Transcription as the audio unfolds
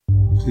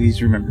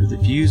Please remember, the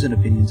views and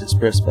opinions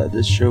expressed by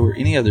this show or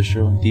any other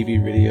show on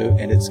DV Radio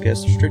and its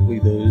guests are strictly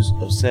those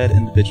of said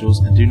individuals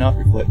and do not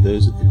reflect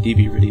those of the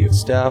DV Radio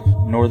staff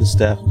nor the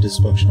staff of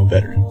Dysfunctional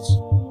Veterans.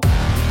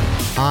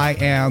 I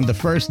am the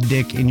first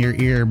dick in your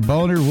ear,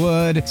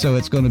 Bonerwood, so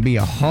it's going to be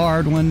a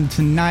hard one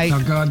tonight.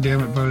 Now, God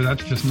damn it, Bo,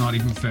 that's just not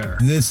even fair.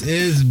 This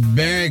is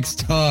Barracks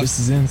Talk. This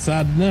is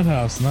inside the nut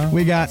house now.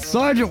 We got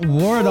Sergeant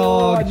War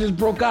Dog. I just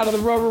broke out of the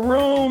rubber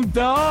room,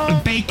 dog.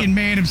 The bacon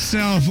man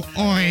himself,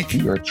 Oink.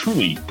 You are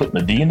truly putting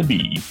the D in the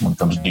B when it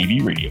comes to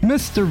DV Radio.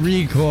 Mr.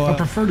 Recoil. I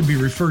prefer to be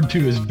referred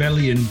to as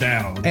belly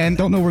endowed. And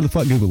don't know where the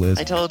fuck Google is.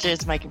 I told you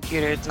it's my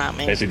computer, it's not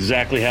me. That's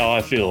exactly how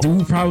I feel.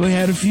 We probably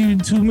had a few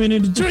too many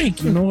to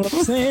drink, you know what I'm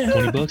saying?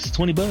 $20 is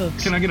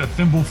 $20. Can I get a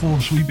thimbleful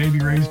of Sweet Baby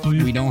Ray's,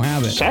 please? We don't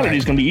have it.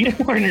 Saturday's going to be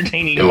even more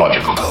entertaining.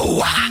 Illogical.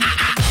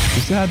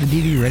 We still have the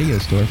DV radio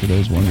store for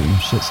those wondering.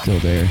 Shit's still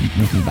there.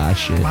 You can buy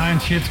shit. Mine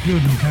shit's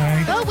good,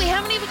 okay? Oh, we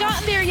haven't even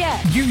gotten there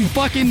yet. You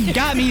fucking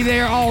got me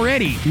there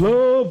already.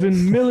 Love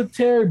and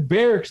military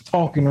barracks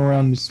talking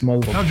around this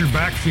motherfucker. How's your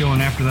back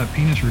feeling after that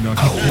penis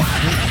reduction?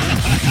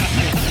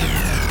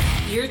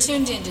 You're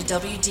tuned in to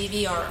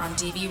WDVR on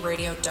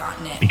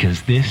DVRadio.net.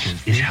 Because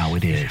this is how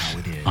it is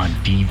on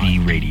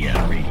DV Radio.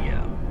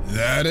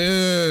 That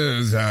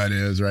is how it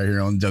is right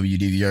here on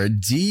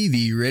WDVR,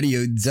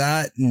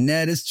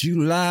 DVRadio.net. It's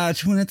July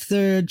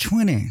 23rd,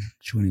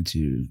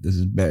 2022. This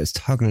is Barracks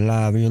Talk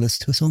Live. You're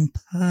listening to us on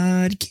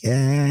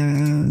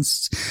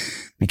podcast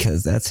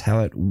because that's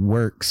how it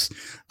works.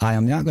 I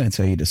am not going to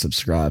tell you to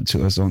subscribe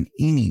to us on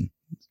any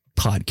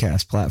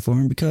podcast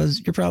platform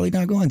because you're probably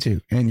not going to,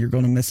 and you're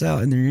going to miss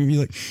out, and they're going to be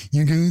like,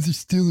 you guys are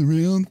still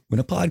around when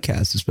a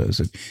podcast is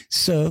posted.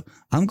 So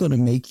I'm going to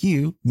make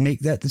you make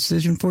that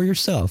decision for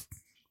yourself.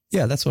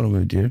 Yeah, that's what I'm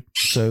going to do.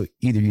 So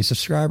either you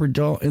subscribe or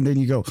don't, and then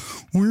you go,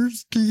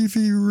 where's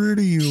TV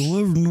Radio?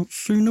 I've not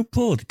seen a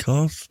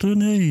podcast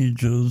in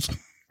ages.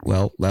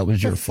 Well, that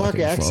was your fucking fault. What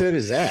the fuck accent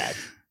is that?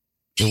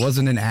 It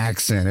wasn't an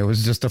accent. It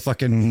was just a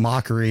fucking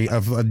mockery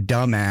of a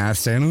dumbass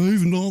saying,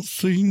 I've not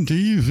seen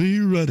TV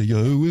radio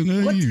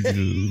in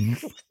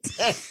ages. What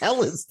the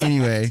hell is that?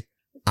 Anyway,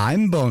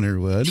 I'm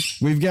Bonerwood.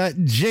 We've got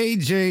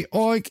JJ,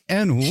 Oink,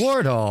 and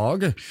War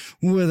Dog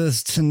with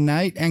us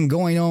tonight. And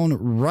going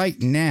on right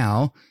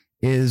now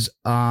is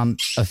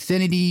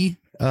Affinity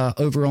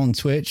over on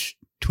Twitch,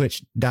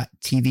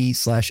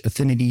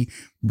 twitch.tv/Affinity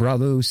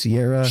Bravo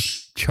Sierra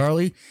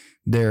Charlie.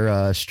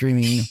 They're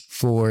streaming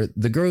for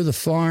the Grow the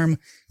Farm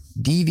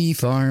DV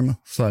Farm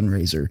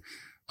fundraiser.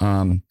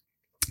 And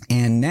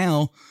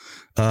now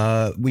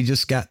we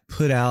just got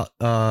put out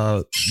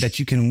that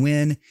you can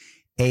win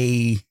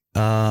a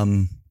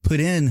put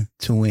in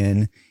to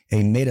win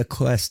a Meta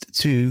Quest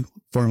 2,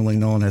 formerly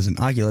known as an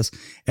Oculus.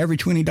 Every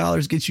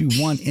 $20 gets you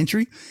one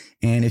entry.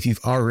 And if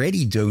you've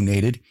already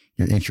donated,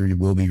 your entry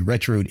will be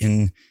retroed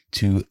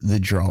into the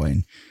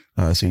drawing.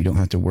 So you don't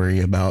have to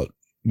worry about,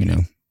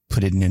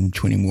 putting in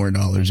 $20 more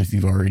if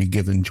you've already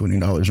given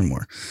 $20 or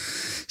more.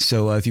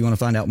 So if you want to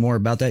find out more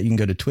about that, you can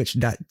go to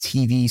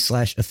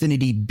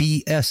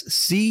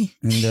twitch.tv/AffinityBSC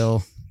and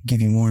they'll give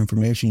you more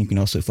information. You can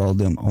also follow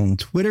them on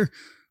Twitter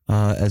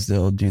as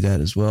they'll do that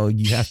as well.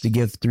 You have to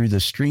give through the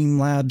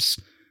Streamlabs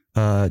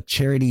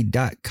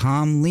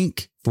charity.com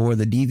link for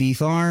the DV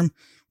Farm,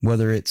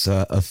 whether it's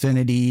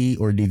Affinity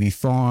or DV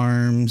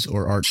Farms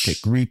or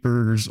Arctic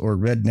Reapers or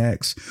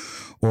Rednecks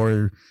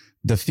or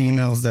the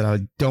females that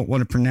I don't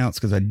want to pronounce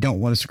because I don't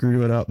want to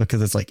screw it up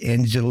because it's like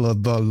Angela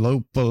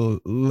Belope. I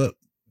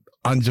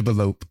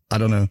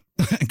don't know.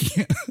 I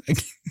can't.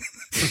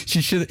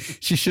 She should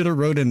have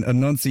wrote an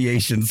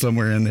enunciation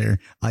somewhere in there.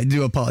 I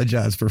do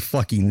apologize for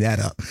fucking that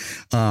up.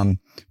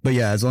 But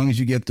yeah, as long as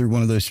you get through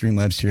one of those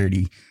Streamlabs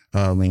charity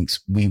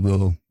links, we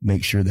will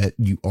make sure that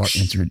you are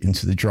entered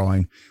into the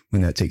drawing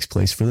when that takes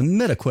place for the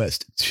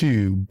MetaQuest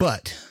 2.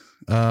 But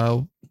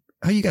how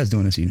you guys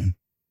doing this evening?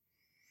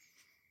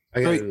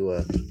 I got to,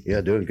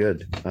 doing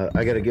good.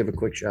 I got to give a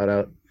quick shout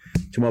out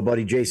to my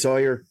buddy Jay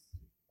Sawyer,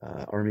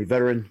 Army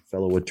veteran,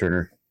 fellow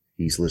woodturner.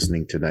 He's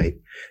listening tonight.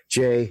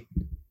 Jay,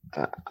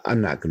 I'm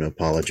not going to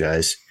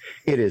apologize.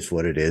 It is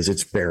what it is.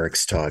 It's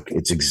Barracks Talk.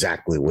 It's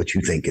exactly what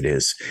you think it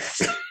is.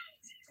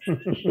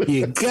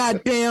 You're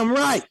goddamn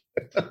right.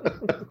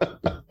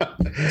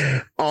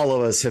 All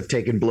of us have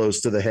taken blows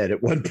to the head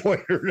at one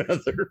point or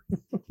another.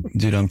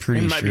 Dude, I'm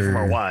pretty sure. It might be from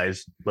our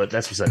wives, but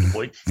that's beside the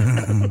point.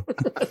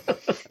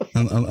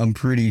 I'm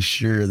pretty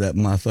sure that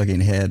my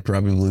fucking head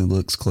probably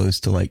looks close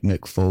to like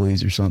Mick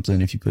Foley's or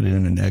something. If you put it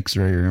in an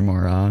X-ray or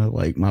MRI,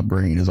 like my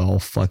brain is all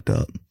fucked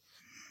up.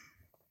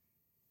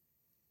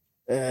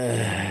 So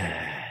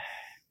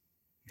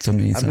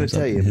many times I'm going to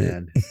tell you,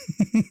 man.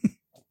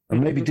 I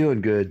may be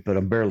doing good, but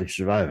I'm barely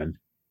surviving.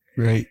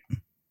 Right.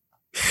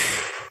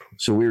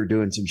 So we were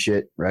doing some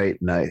shit, right?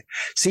 And I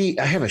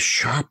have a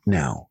shop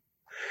now.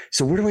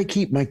 So where do I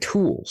keep my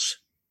tools?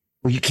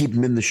 Well, you keep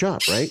them in the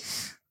shop, right?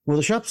 Well,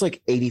 the shop's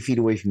like 80 feet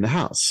away from the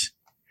house.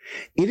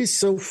 It is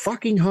so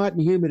fucking hot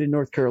and humid in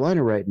North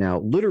Carolina right now.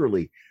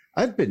 Literally,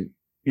 I've been,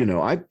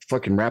 I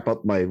fucking wrap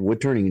up my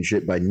wood turning and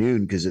shit by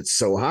noon because it's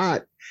so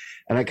hot.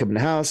 And I come in the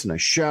house and I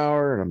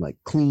shower and I'm like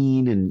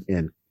clean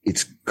and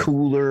it's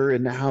cooler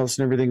in the house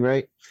and everything,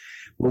 right?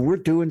 Well, we're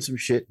doing some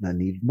shit and I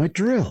needed my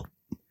drill.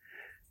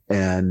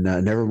 And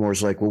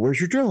Nevermore's like, well, where's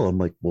your drill? I'm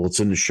like, well,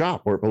 it's in the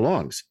shop where it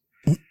belongs.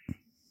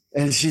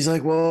 And she's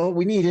like, well,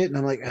 we need it. And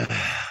I'm like, oh,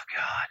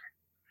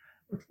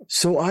 God.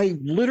 So I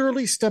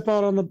literally step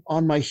out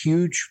on my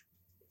huge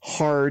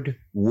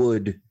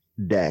hardwood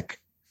deck.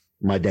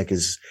 My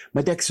deck's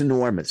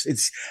enormous.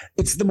 It's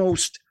the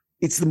most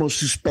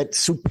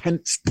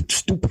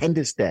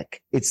stupendous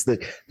deck.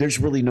 There's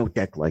really no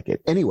deck like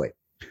it. Anyway,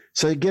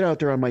 so I get out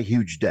there on my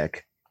huge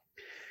deck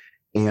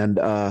and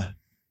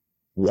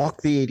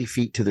walk the 80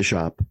 feet to the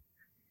shop,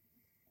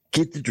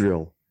 get the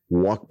drill,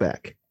 walk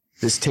back.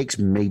 This takes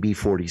maybe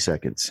 40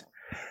 seconds.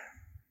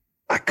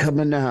 I come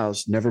in the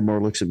house,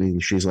 Nevermore looks at me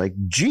and she's like,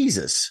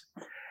 Jesus.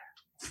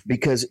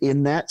 Because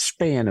in that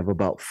span of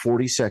about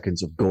 40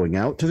 seconds of going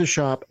out to the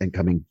shop and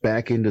coming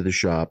back into the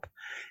shop,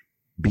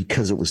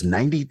 because it was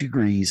 90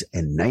 degrees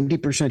and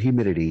 90%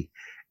 humidity,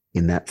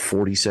 in that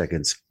 40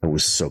 seconds, I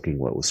was soaking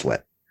wet with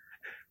sweat.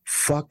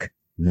 Fuck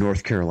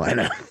North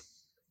Carolina.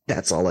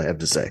 That's all I have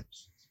to say.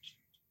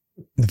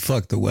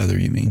 Fuck the weather,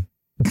 you mean?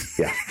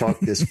 Yeah, fuck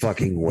this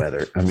fucking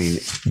weather. I mean,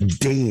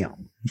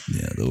 damn.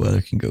 Yeah, the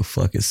weather can go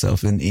fuck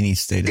itself in any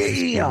state.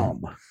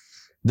 Damn.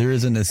 There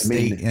isn't a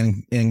state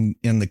in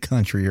the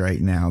country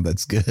right now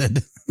that's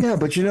good. Yeah,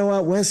 but you know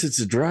what, Wes? It's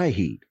a dry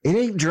heat. It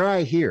ain't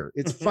dry here.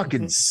 It's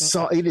fucking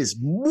it is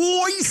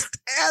moist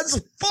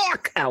as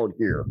fuck out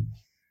here.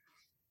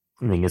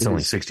 I mean, it's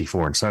only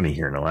 64 and sunny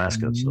here in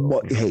Alaska.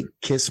 So hey,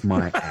 kiss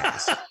my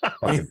ass,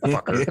 fucking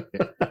fucker.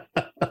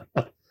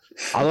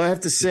 Although I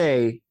have to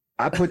say,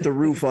 I put the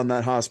roof on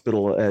that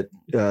hospital at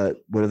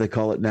what do they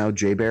call it now?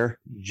 J-Bear?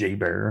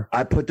 J-Bear.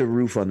 I put the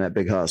roof on that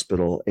big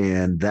hospital,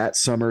 and that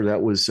summer,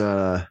 that was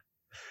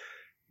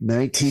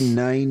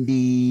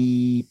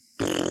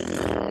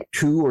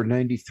 1992 or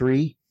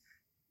 93.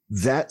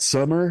 That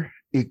summer,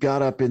 it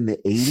got up in the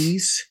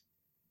 80s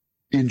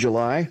in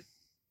July,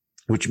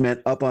 which meant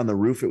up on the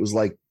roof, it was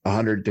like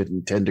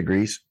 110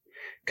 degrees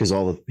because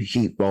all the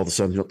heat, all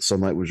the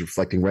sunlight was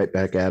reflecting right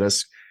back at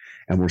us,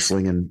 and we're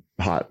slinging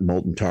hot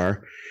molten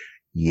tar.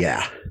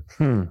 Yeah.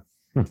 You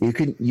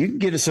can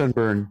get a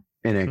sunburn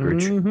in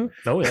Anchorage.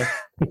 Mm-hmm. Oh, yeah.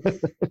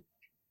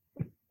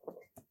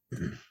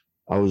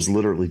 I was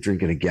literally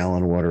drinking a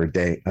gallon of water a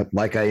day.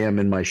 Like I am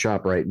in my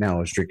shop right now.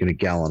 I was drinking a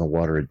gallon of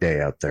water a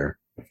day out there.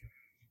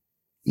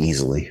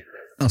 Easily.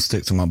 I'll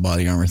stick to my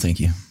body armor, thank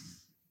you.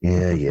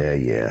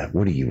 Yeah.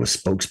 What are you, a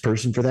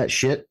spokesperson for that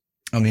shit?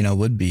 I mean, I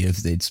would be if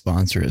they'd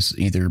sponsor us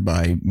either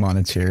by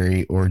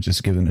monetary or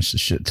just giving us a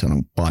shit ton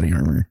of body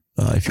armor.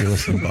 If you're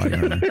listening to body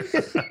armor,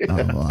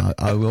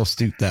 I will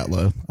stoop that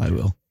low. I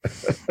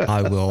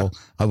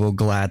will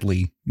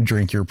gladly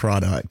drink your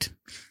product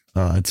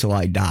till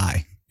I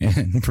die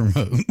and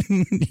promote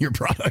your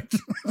product.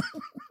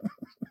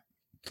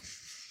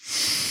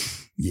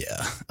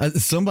 Yeah.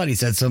 Somebody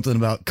said something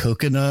about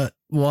coconut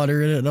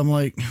water in it. And I'm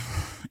like,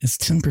 it's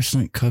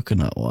 10%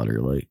 coconut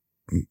water. Like,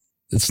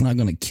 it's not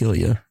going to kill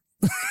you.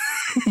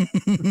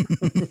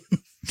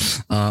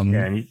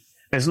 And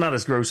it's not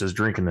as gross as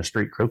drinking the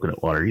straight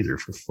coconut water either,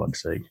 for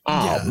fuck's sake.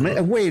 Oh, yeah.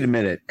 Man, wait a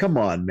minute. Come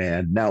on,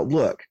 man. Now,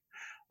 look.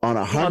 On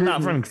 100,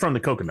 not from the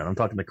coconut. I'm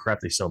talking the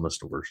crap they sell in the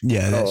stores.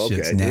 Yeah, that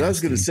shit's nasty. I was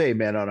going to say,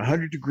 man, on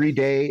 100-degree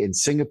day in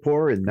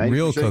Singapore and 90%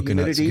 real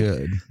coconut's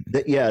humidity, good.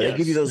 They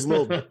give you those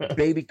little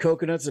baby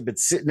coconuts that have been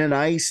sitting in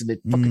ice, and they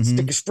fucking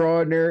stick a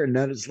straw in there, and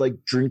that is like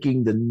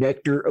drinking the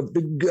nectar of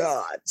the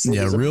gods.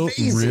 Yeah,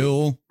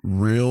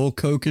 real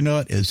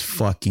coconut is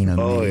fucking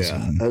amazing. Oh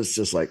yeah, that's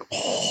just like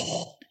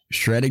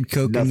shredded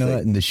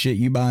coconut, and the shit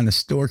you buy in the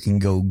store can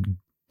go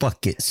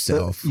fuck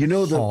itself. You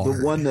know, the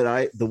one that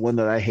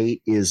I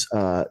hate is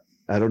I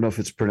don't know if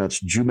it's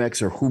pronounced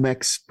Jumex or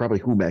Humex, probably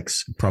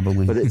Humex,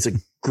 but it's a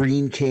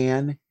green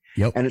can.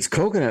 Yep. And it's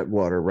coconut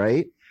water,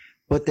 right?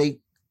 But they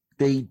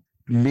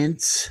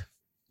mince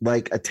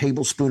like a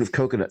tablespoon of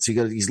coconut. So you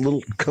got these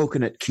little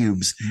coconut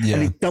cubes,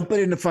 and they dump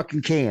it in the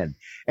fucking can,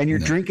 and you're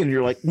drinking, and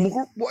you're like,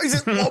 why is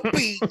it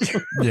lumpy?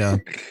 Yeah,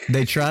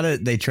 they try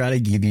to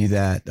give you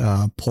that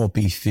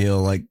pulpy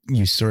feel like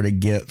you sort of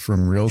get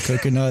from real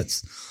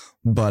coconuts.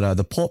 But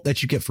the pulp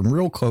that you get from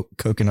real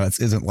coconuts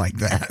isn't like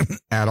that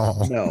at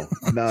all. No,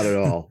 not at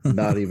all.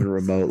 Not even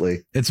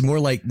remotely. It's more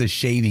like the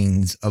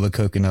shavings of a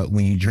coconut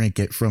when you drink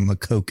it from a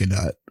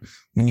coconut.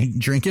 When you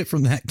drink it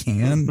from that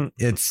can,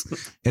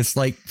 it's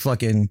like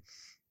fucking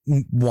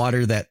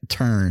water that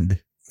turned.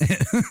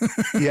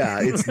 Yeah,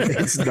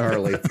 it's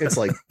gnarly. It's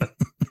like,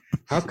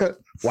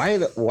 why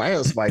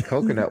is my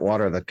coconut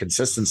water the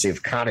consistency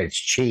of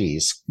cottage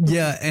cheese?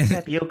 Yeah, and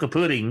tapioca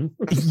pudding.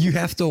 You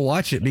have to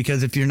watch it,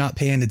 because if you're not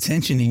paying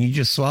attention and you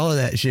just swallow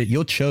that shit,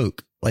 you'll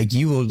choke. Like,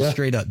 you will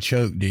straight up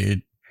choke,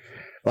 dude.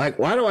 Like,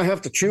 why do I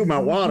have to chew my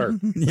water?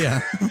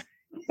 Yeah.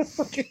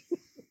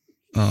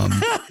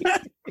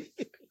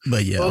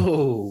 But yeah.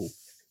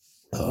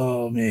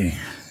 Oh man.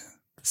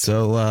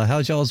 So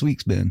how's y'all's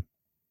weeks been?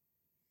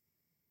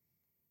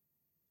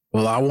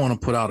 Well, I want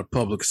to put out a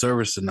public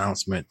service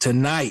announcement.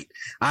 Tonight,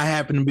 I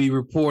happen to be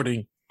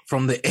reporting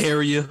from the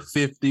Area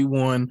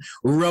 51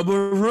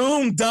 Rubber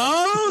Room,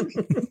 dog.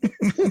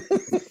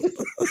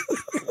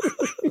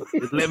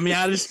 Let me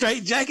out of the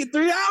straight jacket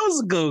 3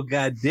 hours ago.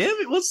 God damn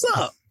it. What's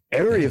up?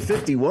 Area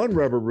 51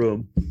 Rubber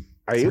Room.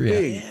 Are you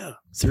being? Yeah.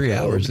 3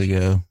 hours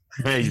ago.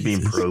 He's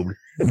being probed.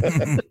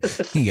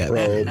 He got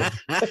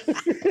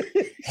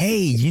Hey,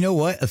 you know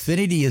what?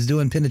 Affinity is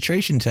doing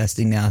penetration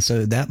testing now,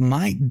 so that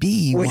might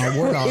be why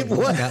Warthog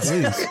got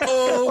loose.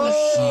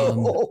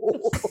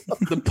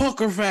 The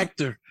pucker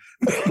factor.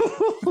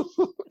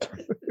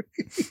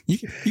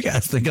 You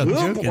guys think I'm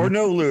lube joking? or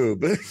no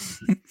lube?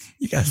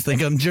 You guys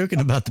think I'm joking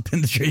about the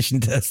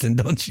penetration testing,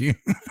 don't you?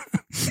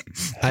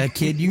 I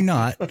kid you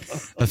not.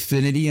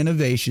 Affinity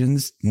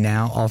Innovations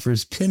now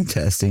offers pen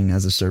testing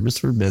as a service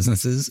for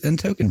businesses and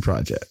token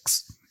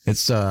projects.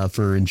 It's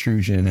for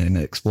intrusion and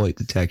exploit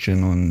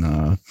detection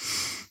on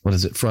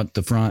front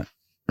to front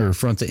or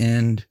front to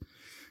end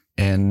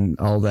and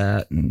all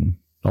that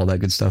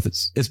good stuff.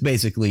 It's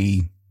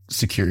basically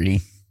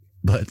security,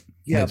 but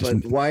yeah.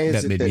 But why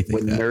is it that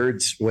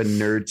when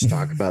nerds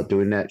talk about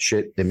doing that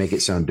shit, they make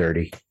it sound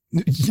dirty?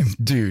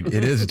 Dude,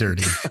 it is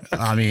dirty.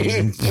 I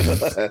mean,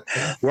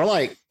 we're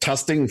like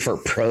testing for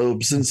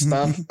probes and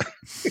stuff.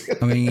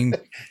 I mean,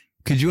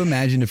 could you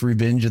imagine if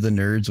Revenge of the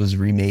Nerds was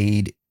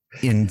remade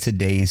in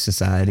today's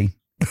society?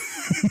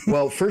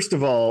 Well, first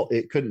of all,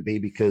 it couldn't be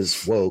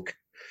because woke.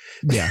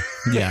 Yeah.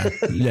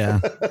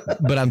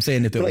 But I'm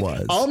saying if it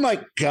was. Oh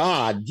my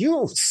God,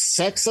 you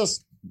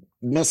sexist,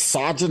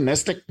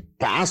 misogynistic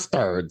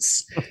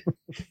bastards.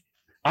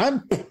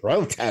 I'm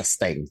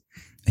protesting.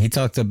 He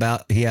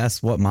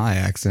asked what my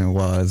accent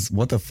was.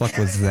 What the fuck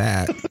was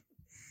that?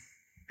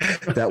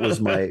 That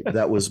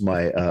was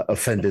my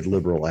offended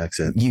liberal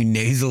accent. You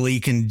nasally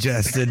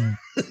congested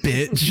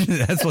bitch.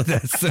 That's what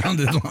that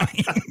sounded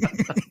like.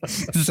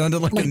 It sounded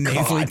like a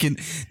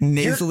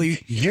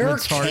nasally you're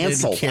retarded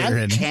canceled.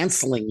 Karen. I'm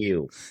canceling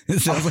you. It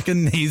sounds like a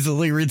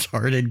nasally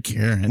retarded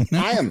Karen.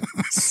 I am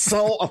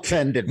so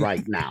offended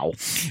right now.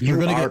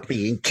 You are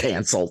being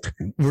canceled.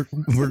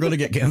 We're going to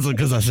get canceled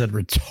because I said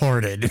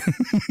retarded.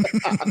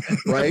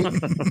 Right?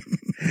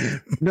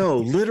 No,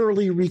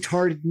 literally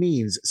retarded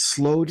means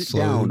slowed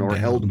down or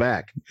held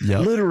back. Yep.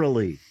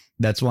 Literally.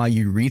 That's why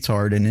you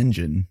retard an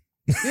engine.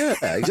 Yeah,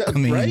 exactly. I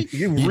mean, right?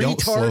 You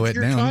retard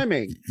your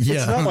timing. Yeah.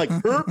 It's not like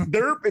derp,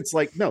 derp. It's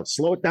like, no,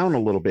 slow it down a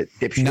little bit,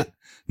 dipshit.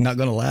 Not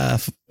gonna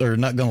laugh or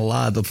not gonna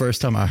lie. The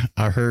first time I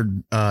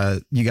heard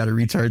you got to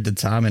retard the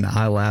time, and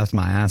I laughed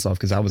my ass off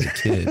because I was a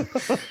kid.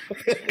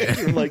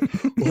 You're like,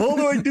 how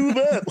do I do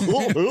that?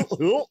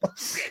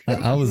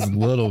 I was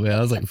little, man.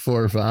 I was like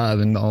 4 or 5,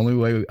 and the only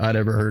way I'd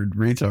ever heard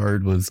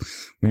retard was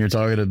when you're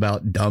talking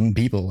about dumb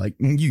people, like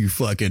you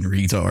fucking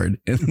retard.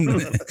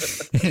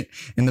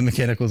 And the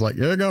mechanic was like,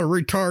 "You're gonna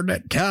retard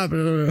that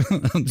time."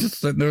 I'm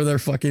just sitting there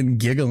fucking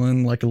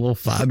giggling like a little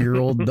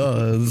 5-year-old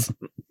does.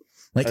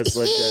 Like, that's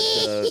like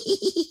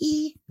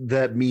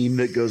that meme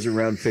that goes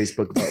around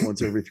Facebook about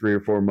once every 3 or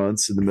 4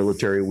 months. In the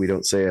military, we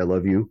don't say "I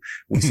love you."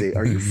 We say,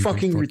 "Are you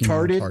fucking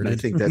retarded?" And I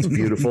think that's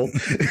beautiful.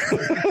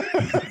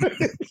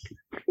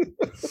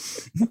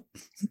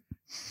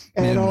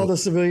 And all the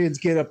civilians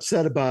get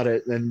upset about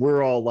it, and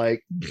we're all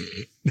like,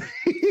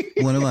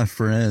 one of my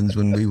friends,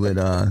 when we would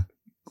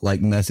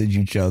like message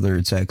each other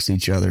or text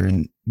each other,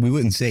 and we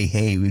wouldn't say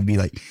 "hey," we'd be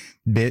like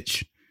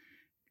 "bitch,"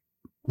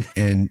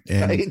 and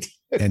right?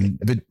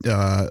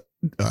 I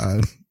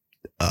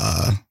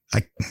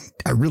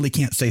really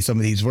can't say some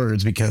of these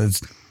words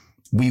because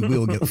we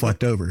will get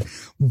fucked over.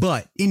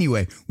 But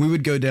anyway, we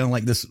would go down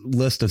like this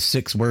list of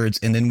 6 words,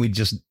 and then we'd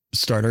just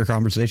start our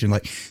conversation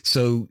like,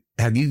 so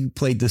have you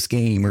played this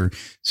game, or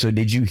so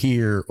did you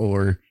hear,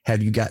 or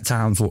have you got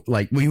time for,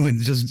 like, we would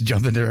just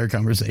jump into our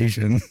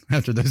conversation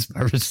after those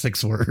 5 or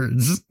 6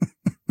 words.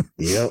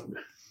 Yep.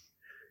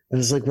 And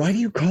it's like, why do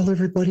you call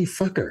everybody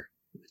fucker?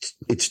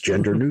 It's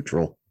gender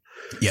neutral.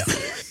 Yeah.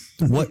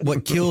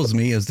 What kills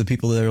me is the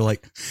people that are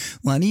like,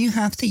 why do you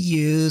have to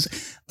use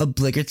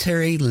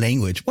obligatory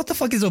language? What the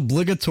fuck is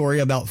obligatory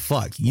about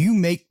fuck? You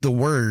make the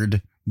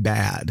word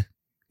bad.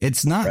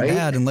 It's not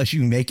bad unless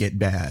you make it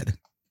bad.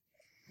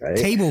 Right?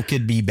 Table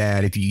could be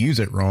bad if you use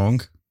it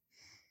wrong.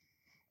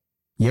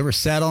 You ever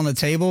sat on a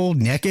table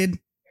naked,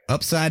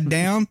 upside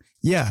down?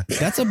 Yeah,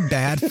 that's a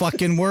bad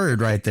fucking word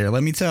right there.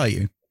 Let me tell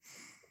you.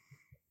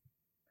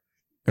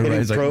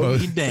 Everybody's like,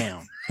 both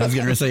down. I was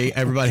going to say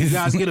everybody's. You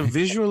guys get a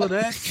visual of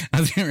that?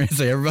 I was going to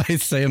say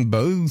everybody's saying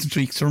Bo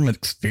speaks from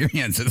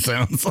experience. It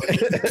sounds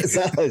like.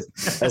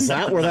 Is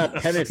that where that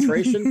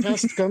penetration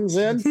test comes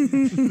in?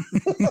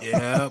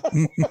 Yeah.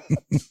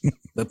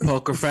 The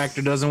poker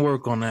factor doesn't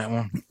work on that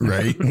one.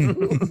 Right.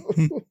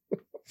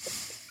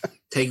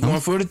 Take one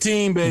for the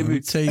team, baby.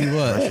 I'll tell you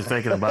what. You're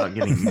thinking about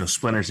getting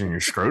splinters in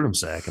your scrotum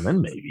sack, and then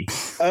maybe.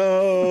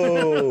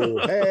 Oh,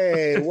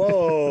 hey,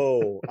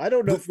 whoa. I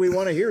don't know if we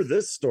want to hear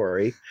this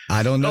story.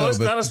 I don't know. No, it's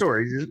not a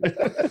story.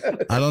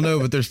 I don't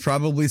know, but there's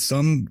probably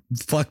some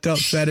fucked up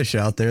fetish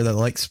out there that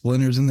likes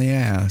splinters in the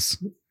ass.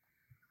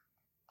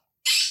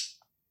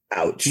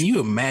 Ouch. Can you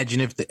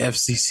imagine if the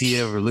FCC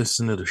ever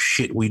listened to the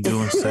shit we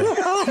do and say?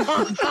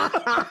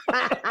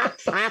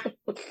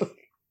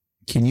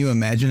 Can you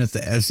imagine if the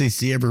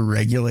FCC ever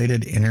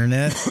regulated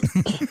internet?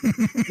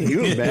 Can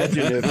you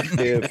imagine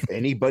if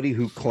anybody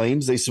who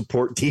claims they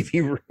support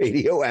TV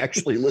radio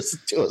actually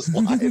listened to us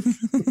live?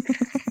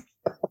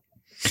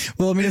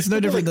 Well, I mean, it's no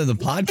different than the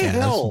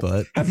podcast,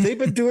 but have they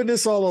been doing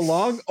this all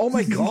along? Oh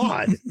my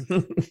God.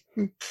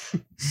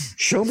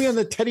 Show me on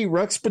the Teddy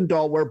Ruxpin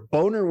doll where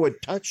Boner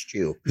would touched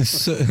you.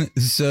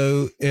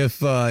 So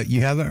if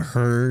you haven't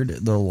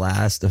heard the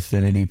last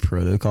Affinity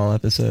Protocol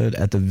episode,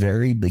 at the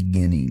very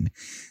beginning,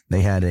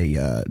 they had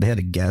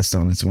a guest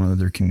on. It's one of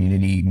their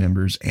community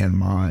members and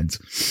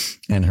mods,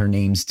 and her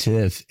name's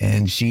Tiff,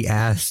 and she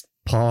asked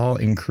Paul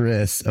and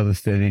Chris of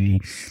Affinity,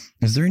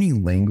 is there any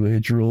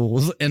language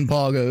rules? And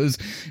Paul goes,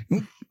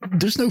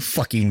 there's no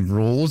fucking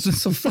rules.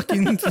 It's a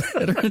fucking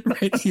veteran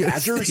radio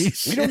badgers.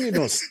 station. We don't need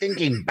no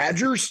stinking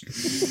badgers.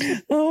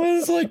 Oh,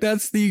 it's like,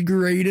 that's the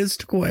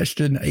greatest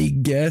question a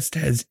guest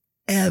has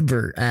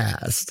ever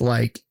asked,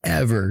 like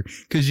ever.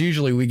 Because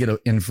usually we get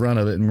in front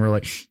of it and we're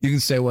like, you can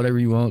say whatever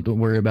you want, don't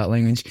worry about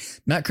language.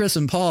 Not Chris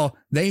and Paul.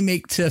 They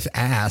make Tiff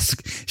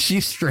ask.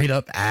 She straight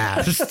up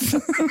asked.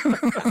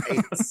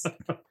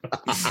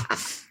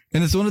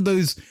 And it's one of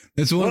those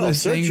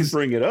things you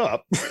bring it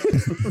up.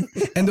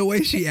 And the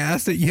way she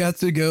asked it, you have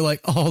to go like,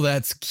 oh,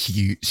 that's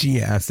cute.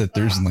 She asked that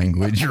there's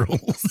language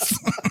rules.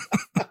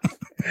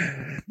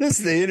 This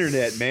is the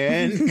internet,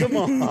 man. Come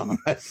on.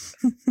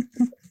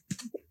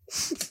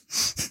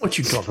 What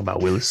you talk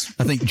about, Willis?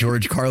 I think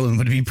George Carlin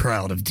would be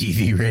proud of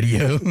TV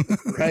radio.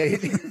 Right.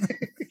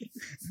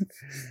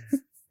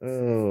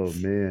 Oh,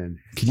 man.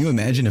 Can you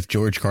imagine if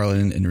George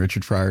Carlin and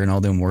Richard Pryor and all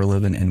them were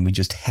living and we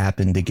just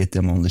happened to get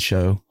them on the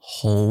show?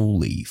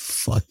 Holy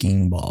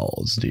fucking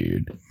balls,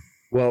 dude.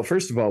 Well,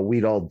 first of all,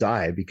 we'd all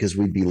die because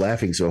we'd be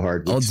laughing so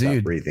hard we'd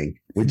stop breathing.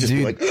 We'd just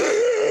be like...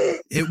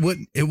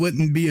 It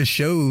wouldn't be a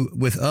show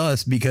with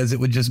us because it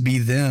would just be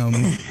them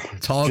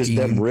talking. Just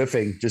them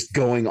riffing, just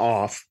going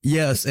off.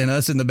 Yes, and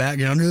us in the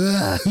background.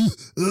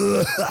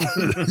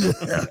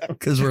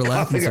 Because we're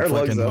laughing so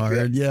fucking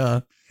hard.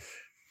 Yeah.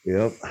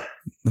 Yep.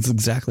 That's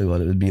exactly what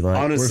it would be like.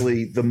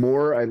 Honestly, the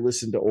more I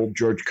listened to old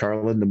George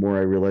Carlin, the more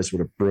I realized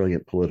what a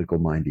brilliant political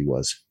mind he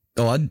was.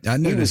 Oh, I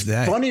noticed he was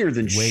that. Funnier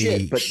than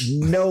shit, but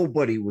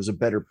nobody was a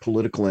better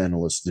political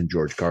analyst than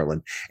George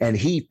Carlin. And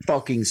he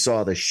fucking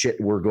saw the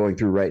shit we're going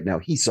through right now.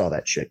 He saw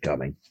that shit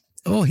coming.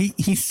 Oh,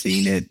 he's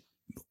seen it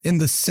in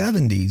the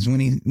 70s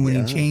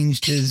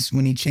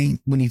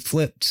when he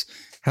flipped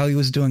how he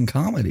was doing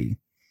comedy.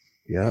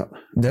 Yeah.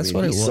 That's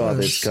what it was. He saw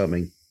this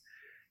coming.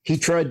 He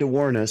tried to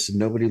warn us and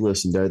nobody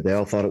listened. They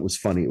all thought it was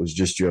funny. It was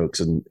just jokes.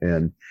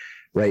 And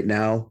right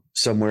now,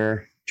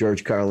 somewhere,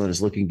 George Carlin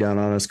is looking down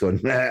on us going,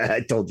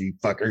 I told you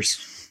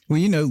fuckers. Well,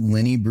 you know,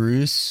 Lenny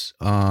Bruce,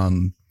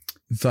 fucking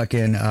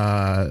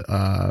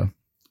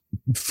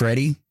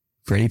Freddie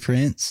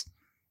Prince,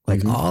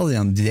 like all of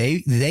them,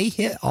 they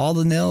hit all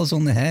the nails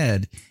on the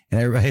head.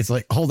 And everybody's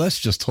like, oh, that's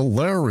just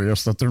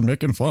hilarious that they're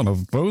making fun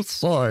of both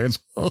sides.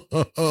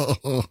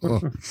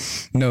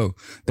 No,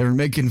 they're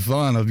making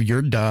fun of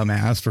your dumb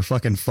ass for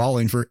fucking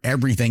falling for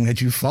everything that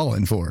you've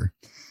fallen for.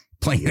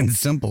 Plain and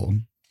simple.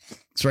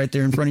 It's right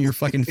there in front of your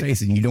fucking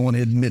face and you don't want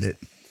to admit it.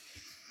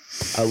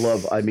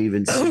 I'm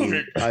even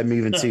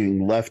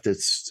seeing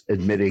leftists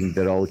admitting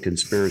that all the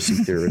conspiracy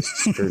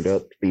theorists turned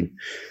out to be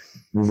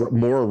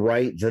more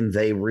right than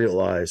they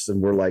realized.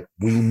 And we're like,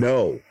 we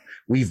know,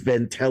 we've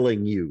been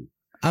telling you.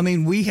 I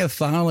mean, we have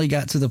finally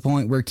got to the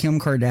point where Kim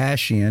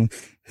Kardashian,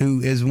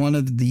 who is one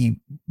of the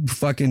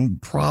fucking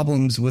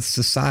problems with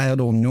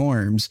societal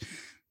norms,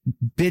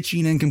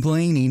 bitching and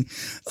complaining,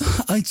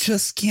 I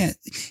just can't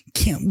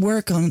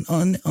work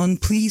on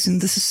pleasing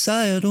the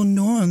societal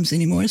norms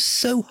anymore. It's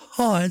so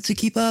hard to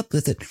keep up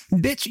with it.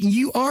 Bitch,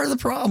 you are the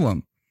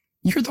problem.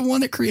 You're the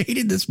one that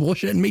created this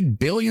bullshit and made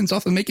billions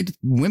off of making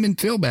women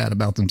feel bad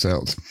about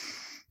themselves.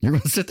 You're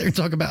going to sit there and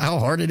talk about how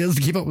hard it is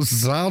to keep up with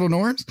societal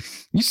norms?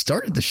 You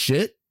started the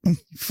shit, you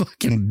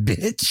fucking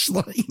bitch.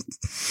 Like,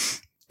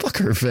 fuck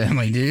her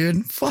family,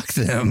 dude. Fuck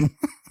them.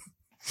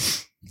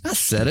 I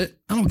said it.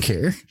 I don't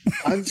care.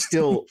 I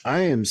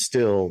am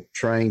still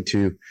trying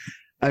to,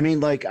 I mean,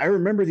 like, I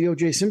remember the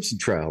O.J. Simpson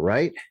trial,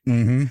 right?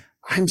 Mm-hmm.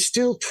 I'm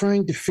still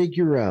trying to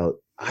figure out,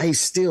 I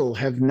still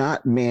have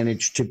not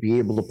managed to be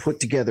able to put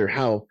together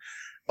how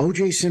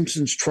O.J.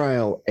 Simpson's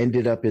trial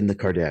ended up in the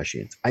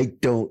Kardashians. I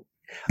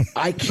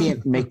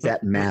can't make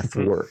that math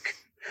work.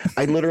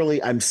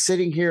 I'm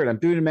sitting here and I'm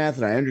doing the math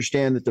and I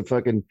understand that the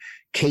fucking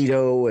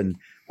Cato and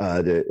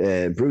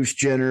Bruce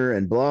Jenner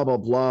and blah, blah,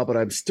 blah. But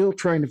I'm still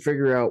trying to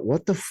figure out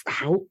what the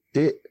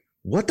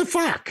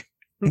fuck?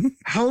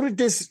 How did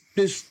this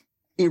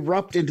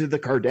erupt into the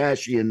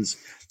Kardashians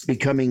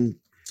becoming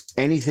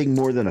anything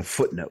more than a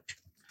footnote?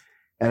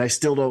 And I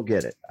still don't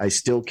get it. I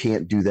still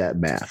can't do that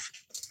math.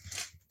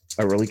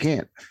 I really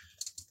can't.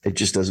 It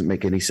just doesn't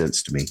make any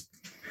sense to me.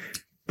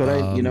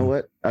 But you know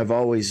what? I've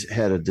always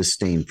had a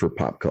disdain for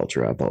pop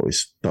culture. I've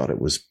always thought it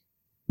was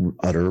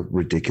utter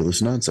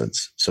ridiculous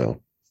nonsense.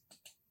 So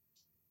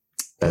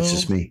That's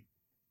just me.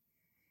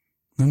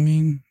 I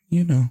mean,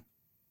 you know,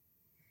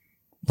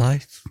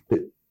 life.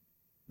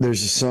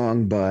 There's a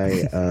song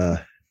by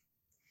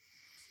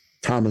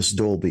Thomas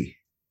Dolby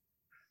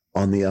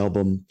on the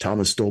album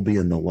Thomas Dolby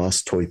and the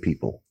Lost Toy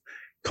People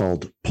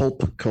called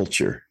Pulp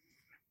Culture.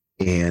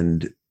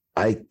 And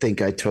I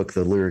think I took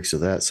the lyrics of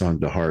that song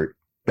to heart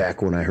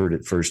back when I heard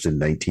it first in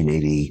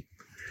 1980.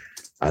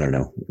 I don't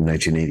know,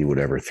 1980,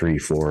 whatever, 3,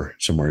 4,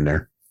 somewhere in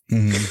there.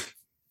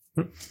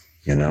 Mm-hmm.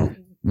 You know?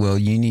 Well,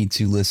 you need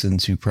to listen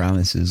to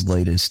Primus's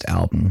latest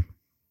album.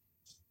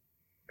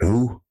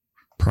 Who?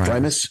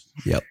 Primus?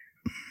 Yep.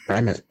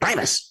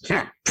 Primus.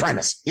 Yeah.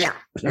 Primus. Yeah.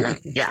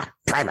 Yeah.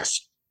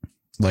 Primus.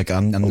 Like,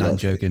 I'm not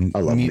joking. I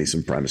love me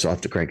some Primus. I'll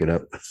have to crank it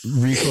up.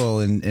 Recoil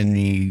and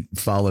me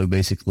follow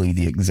basically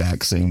the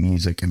exact same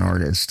music and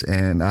artist.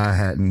 And I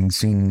hadn't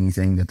seen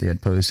anything that they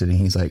had posted. And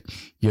he's like,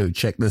 yo,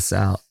 check this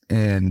out.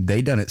 And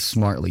they done it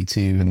smartly, too,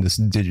 in this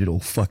digital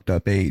fucked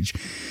up age.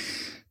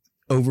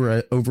 Over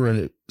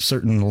a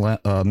certain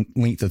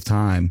length of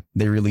time,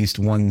 they released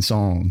one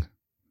song.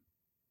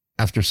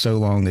 After so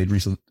long, they'd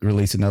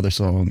release another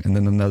song and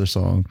then another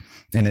song.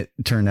 And it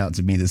turned out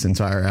to be this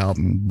entire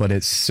album. But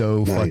it's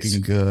so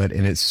fucking good.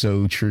 And it's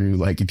so true.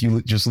 Like, if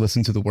you just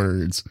listen to the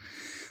words,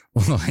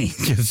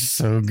 like, it's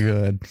so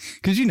good.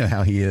 Because you know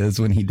how he is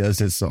when he does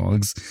his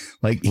songs.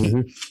 Like,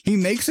 he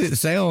makes it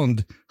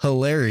sound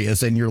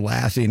hilarious and you're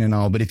laughing and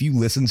all. But if you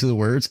listen to the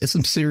words, it's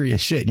some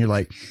serious shit. And you're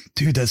like,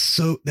 dude, that's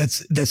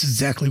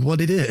exactly what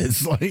it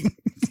is. Like,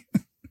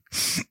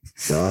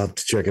 I'll have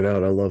to check it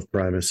out. I love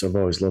Primus. I've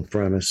always loved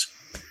Primus.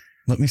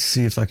 Let me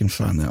see if I can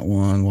find that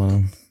one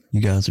while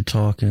you guys are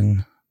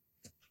talking.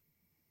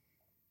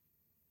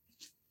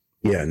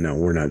 Yeah, no,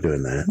 we're not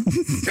doing that.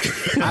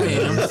 I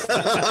am.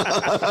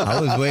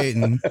 I was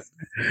waiting.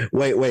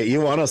 Wait.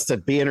 You want us to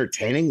be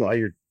entertaining while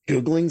you're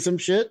Googling some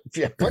shit?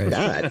 Yeah, fuck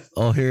that.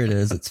 Oh, here it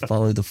is. It's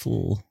Follow the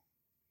Fool.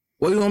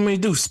 What do you want me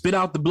to do? Spit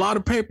out the blotter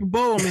paper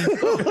bowl? I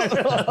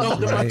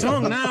mean, my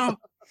tongue now.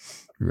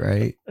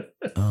 Right.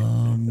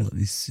 Let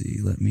me see.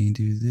 Let me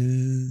do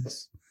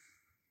this.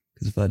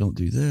 Because if I don't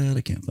do that,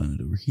 I can't find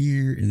it over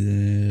here. And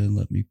then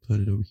let me put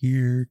it over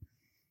here.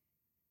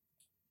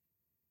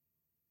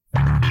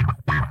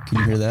 Can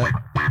you hear that?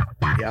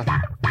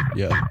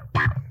 Yeah.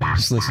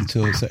 Just listen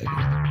to it.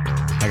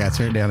 I got to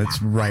turn it down.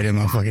 It's right in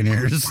my fucking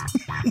ears.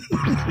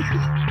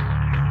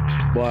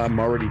 Well, I'm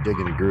already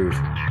digging a groove.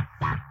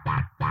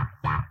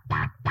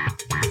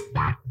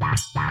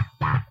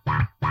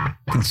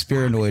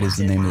 Conspiranoid is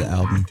the name of the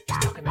album.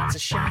 Talking lots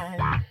of shine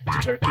to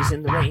turkeys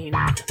in the rain,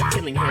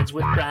 killing heads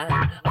with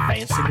pride. A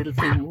fancy little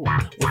fool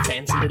with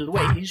fancy little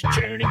ways,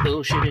 churning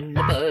bullshit in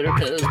the butter,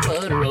 cause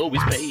butter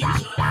always pays.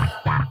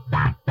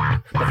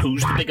 But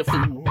who's the bigger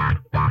fool?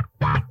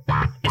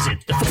 Is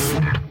it the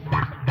fool?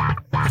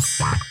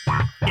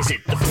 Is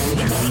it the fool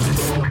that goes the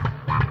door?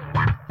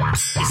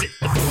 Is it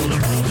the fool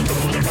that goes the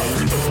door, that goes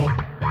the door?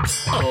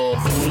 Oh,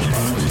 fool that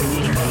goes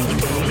the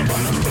door, that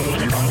goes the door,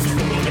 that goes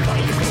the door, that goes the door, that goes the door, that goes the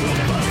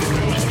door.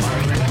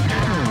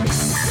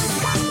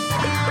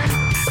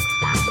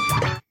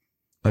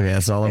 Okay,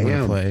 that's all I'm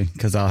gonna play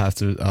because I'll have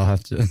to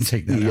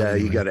take that. Yeah,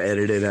 you got to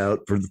edit it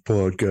out for the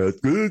podcast.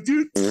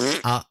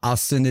 I'll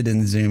send it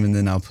in Zoom and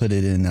then I'll put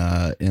it in.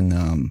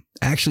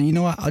 Actually, you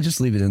know what? I'll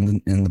just leave it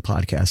in the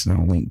podcast and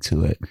I'll link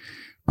to it.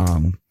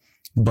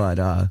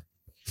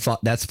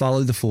 That's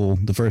Follow the Fool.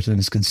 The first one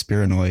is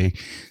Conspiranoia,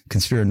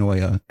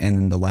 and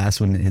then the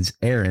last one is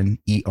Aaron,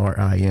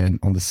 ERIN,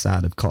 on the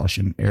side of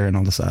caution. Aaron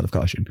on the side of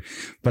caution.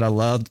 But I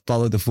love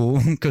Follow the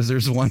Fool because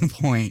there's one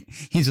point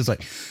he's just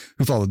like,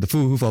 who followed the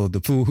fool? Who followed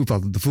the fool? Who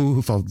followed the fool?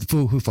 Who followed the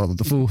fool? Who followed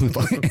the fool?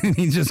 And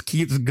he just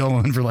keeps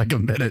going for like a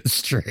minute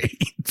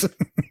straight.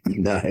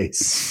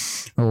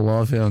 Nice. I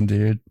love him,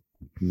 dude.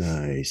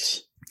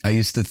 Nice. I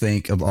used to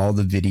think of all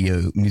the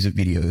music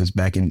videos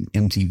back in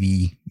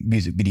MTV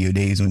music video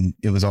days when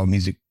it was all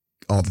music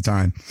all the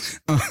time.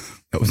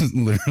 That was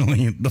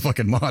literally the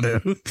fucking motto.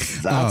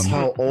 That's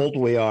how old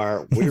we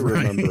are. We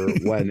remember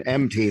when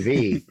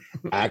MTV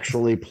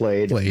actually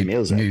played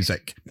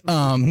music.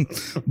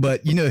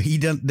 But you know,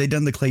 they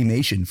done the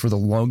claymation for the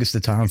longest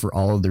of time for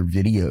all of their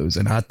videos,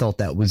 and I thought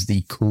that was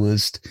the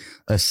coolest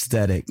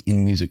aesthetic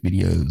in music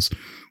videos.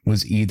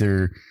 Was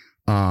either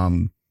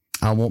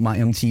I Want My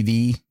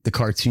MTV, the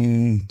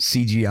cartoon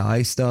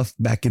CGI stuff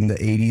back in the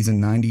 80s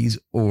and 90s,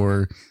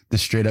 or the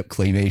straight up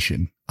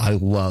claymation. I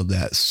love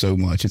that so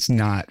much. It's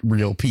not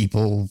real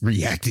people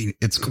reacting.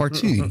 It's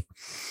cartoon.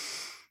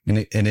 and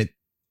it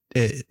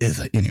is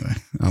anyway,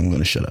 I'm going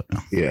to shut up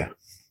now. Yeah.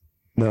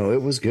 No,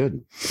 it was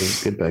good. It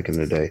was good back in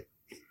the day.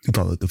 Who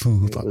followed the fool?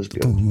 Who followed the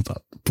fool? Who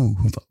followed the fool?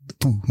 Who followed the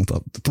fool? Who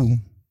followed the fool?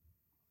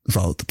 Who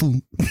followed the fool?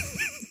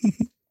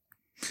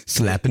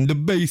 Slapping the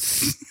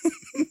bass.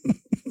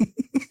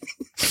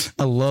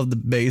 I love the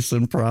bass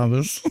and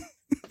Promise.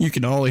 You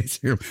can always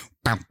hear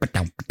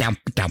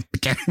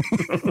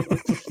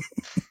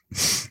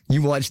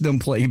you watch them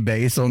play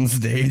bass on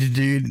stage,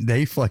 dude.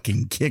 They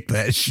fucking kick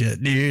that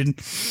shit, dude.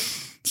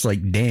 It's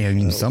like,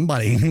 damn,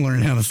 somebody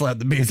learned how to slap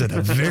the bass at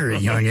a very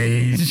young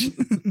age.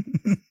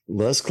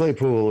 Les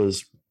Claypool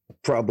is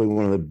probably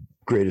one of the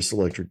greatest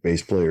electric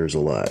bass players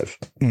alive.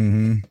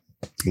 Mm-hmm.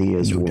 He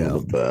is one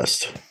of the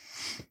best.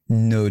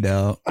 No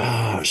doubt.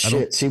 Oh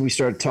shit! See, we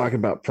started talking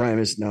about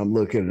Primus. Now I'm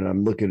looking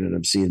and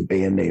I'm seeing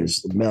band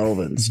names: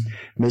 Melvins,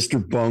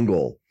 Mr.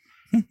 Bungle,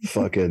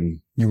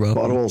 fucking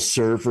Butthole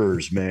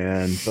Surfers,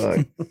 man.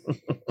 Fuck.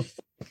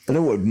 I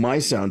know what my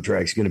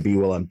soundtrack's going to be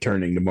while I'm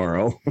turning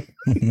tomorrow.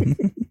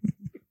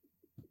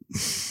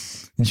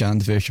 John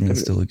the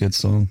Fisherman's still a good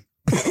song.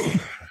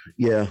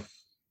 Yeah.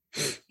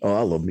 Oh,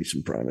 I love me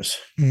some Primus.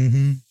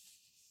 Mm-hmm.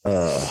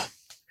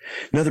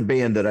 Another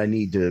band that I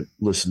need to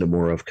listen to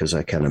more of because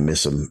I kind of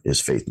miss them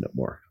is Faith No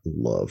More.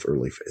 Love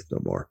early Faith No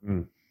More.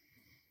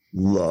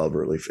 Love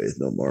early Faith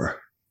No More.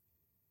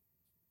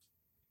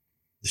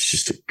 It's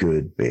just a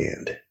good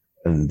band.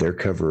 And their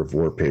cover of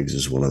War Pigs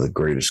is one of the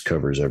greatest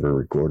covers ever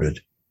recorded.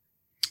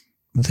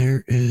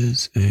 There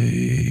is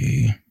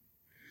a...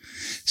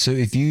 So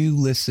if you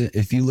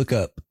look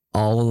up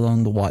All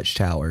Along the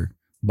Watchtower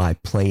by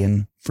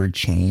Playing for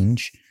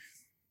Change,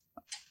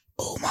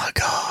 oh my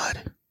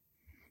God.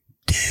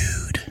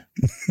 Dude.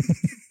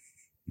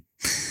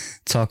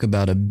 Talk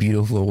about a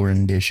beautiful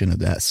rendition of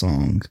that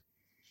song.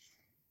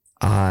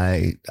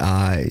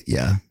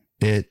 Yeah,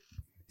 it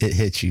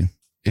hits you.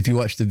 If you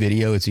watch the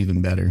video, it's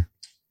even better.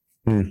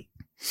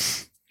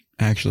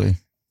 Actually,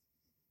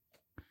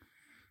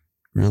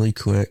 really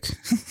quick.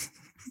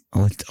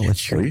 I'll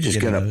let you. You're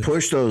just gonna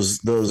push those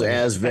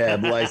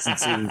ASVAB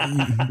licensing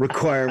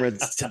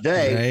requirements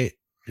today,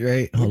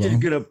 right? You're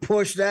just gonna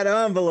push that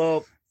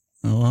envelope.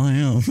 Oh, I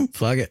am.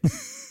 Fuck it.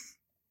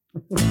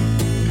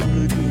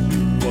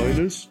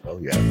 Minus? Oh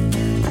yeah.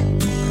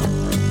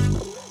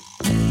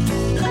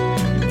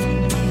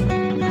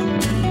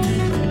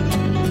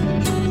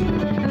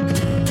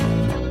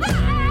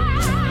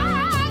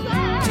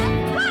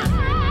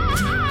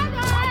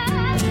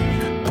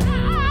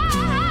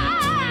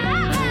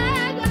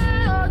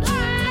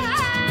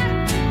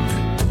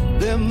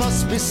 There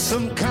must be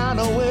some kind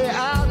of way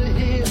out of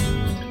here,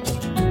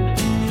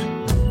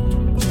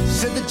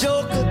 said the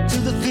Joker to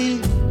the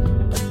thief.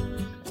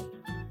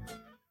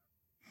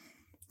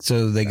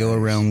 So they go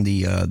around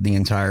the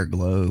entire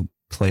globe.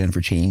 Playing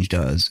for Change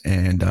does,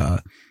 and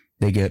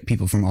they get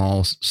people from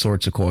all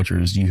sorts of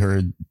cultures. You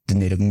heard the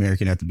Native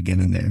American at the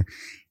beginning there,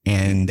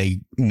 and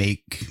they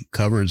make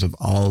covers of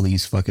all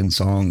these fucking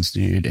songs,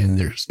 dude. And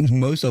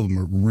most of them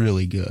are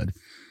really good.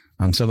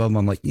 Some of them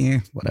I'm like, yeah,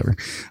 whatever.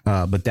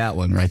 But that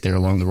one right there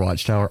along the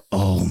Watchtower,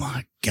 oh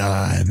my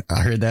God.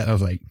 I heard that. I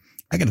was like,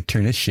 I got to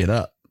turn this shit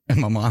up. And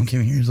my mom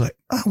came here and was like,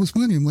 I was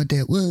wondering what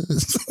that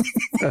was.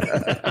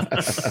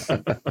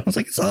 I was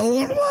like, it's all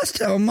along the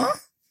Watchtower, Mom.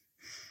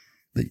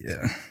 But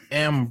yeah.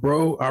 Damn,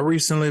 bro. I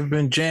recently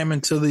been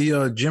jamming to the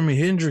Jimi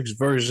Hendrix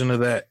version of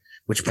that,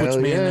 which puts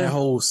me in that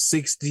whole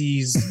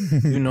 60s,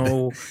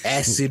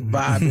 acid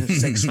vibing,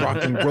 sex rock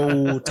and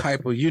roll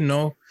type of,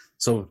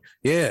 So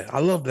yeah, I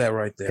love that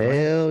right there.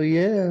 Hell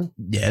yeah.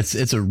 Yeah,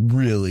 it's a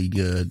really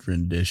good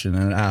rendition.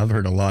 And I've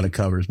heard a lot of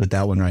covers, but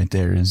that one right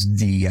there is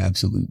the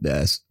absolute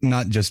best.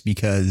 Not just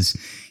because,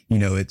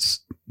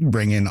 it's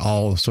bringing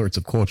all sorts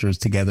of cultures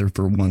together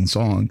for one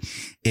song.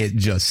 It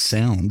just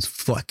sounds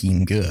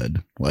fucking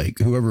good. Like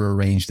whoever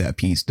arranged that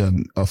piece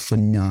done a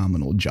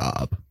phenomenal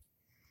job.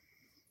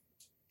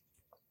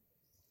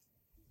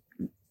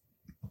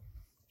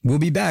 We'll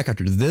be back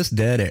after this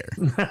dead air.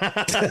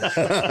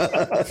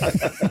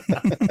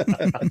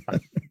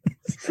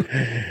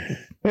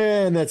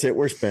 And that's it.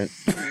 We're spent.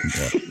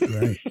 Yeah,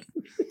 right.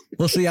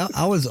 Well, see,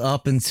 I was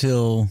up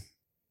until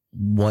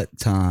what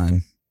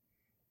time?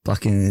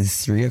 Fucking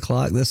 3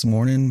 o'clock this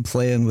morning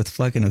playing with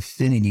fucking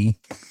Affinity.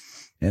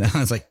 And I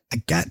was like, I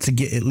got to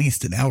get at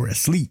least an hour of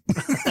sleep.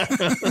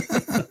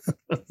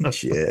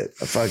 Shit.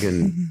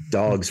 Fucking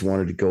dogs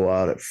wanted to go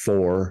out at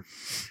 4.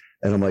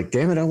 And I'm like,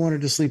 damn it, I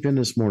wanted to sleep in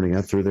this morning.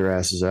 I threw their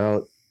asses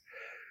out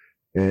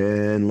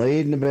and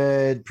laid in the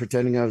bed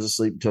pretending I was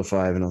asleep until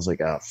 5. And I was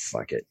like, oh,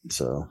 fuck it.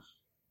 So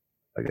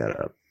I got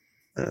up.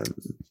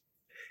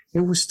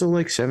 It was still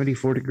like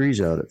 74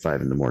 degrees out at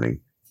 5 in the morning.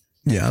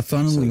 Yeah, I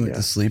finally went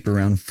to sleep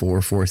around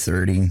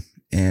 4:30.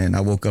 And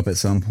I woke up at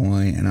some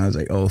point and I was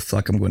like, oh,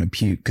 fuck, I'm going to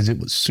puke because it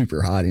was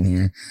super hot in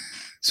here.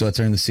 So I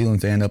turned the ceiling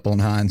fan up on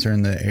high and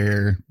turned the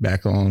air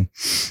back on.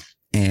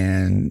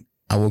 And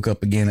I woke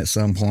up again at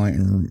some point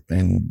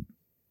and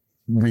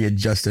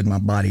readjusted my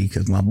body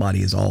because my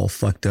body is all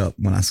fucked up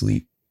when I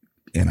sleep.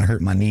 And I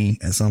hurt my knee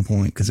at some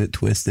point because it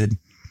twisted.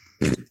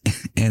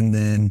 And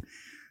then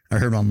I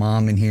heard my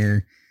mom in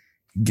here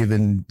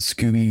giving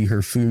Scooby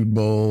her food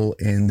bowl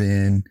and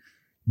then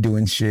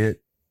doing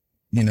shit,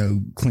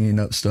 cleaning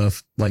up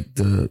stuff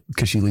because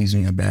she leaves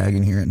me a bag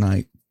in here at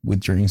night with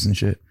drinks and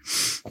shit.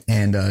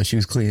 And she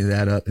was cleaning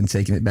that up and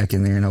taking it back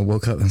in there. And I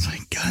woke up and I was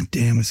like, God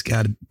damn, it's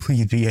got to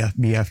please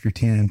be after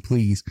 10,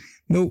 please.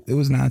 Nope, it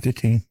was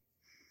 9:15.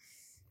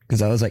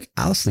 Because I was like,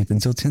 I'll sleep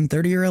until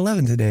 10:30 or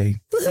 11 today.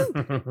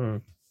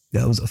 That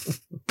was a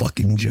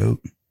fucking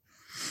joke.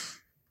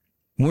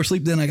 More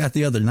sleep than I got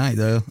the other night,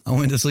 though. I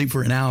went to sleep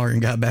for an hour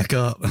and got back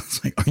up. I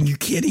was like, are you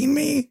kidding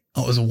me?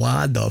 I was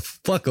wide the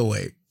fuck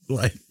awake.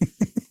 Like,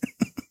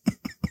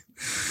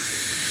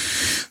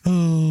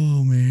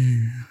 Oh,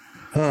 man.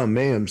 Oh,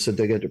 ma'am said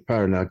they got their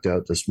power knocked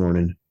out this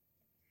morning.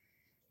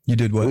 You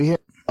did what? We had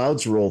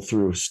clouds roll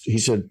through. He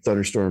said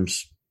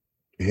thunderstorms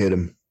hit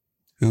him.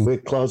 Who? We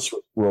had clouds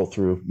roll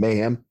through.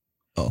 Mayhem.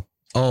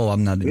 Oh,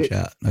 I'm not in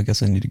chat. I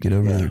guess I need to get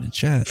over there to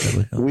chat. That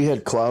would help. We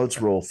had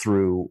clouds roll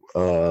through.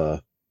 I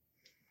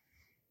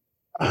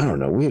don't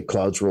know. We had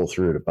clouds roll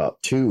through at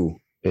about 2,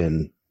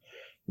 and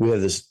we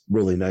have this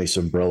really nice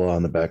umbrella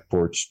on the back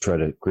porch to try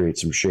to create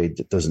some shade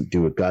that doesn't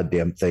do a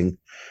goddamn thing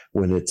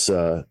when it's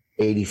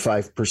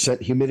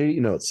 85% humidity.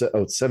 No, it's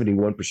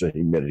 71%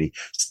 humidity.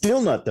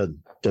 Still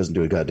doesn't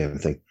do a goddamn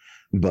thing.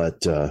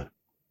 But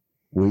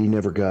we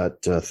never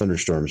got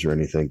thunderstorms or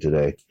anything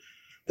today.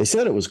 They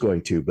said it was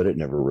going to, but it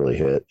never really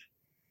hit.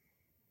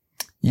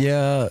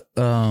 Yeah.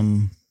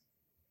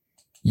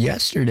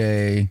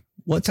 Yesterday,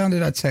 what time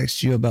did I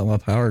text you about my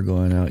power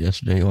going out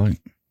yesterday?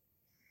 Like,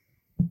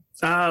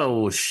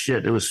 oh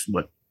shit! It was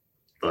what?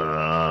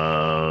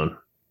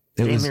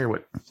 Here,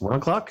 what? 1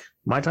 o'clock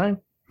my time?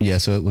 Yeah,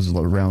 so it was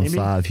around maybe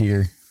 5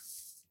 here.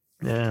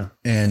 Yeah,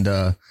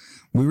 and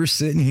we were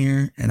sitting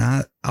here, and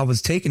I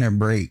was taking a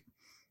break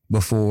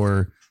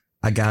before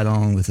I got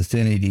on with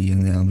Affinity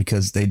and them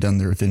because they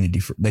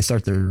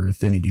start their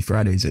Affinity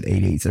Fridays at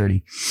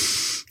 8:30.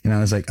 And I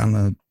was like, I'm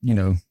going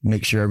to,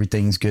 make sure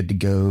everything's good to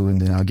go.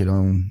 And then I'll get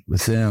on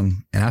with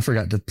them. And I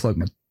forgot to plug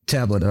my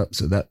tablet up.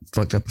 So that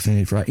fucked up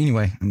Affinity Friday.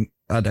 Anyway,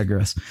 I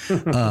digress.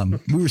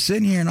 We were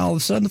sitting here and all of a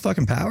sudden the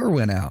fucking power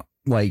went out.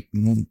 Like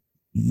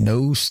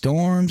no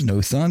storms,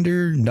 no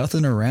thunder,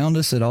 nothing around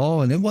us at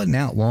all. And it wasn't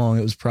out long.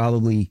 It was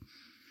probably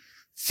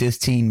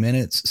 15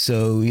 minutes.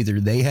 So either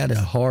they had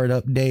a hard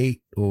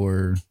update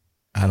or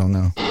I don't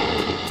know.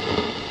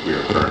 We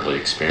are currently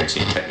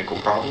experiencing technical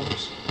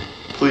problems.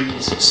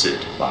 Please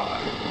sit by.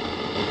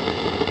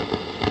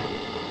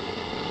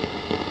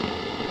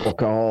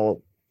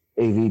 Alcohol,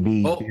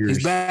 AVB. Oh, beers.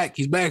 he's back.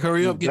 He's back.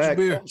 Hurry up. Get your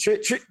beer. Oh,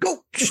 shit. Go.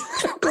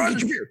 Go get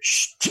your beer.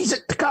 She's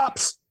at the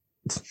cops.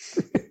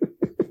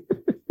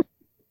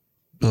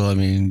 Well, I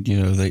mean,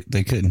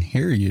 they couldn't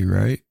hear you,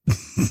 right?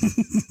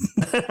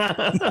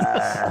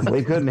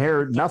 We couldn't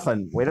hear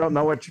nothing. We don't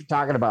know what you're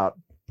talking about.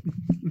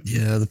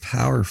 Yeah, the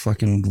power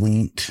fucking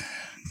blinked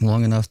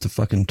long enough to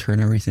fucking turn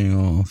everything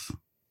off.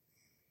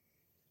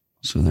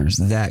 So there's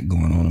that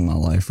going on in my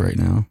life right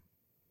now.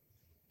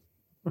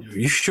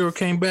 You sure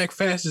came back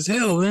fast as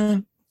hell,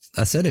 man.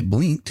 I said it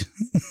blinked.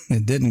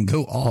 It didn't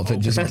go off.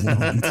 It just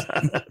blinked.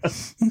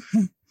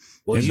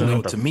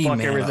 Well, to me, man,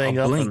 everything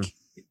a up blink.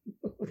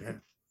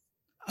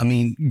 I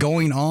mean,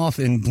 going off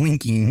and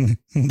blinking,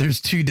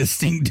 there's two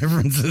distinct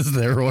differences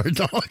there we're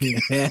talking.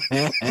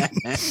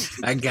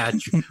 I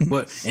got you.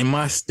 But in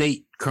my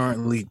state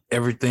currently,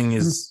 everything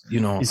is,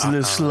 it's a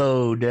little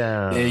slow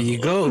down. There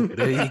you go.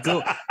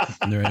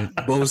 Right.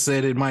 Bo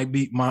said it might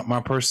be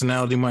my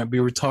personality might be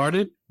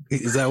retarded.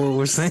 Is that what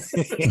we're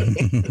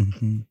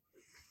saying?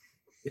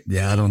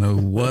 Yeah, I don't know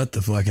what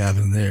the fuck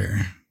happened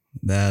there.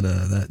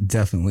 That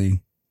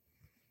definitely,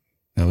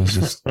 that was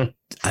just,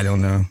 I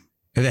don't know.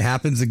 If it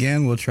happens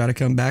again, we'll try to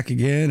come back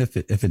again. If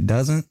it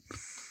doesn't,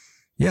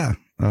 yeah,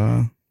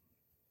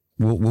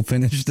 we'll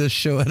finish this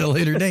show at a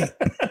later date.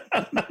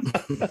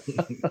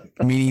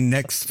 Meaning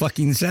next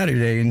fucking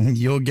Saturday, and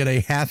you'll get a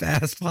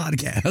half-assed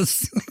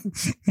podcast.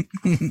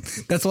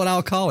 That's what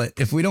I'll call it.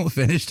 If we don't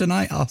finish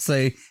tonight, I'll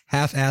say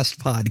half-assed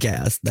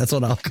podcast. That's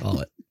what I'll call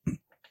it.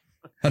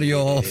 How do you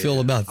all feel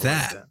about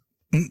that?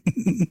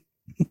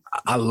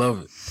 I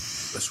love it.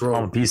 Let's roll.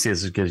 On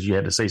pieces because you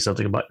had to say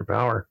something about your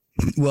power.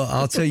 Well,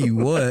 I'll tell you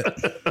what.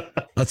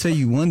 I'll tell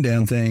you one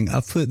damn thing.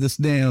 I put this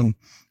damn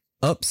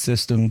up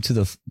system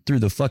through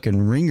the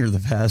fucking ringer the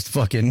past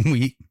fucking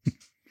week.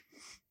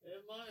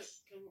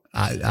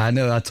 I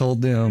know. I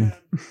told them.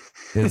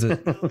 Is it?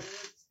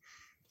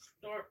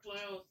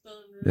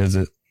 Is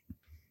it?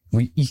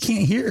 You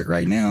can't hear it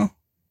right now.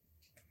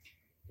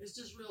 It's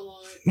just real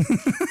light.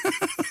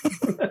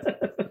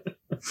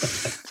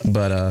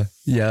 But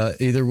yeah,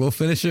 either we'll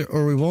finish it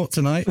or we won't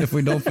tonight. If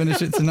we don't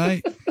finish it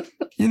tonight,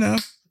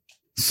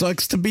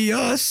 sucks to be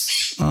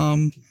us.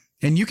 And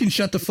you can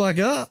shut the fuck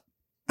up.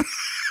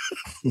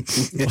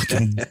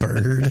 Fucking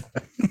bird.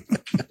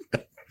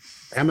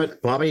 Damn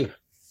it, Bobby.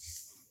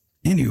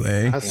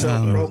 Anyway, I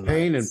sell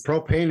propane and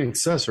propane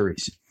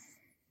accessories.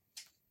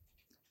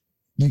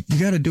 You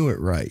got to do it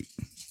right,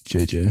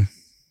 JJ.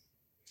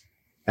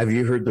 Have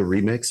you heard the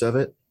remix of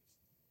it?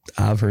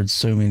 I've heard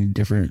so many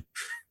different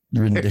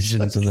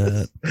renditions of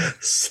that.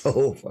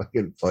 So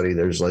fucking funny.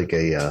 There's like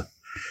a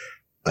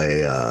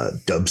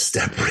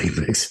dubstep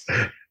remix,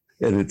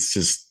 and it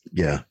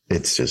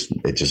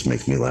just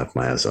makes me laugh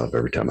my ass off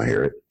every time I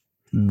hear it.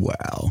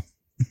 Wow.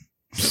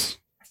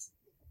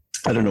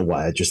 I don't know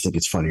why. I just think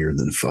it's funnier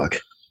than fuck.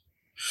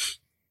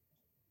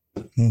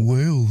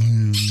 Well,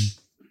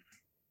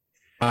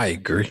 I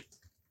agree.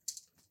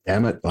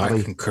 Damn it, Bobby.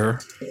 I concur.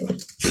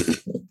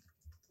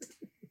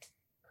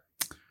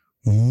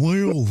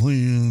 Well,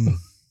 then.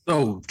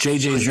 Oh,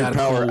 JJ's is your got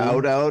power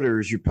out, or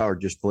is your power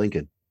just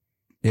blinking?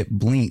 It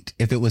blinked.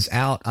 If it was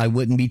out, I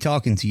wouldn't be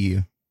talking to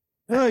you.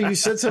 Oh, you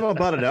said something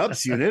about an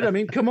UPS unit. I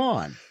mean, come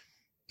on.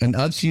 An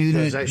UPS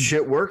unit. Does that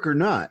shit work or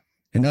not?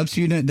 An UPS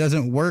unit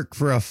doesn't work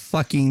for a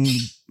fucking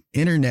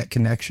internet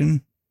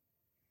connection.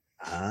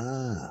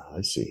 Ah,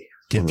 I see.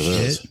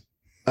 Dipshit.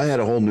 I had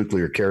a whole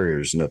nuclear carrier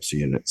as an UPS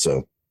unit,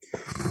 so.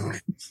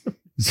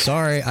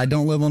 Sorry, I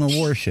don't live on a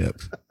warship.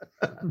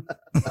 What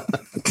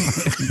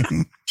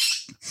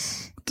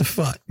the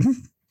fuck?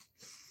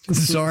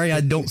 Sorry,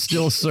 I don't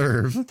still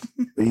serve.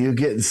 Are you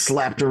getting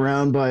slapped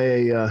around by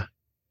a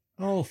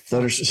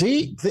thunder?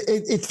 See,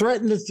 it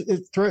threatened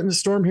to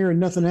storm here and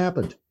nothing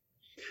happened.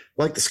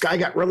 Like the sky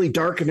got really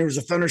dark and there was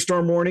a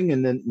thunderstorm warning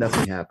and then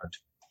nothing happened.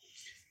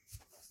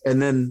 And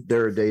then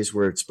there are days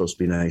where it's supposed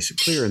to be nice and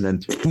clear, and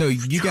then no,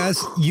 you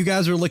guys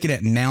are looking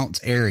at Mount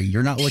Airy.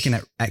 You're not looking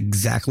at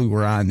exactly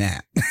where I'm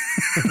at.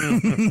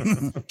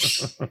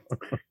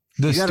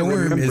 The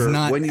storm is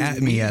not at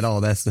me at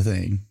all. That's the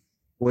thing.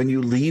 When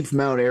you leave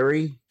Mount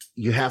Airy,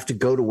 you have to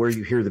go to where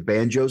you hear the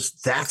banjos.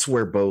 That's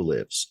where Bo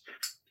lives.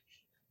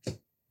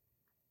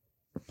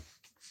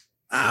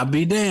 I'll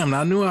be damned.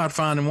 I knew I'd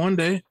find him one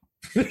day.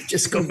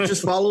 Just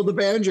follow the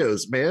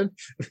banjos, man.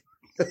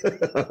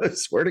 I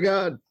swear to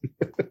God.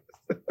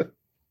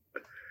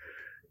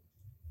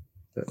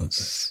 Let's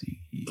see.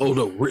 Oh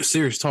no,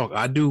 serious talk.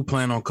 I do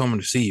plan on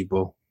coming to see you,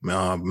 Bo.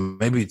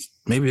 Maybe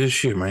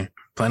this year, man.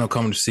 Plan on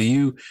coming to see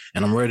you,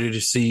 and I'm ready to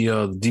see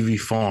the DV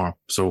farm.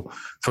 So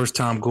first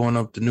time going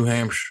up to New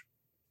Hampshire.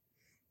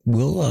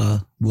 We'll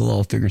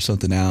all figure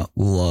something out.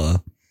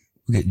 We'll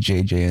get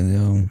JJ and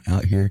them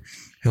out here.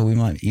 Hell, we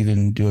might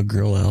even do a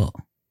grill out.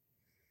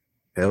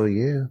 Hell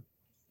yeah.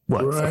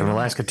 What? Right. Fucking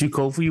Alaska too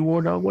cold for you,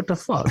 War Dog? What the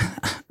fuck?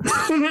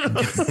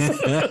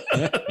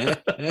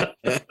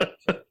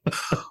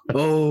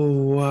 Oh,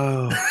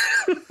 wow.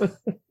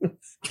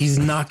 He's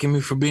knocking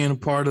me for being a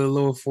part of the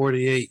lower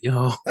 48,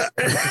 y'all.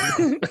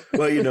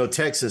 Well,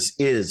 Texas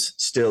is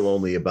still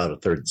only about a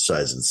third the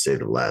size of the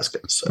state of Alaska.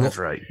 So that's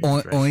right.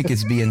 Oink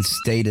is being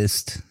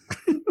statist.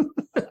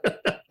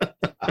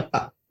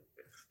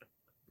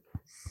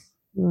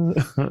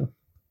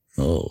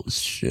 Oh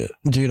shit,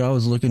 dude! I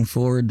was looking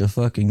forward to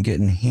fucking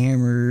getting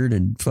hammered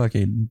and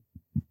fucking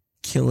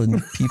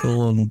killing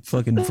people on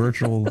fucking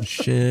virtual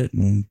shit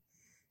and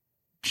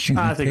shooting.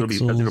 I think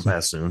it'll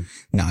pass soon.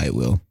 No, it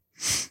will.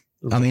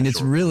 I mean,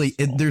 it's really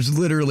there's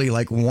literally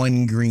like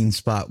one green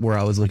spot where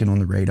I was looking on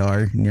the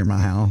radar near my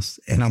house,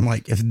 and I'm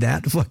like, if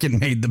that fucking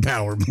made the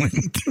power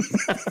blink.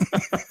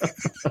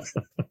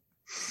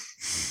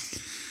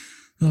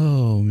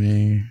 Oh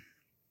man.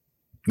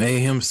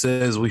 Mayhem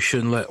says we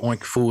shouldn't let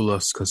Oink fool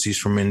us because he's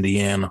from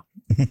Indiana.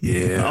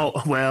 Yeah.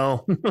 Oh,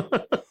 well,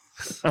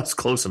 that's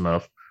close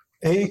enough.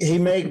 He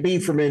may be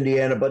from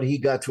Indiana, but he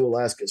got to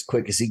Alaska as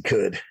quick as he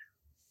could.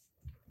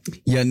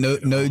 Yeah,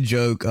 no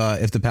joke.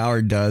 If the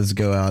power does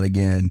go out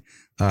again,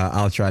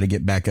 I'll try to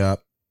get back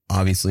up,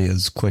 obviously,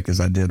 as quick as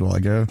I did while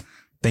ago,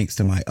 thanks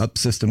to my up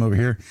system over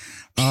here.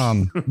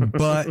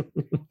 But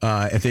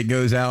if it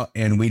goes out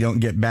and we don't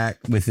get back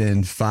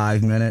within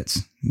 5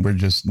 minutes, we're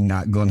just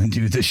not going to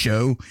do the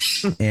show.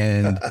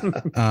 And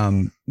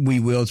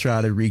we will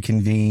try to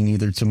reconvene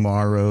either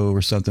tomorrow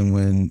or something,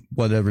 when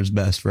whatever's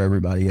best for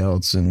everybody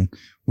else. And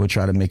we'll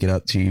try to make it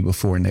up to you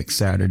before next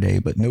Saturday,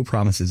 but no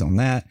promises on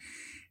that.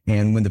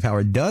 And when the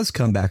power does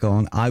come back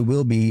on, I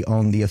will be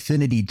on the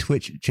Affinity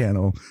Twitch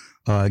channel,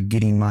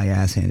 getting my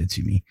ass handed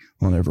to me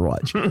on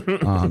Overwatch.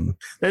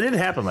 That did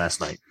happen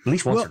last night, at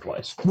least once or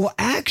twice. Well,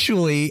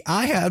 actually,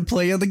 I had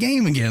play of the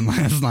game again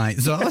last night,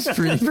 so I was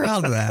pretty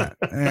proud of that.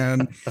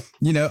 And,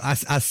 I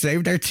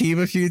saved our team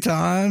a few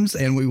times,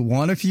 and we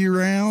won a few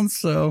rounds,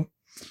 so...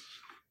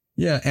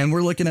 Yeah, and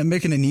we're looking at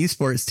making an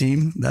esports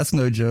team. That's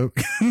no joke.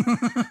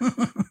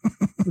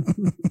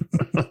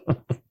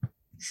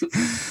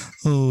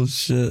 Oh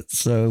shit!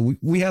 So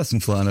we have some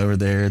fun over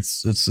there.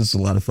 It's just a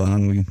lot of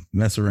fun. We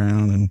mess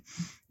around and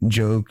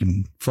joke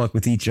and fuck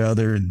with each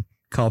other and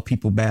call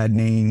people bad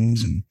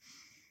names and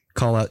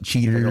call out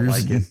cheaters. I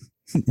like it.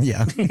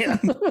 Yeah.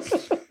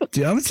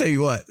 Dude, I'm gonna tell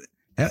you what.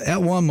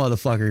 That one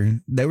motherfucker,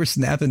 they were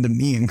snapping to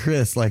me and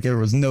Chris like there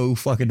was no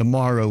fucking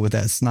tomorrow with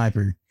that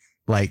sniper.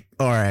 Like,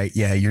 all right,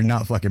 yeah, you're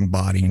not fucking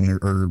botting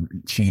or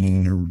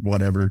cheating or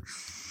whatever.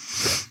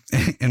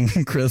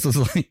 And Chris was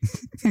like,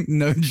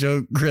 no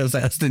joke. Chris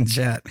asked in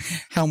chat,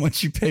 how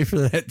much you pay for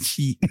that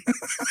cheat?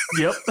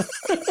 Yep.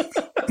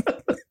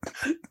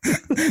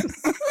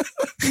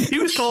 He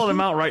was calling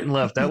him out right and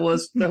left. That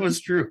was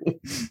true.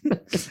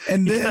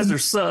 And you then, guys are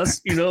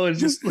sus, and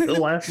just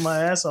laughing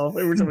my ass off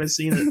every time I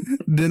seen it.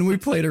 Then we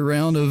played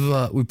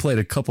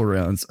a couple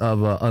rounds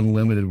of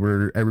Unlimited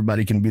where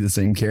everybody can be the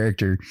same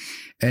character.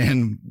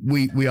 And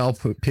we all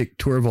picked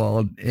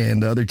Torvald,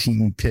 and the other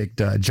team picked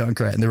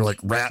Junkrat, and they were like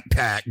Rat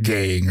Pack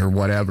Gang or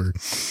whatever.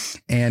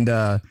 And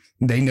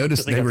they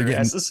noticed they were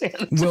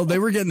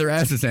getting their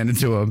asses handed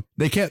to them.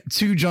 They kept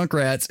 2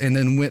 Junkrats and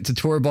then went to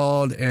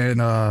Torvald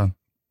and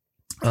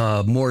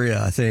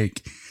Moria, I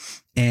think,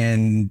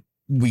 and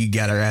we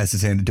got our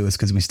asses handed to us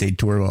because we stayed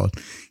Torvald.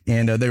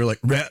 And they were like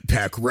Rat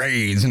Pack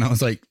raids, and I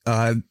was like,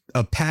 a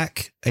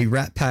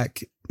Rat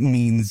Pack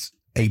means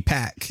a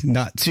pack,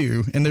 not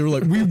 2. And they were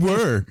like, we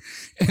were.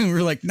 And we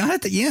were like, not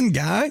at the end,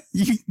 guy.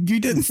 You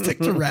didn't stick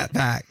to Rat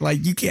Pack.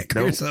 Like, you can't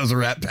call yourselves a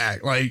Rat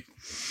Pack. Like,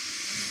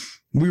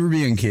 we were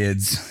being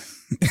kids.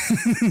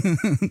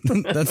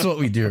 That's what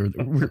we do.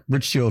 We're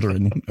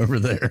children over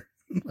there.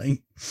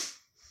 Like,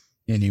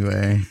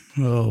 anyway.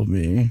 Oh,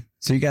 me.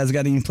 So you guys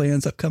got any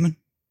plans upcoming?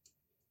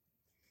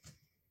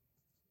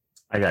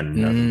 I got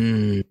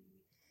nothing.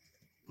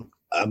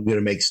 I'm going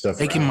to make stuff.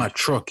 Taking my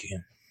truck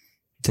in.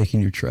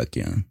 Taking your truck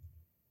in.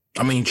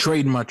 I mean,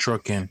 trading my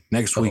truck in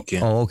next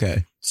weekend. Oh,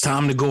 okay. It's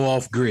time to go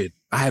off grid.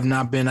 I have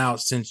not been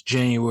out since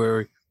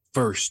January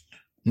 1st,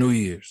 New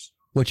Year's.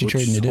 What you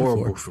trading it in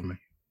horrible for me.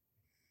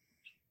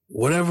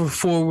 Whatever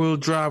 4-wheel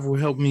drive will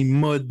help me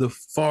mud the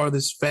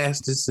farthest,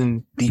 fastest,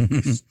 and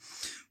deepest.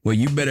 Well,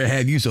 you better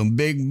have you some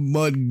big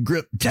mud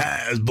grip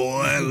tires,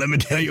 boy. Let me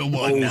tell you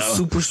what now.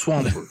 Super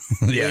Swamper. Super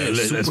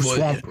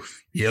Swamper.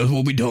 Yeah, that's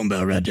what we talking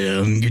about right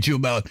there. Get you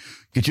about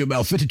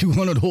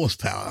 5,200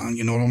 horsepower.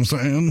 You know what I'm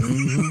saying?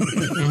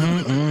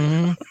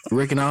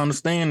 Reckon I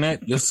understand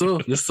that. Yes, sir.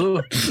 Yes,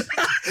 sir.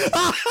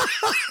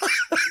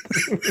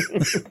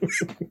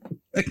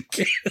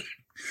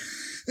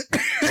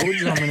 Told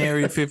you I'm in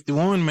Area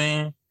 51,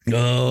 man.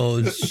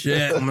 Oh,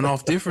 shit. Coming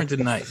off different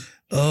tonight.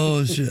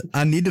 Oh, shit.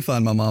 I need to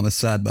find my mom a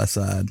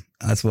side-by-side.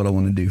 That's what I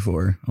want to do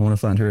for her. I want to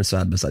find her a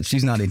side-by-side.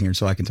 She's not in here,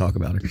 so I can talk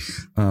about her.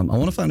 I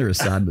want to find her a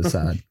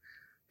side-by-side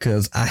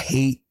because I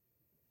hate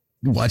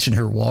watching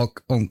her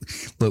walk on.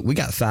 Look, we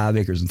got 5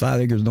 acres, and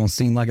 5 acres don't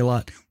seem like a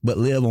lot, but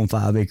live on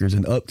 5 acres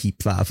and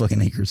upkeep 5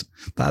 fucking acres.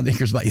 5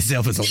 acres by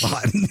yourself is a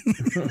lot,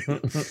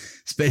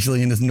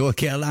 especially in this North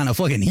Carolina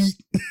fucking heat.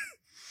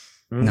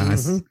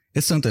 Nice.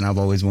 It's something I've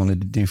always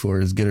wanted to do for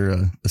her is get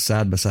her a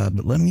side-by-side.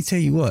 But let me tell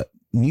you what,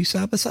 new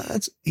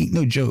side-by-sides ain't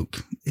no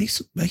joke. They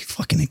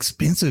fucking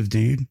expensive,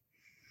 dude.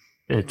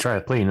 Yeah, try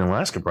paying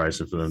Alaska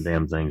prices for them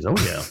damn things. Oh,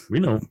 yeah. We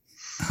know.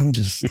 I'm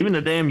just... Even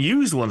the damn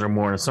used ones are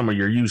more than some of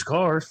your used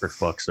cars, for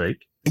fuck's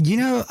sake. You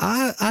know,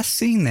 I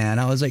seen that.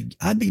 I was like,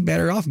 I'd be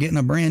better off getting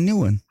a brand new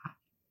one.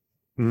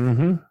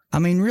 Mm-hmm. I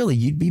mean, really,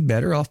 you'd be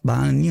better off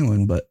buying a new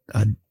one, but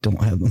I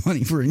don't have the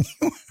money for a new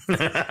one.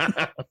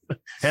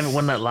 Haven't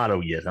won that lotto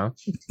yet, huh?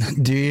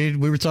 Dude,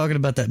 we were talking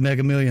about that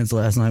Mega Millions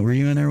last night. Were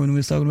you in there when we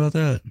was talking about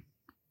that?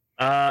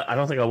 I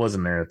don't think I was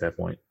in there at that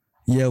point.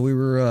 Yeah, we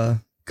were,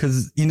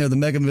 because, you know, the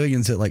Mega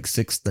Millions hit like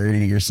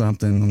 6:30 or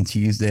something on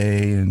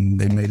Tuesday, and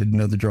they made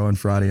another draw on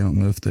Friday. I don't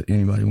know if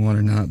anybody won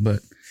or not, but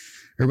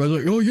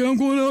everybody's like, oh, yeah, I'm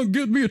going out and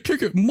get me a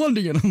ticket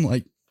Monday. And I'm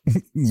like,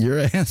 your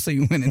ass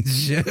ain't winning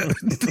shit.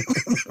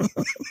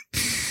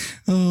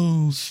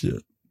 Oh,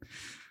 shit.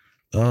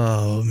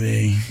 Oh,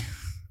 me.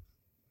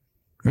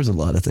 There's a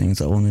lot of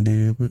things I want to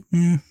do, but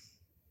yeah.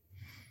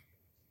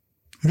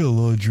 I got a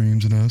lot of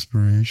dreams and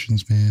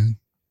aspirations, man.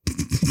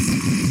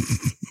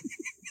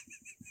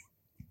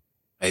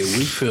 Hey,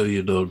 we feel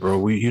you though,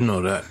 bro. You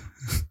know that.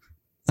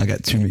 I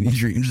got too many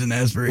dreams and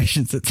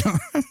aspirations at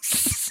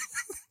times.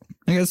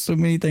 I got so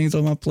many things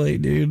on my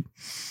plate, dude.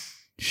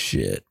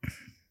 Shit.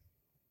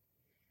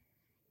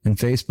 And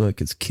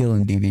Facebook is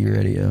killing DV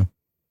radio.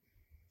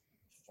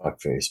 Fuck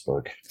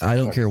Facebook. I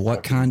don't care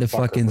what kind of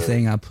fucking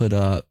thing I put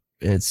up.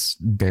 It's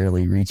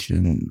barely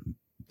reaching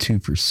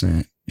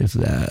 2%, if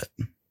that.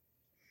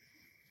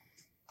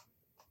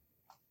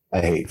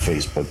 I hate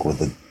Facebook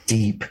with a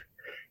deep,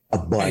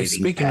 abiding Hey,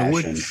 speaking passion. of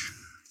which,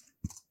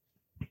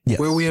 yes.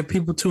 Where we have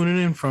people tuning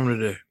in from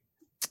today?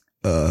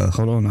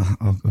 Hold on.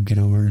 I'll get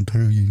over and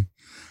tell you.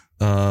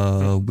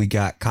 We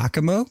got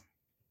Kakamo.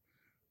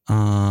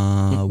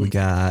 We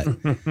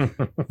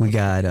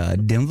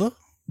got Denver.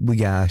 We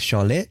got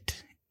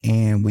Charlotte.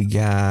 And we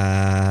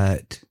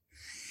got,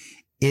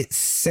 it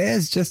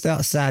says just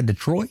outside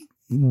Detroit,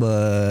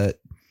 but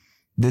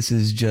this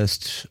is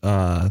just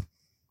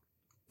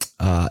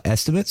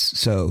estimates.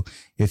 So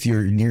if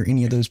you're near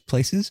any of those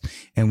places,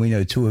 and we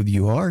know 2 of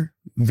you are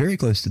very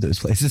close to those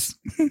places,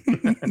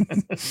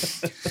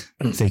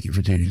 thank you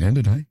for tuning in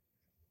tonight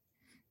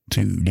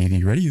to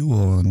DV Radio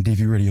on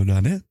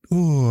dvradio.net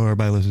or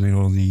by listening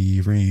on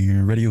the free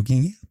Radio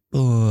King app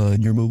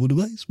on your mobile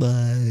device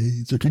by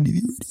searching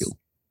DV Radio.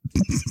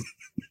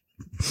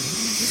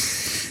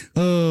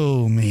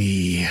 Oh,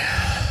 me.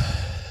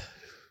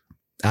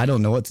 I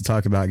don't know what to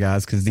talk about,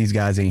 guys, because these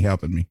guys ain't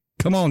helping me.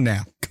 Come on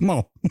now. Come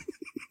on.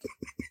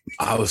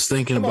 I was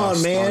thinking about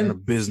starting a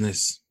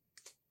business.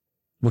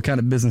 What kind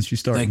of business you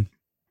starting?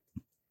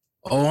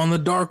 On the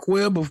dark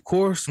web, of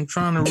course. I'm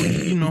trying to,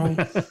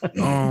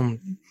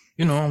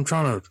 I'm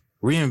trying to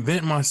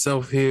reinvent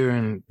myself here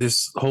in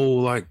this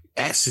whole like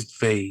acid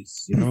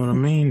phase. You know what I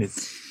mean?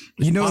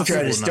 I'm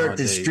trying to start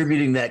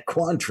distributing that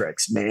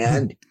Quantrex,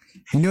 man.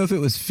 You know, if it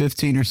was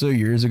 15 or so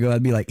years ago,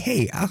 I'd be like,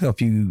 hey, I'll help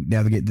you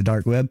navigate the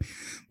dark web.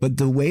 But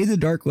the way the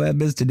dark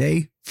web is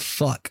today,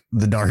 fuck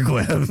the dark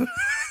web.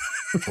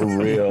 For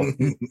real.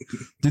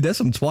 Dude, that's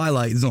some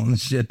Twilight Zone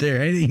shit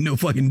there. It ain't no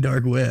fucking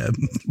dark web.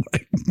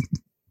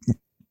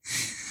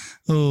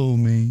 Oh,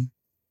 me.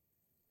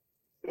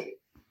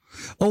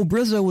 Oh,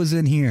 Brizzo was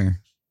in here.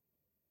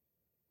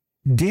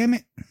 Damn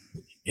it.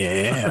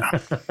 Yeah.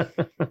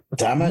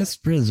 Damn it. Miss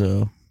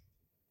Brizzo.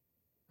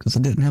 Because I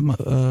didn't have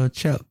my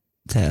chat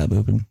tab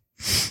open.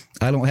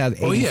 I don't have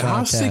 85 Oh, yeah.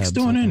 How's Six tabs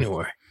doing open.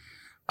 anyway?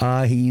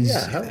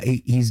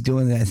 He's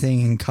doing that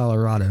thing in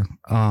Colorado.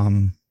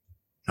 All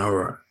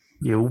right.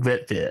 Yo,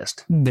 Vet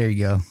Fest. There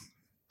you go.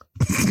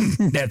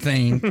 That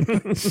thing.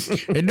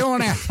 You're doing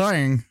that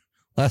thing.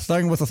 That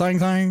thing with the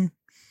thing.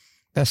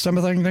 That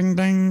summer thing.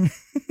 Ding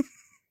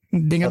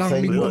a I dong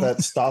think ding with dong.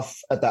 that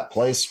stuff at that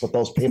place with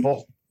those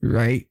people.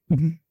 Right.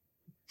 Well,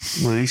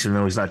 at least you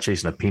know he's not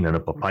chasing a peanut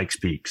up a Pikes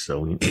Peak.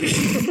 So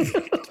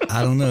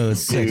I don't know.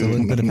 It's like a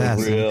little bit of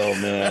passing. Real,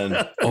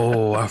 man.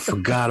 Oh, I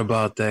forgot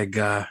about that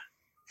guy.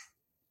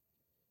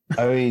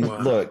 I mean,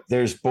 look,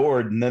 there's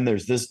Board, and then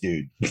there's this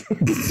dude.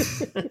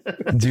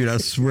 Dude, I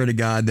swear to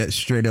God, that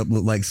straight up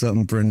looked like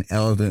something for an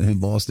elephant who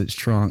lost its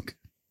trunk.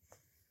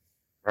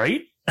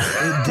 right?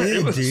 It did,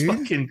 It was dude.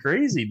 fucking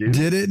crazy, dude.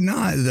 Did it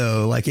not,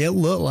 though? Like, it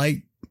looked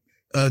like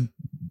a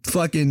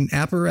fucking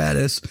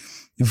apparatus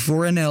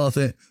for an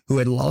elephant who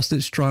had lost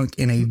its trunk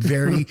in a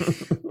very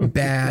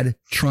bad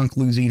trunk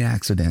losing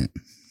accident.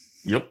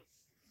 Yep.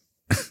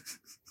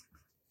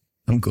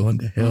 I'm going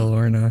to hell,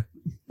 aren't I?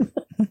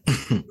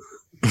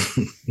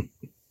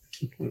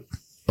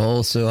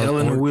 Also, Hell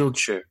in a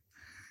wheelchair.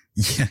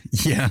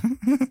 Yeah.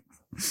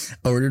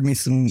 Ordered me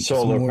some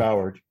Solar more,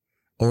 powered.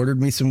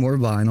 Ordered me some more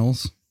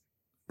vinyls.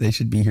 They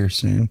should be here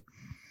soon.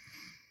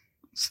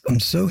 I'm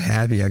so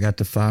happy I got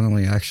to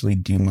finally actually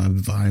do my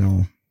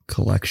vinyl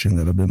collection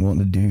that I've been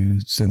wanting to do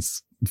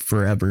since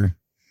forever.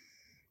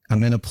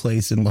 I'm in a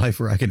place in life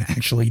where I can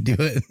actually do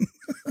it.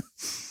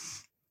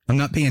 I'm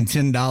not paying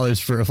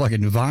 $10 for a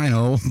fucking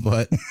vinyl,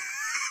 but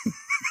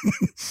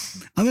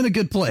I'm in a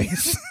good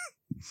place.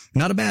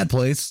 Not a bad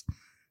place.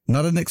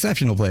 Not an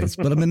exceptional place,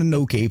 but I'm in an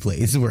okay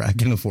place where I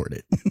can afford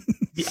it.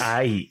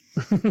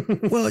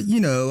 Well, you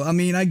know, I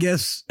mean, I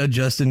guess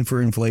adjusting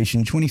for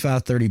inflation,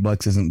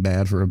 $25-$30 isn't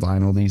bad for a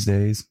vinyl these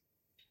days.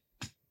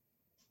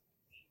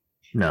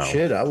 No.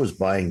 Shit, I was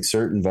buying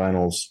certain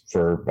vinyls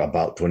for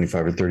about $25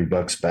 or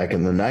 $30 back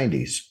in the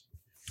 90s.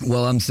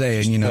 Well, I'm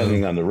saying, you know,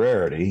 depending on the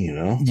rarity, you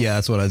know. Yeah,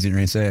 that's what I was going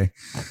to say.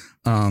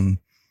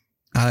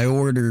 I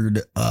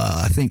ordered,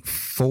 I think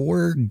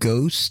 4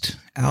 Ghost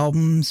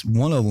albums.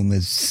 One of them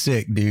is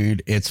sick,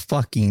 dude. It's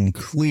fucking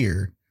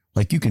clear.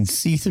 Like, you can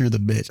see through the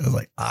bitch. I was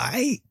like,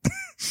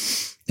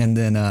 And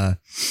then, I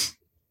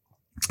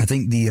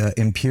think the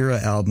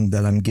Impera album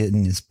that I'm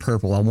getting is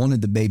purple. I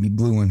wanted the baby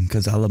blue one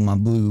because I love my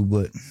blue,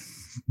 but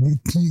you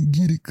can't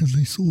get it because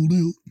they sold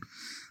out.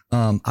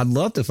 I'd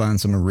love to find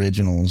some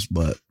originals,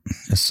 but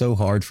it's so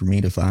hard for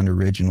me to find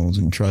originals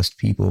and trust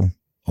people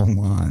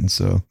online.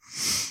 So,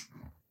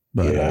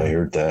 but yeah, I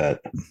heard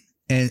that.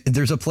 And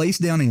there's a place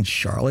down in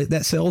Charlotte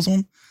that sells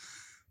them,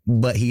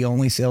 but he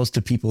only sells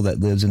to people that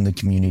lives in the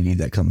community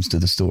that comes to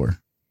the store.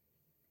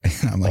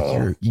 And I'm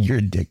like, you're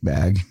a dick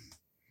bag.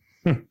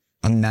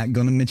 I'm not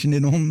going to mention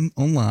it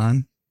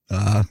online.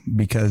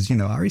 Because, you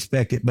know, I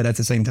respect it, but at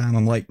the same time,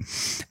 I'm like,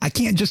 I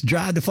can't just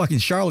drive to fucking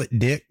Charlotte,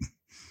 dick.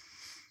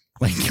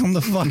 Like, come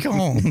the fuck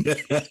on.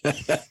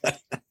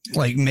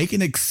 Like, make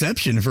an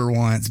exception for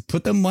once.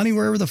 Put the money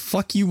wherever the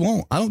fuck you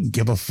want. I don't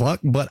give a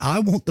fuck, but I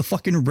want the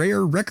fucking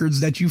rare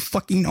records that you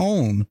fucking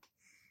own.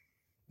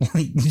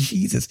 Like,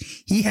 Jesus.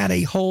 He had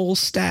a whole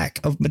stack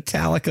of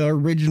Metallica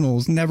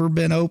originals never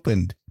been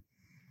opened.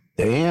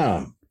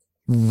 Damn.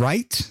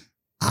 Right?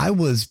 I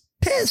was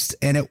pissed,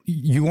 and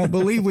you won't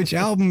believe which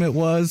album it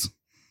was.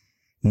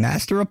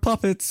 Master of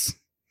Puppets.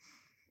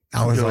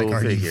 I was like,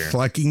 are you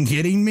fucking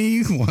kidding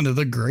me? One of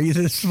the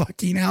greatest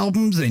fucking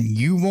albums, and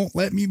you won't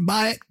let me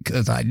buy it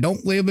because I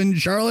don't live in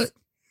Charlotte?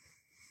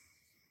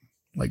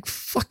 Like,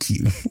 fuck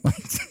you.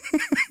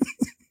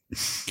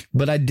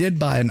 But I did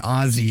buy an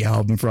Ozzy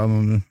album from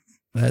him.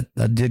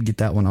 I did get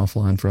that one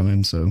offline from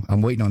him, so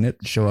I'm waiting on it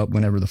to show up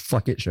whenever the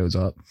fuck it shows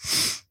up.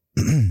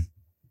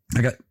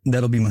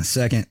 That'll be my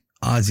second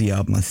Ozzy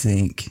album, I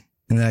think.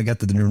 And then I got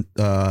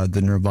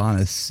the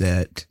Nirvana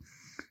set.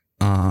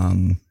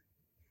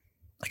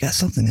 I got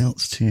something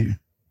else too.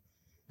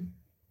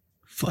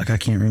 Fuck, I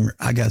can't remember.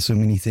 I got so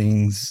many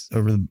things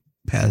over the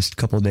past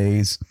couple of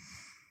days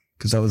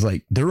because I was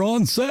like, they're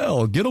on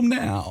sale. Get them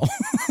now.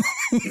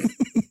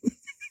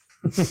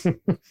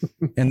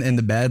 And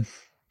the bad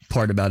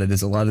part about it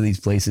is a lot of these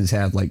places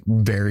have like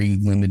very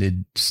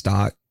limited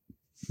stock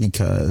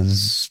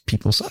because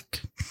people suck.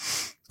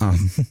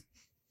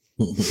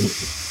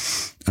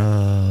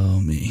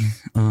 Oh, me.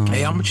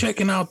 Hey, I'm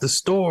checking out the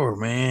store,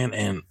 man,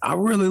 and I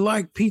really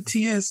like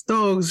PTS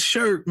Dog's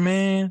shirt,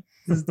 man.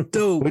 It's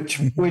dope.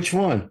 Which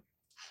one?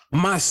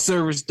 My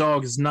service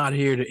dog is not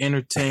here to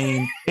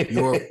entertain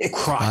your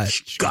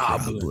crotch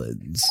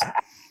goblins.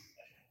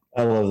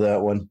 I love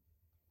that one.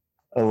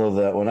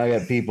 I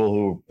got people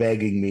who are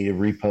begging me to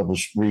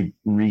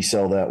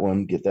resell that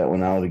one, get that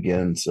one out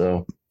again.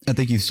 So I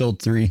think you've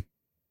sold 3.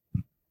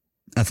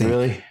 I think.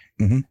 Really?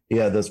 Mm-hmm.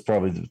 Yeah, that's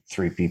probably the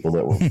 3 people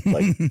that were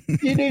like,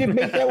 you need to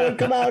make that one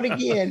come out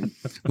again.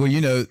 Well,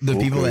 you know,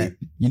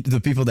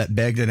 the people that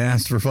begged and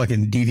asked for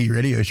fucking DV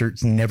radio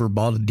shirts never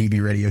bought a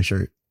DV radio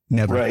shirt.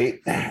 Never. Right.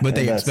 But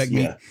they expect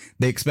me.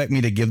 They expect me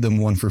to give them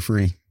one for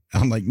free.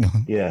 I'm like, no.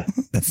 Yeah.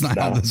 That's not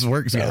how this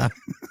works, guy.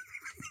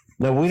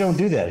 No, we don't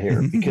do that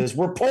here because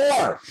we're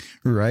poor.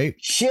 Right.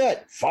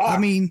 Shit. Fuck. I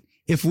mean,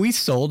 if we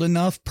sold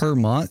enough per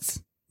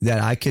month that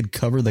I could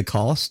cover the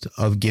cost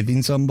of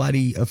giving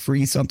somebody a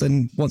free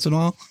something once in a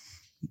while,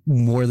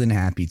 more than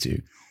happy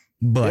to.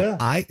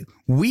 But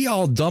we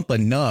all dump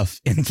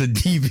enough into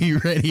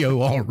DV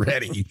radio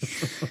already.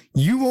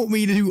 You want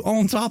me to do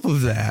on top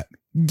of that,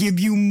 give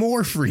you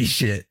more free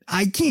shit?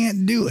 I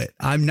can't do it.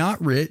 I'm not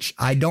rich.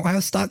 I don't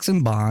have stocks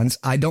and bonds.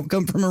 I don't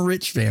come from a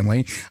rich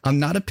family. I'm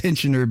not a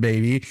pensioner,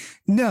 baby.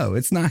 No,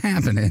 it's not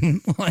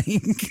happening.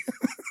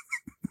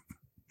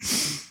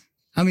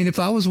 I mean, if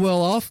I was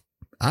well off,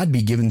 I'd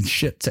be giving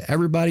shit to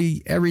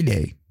everybody every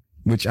day,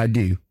 which I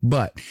do.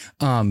 But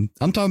I'm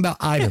talking about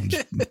items,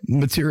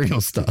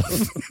 material stuff.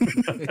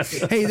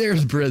 Hey,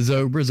 there's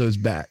Brizzo. Brizzo's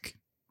back.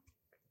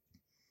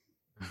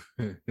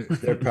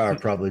 Their power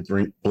probably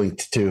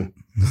blinked too.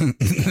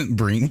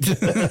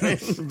 Blinked.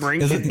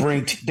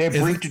 Blinked. They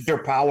blinked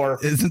their power.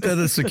 Isn't that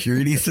a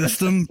security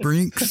system?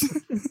 Brinks.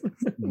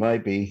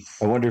 Might be.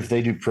 I wonder if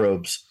they do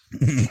probes.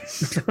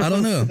 I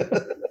don't know.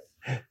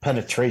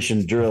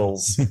 Penetration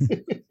drills.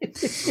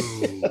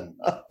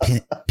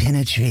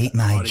 Penetrate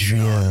my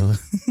drill.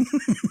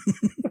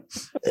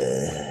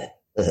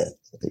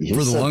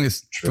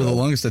 For the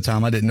longest of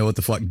time, I didn't know what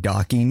the fuck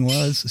docking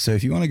was. So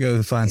if you want to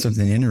go find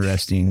something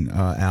interesting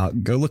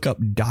out, go look up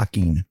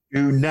docking.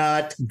 Do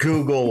not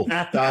Google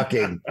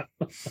docking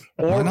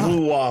or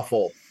blue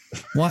waffle.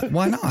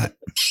 Why not?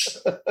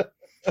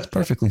 It's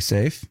perfectly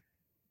safe.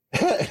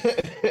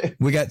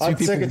 We got two on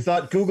people. Second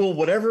thought, Google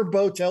whatever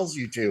Bo tells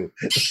you to.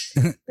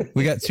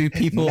 We got two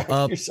people Knock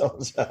up.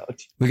 yourselves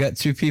out. We got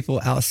two people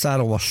outside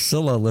of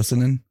Wasilla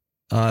listening.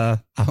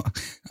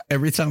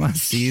 Every time I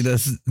see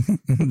this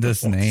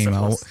name,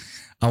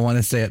 I want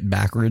to say it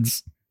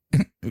backwards,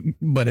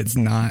 but it's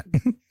not.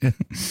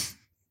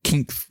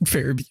 Kink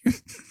Fairview.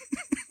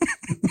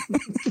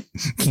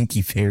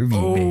 Kinky Fairview.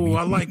 Oh, baby.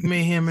 I like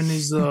Mayhem in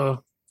his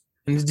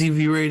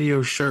DV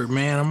radio shirt,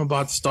 man. I'm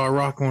about to start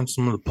rocking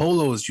some of the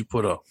polos you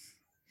put up.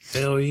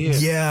 Hell yeah.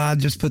 Yeah, I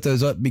just put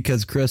those up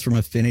because Chris from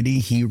Affinity,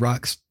 he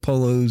rocks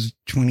polos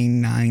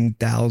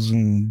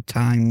 29,000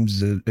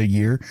 times a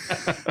year.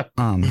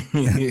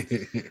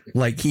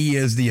 Like he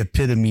is the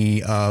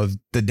epitome of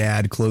the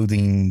dad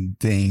clothing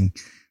thing,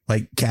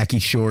 like khaki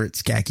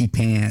shorts, khaki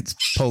pants,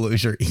 polo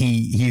shirt.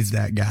 He's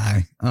that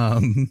guy.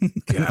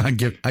 I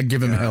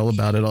give him hell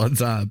about it all the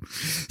time.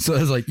 So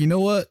I was like, you know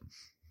what?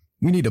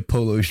 We need a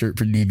polo shirt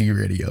for DV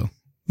radio.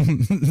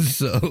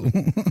 So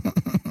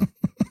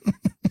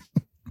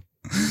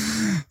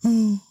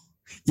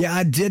yeah,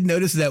 I did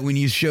notice that when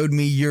you showed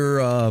me your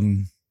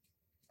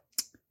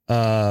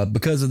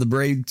because of the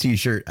Brave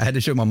t-shirt, I had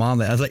to show my mom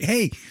that. I was like,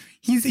 hey,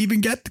 he's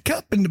even got the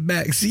cup in the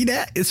back. See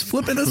that? It's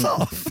flipping us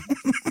off.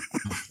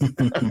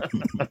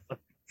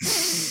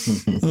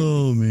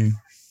 Oh man.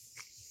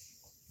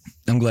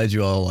 I'm glad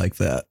you all like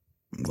that.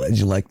 I'm glad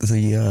you like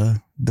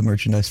the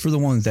merchandise for the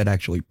ones that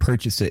actually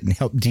purchase it and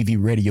help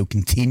DV radio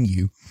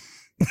continue.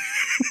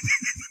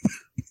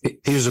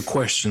 Here's a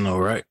question though,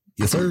 right?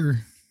 Yes,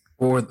 sir.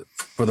 For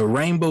the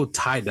rainbow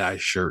tie-dye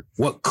shirt,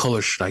 what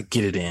color should I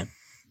get it in?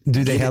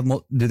 Do they have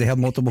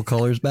multiple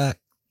colors back?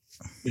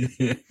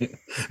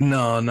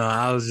 No,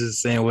 I was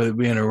just saying with it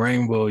being a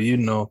rainbow,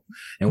 and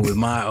with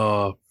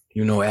my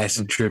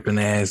acid tripping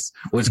ass,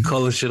 which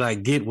color should I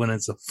get when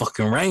it's a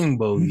fucking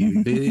rainbow,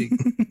 you big?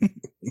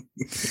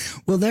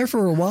 Well, there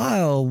for a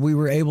while we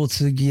were able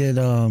to get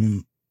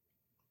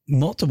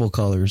multiple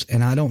colors,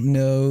 and I don't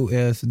know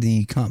if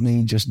the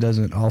company just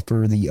doesn't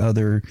offer the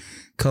other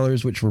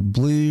colors, which were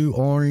blue,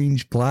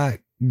 orange,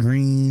 black,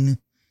 green.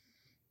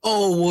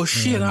 Oh well,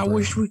 shit! I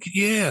wish we could.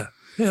 Yeah,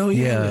 hell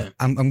yeah.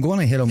 I'm going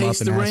to hit them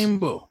Taste up and the ask.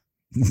 rainbow.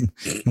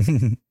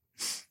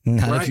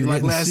 Not right? if you're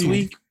like getting last sued.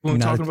 week when we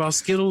were talking about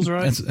Skittles,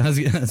 right?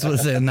 That's what I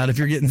said. Not if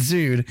you're getting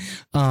sued.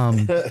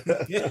 I'm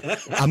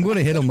going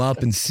to hit them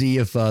up and see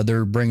if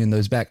they're bringing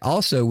those back.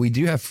 Also, we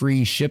do have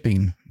free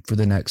shipping for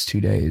the next 2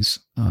 days.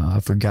 I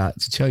forgot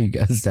to tell you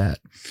guys that.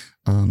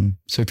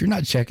 So if you're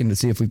not checking to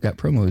see if we've got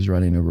promos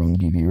running over on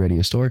DV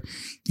Radio Store,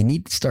 you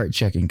need to start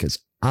checking because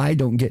I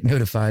don't get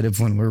notified of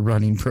when we're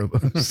running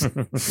promos.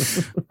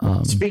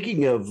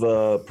 Speaking of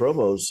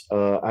promos,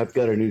 I've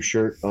got a new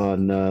shirt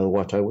on the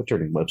Watai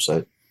Woodturning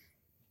website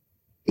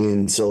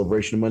in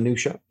celebration of my new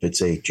shop. It's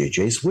a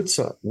JJ's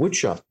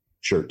Woodshop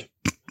shirt.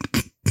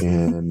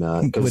 And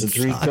it comes in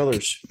 3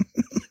 colors.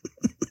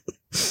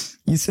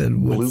 You said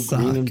blue,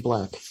 green, and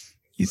black.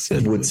 You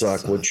said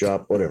Woodsock,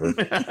 Woodshop, whatever.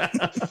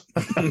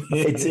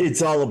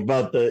 it's all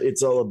about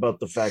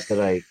the fact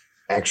that I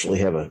actually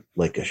have a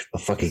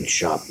fucking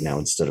shop now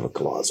instead of a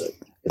closet.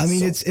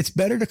 It's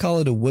better to call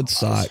it a wood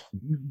sock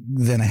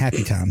than a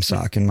happy time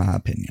sock, in my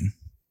opinion.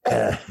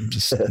 I'm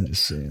just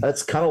saying.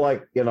 That's kind of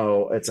like,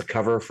 it's a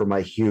cover for my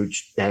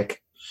huge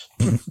neck.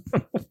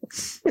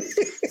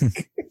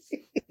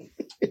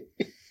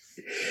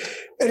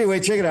 Anyway,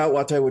 check it out,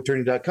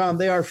 WattieWoodTurney.com.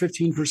 They are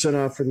 15%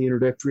 off for the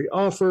introductory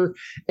offer,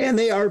 and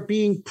they are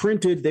being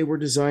printed. They were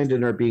designed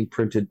and are being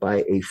printed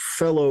by a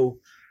fellow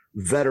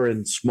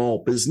veteran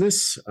small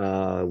business,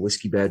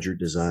 Whiskey Badger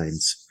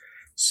Designs.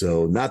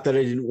 So not that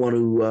I didn't want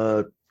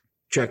to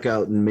check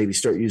out and maybe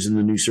start using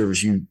the new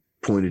service you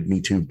pointed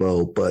me to,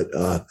 Bo, but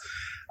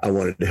I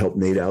wanted to help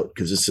Nate out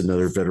because it's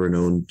another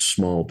veteran-owned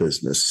small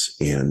business,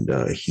 and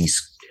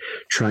he's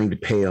trying to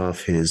pay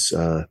off his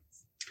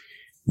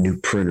new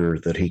printer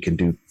that he can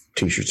do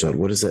T-shirts on.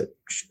 What is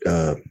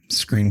that?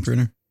 Screen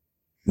printer?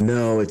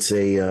 No, it's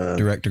a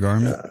direct to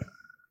garment.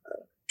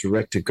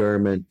 Direct to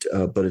garment,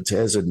 but it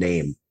has a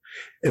name.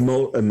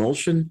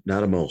 Emulsion,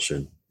 not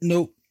emulsion.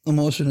 Nope,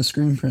 emulsion is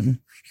screen printing.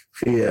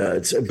 Yeah,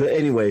 but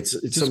anyway,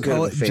 it's some kind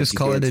of a fancy,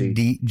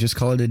 just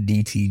call it a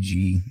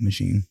DTG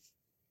machine.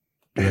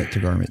 Direct to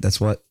garment.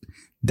 That's what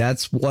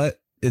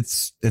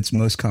its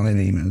most common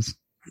name is.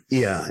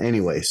 Yeah.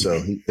 Anyway,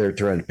 so they're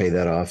trying to pay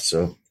that off.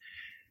 So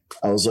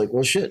I was like,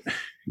 well, shit,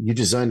 you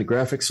designed the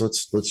graphics.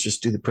 Let's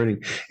just do the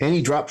printing. And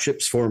he drop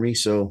ships for me,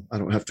 so I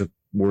don't have to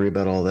worry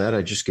about all that.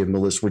 I just give him a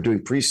list. We're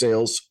doing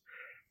pre-sales,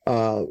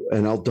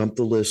 and I'll dump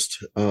the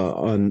list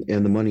and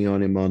the money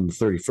on him on the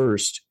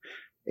 31st,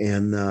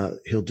 and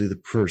he'll do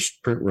the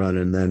first print run,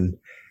 and then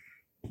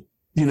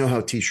you know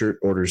how T-shirt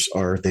orders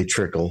are; they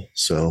trickle.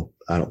 So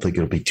I don't think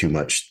it'll be too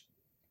much.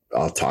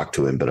 I'll talk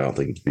to him, but I don't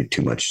think it'll be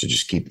too much to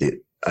just keep the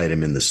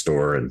item in the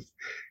store, and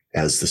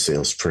as the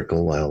sales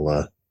trickle,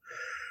 I'll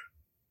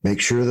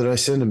make sure that I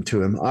send them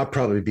to him. I'll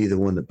probably be the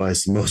one that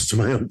buys the most of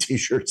my own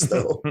T-shirts,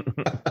 though.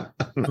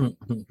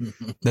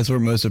 That's where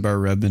most of our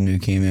revenue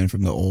came in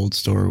from the old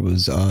store,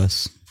 was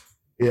us.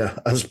 Yeah,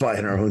 I was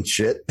buying our own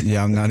shit.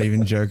 Yeah, I'm not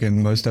even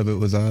joking. Most of it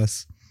was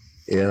us.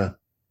 Yeah.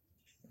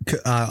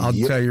 I'll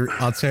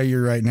tell you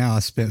right now,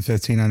 I spent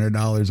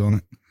 $1,500 on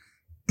it.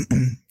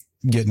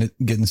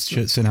 getting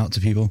shit sent out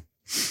to people.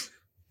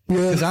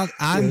 Yeah, because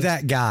I'm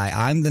that guy.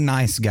 I'm the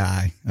nice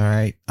guy. All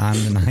right,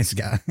 I'm the nice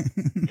guy.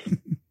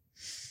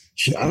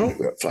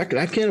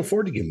 I can't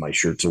afford to give my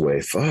shirts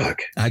away.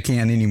 Fuck, I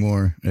can't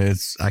anymore. I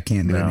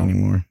can't do it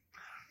anymore.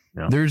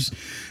 No.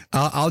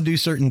 I'll do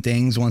certain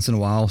things once in a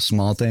while,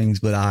 small things,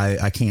 but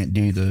I can't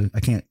do I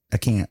can't.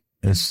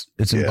 It's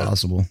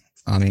impossible.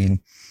 I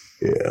mean,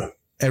 yeah.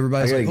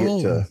 Everybody's like,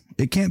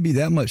 it can't be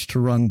that much to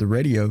run the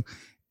radio.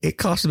 It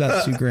costs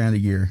about $2,000 a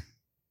year.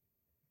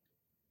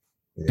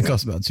 Yeah. It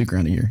costs about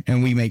 $2,000 a year,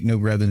 and we make no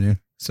revenue.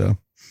 So,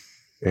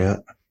 yeah.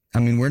 I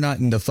mean, we're not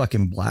in the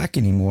fucking black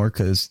anymore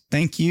because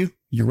thank you.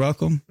 You're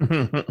welcome.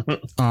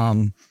 But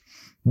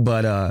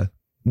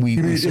we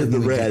in the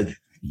red.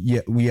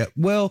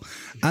 Well,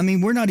 I mean,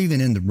 we're not even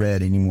in the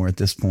red anymore at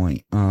this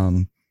point.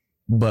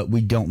 But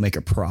we don't make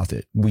a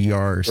profit. We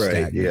are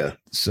stagnant. Right, yeah.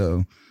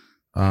 So,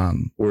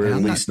 we're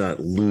at least not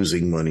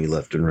losing money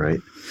left and right.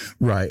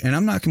 Right. And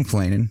I'm not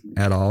complaining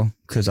at all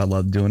because I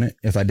love doing it.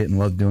 If I didn't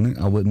love doing it,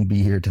 I wouldn't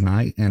be here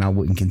tonight and I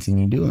wouldn't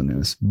continue doing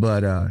this.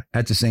 But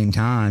at the same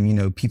time, you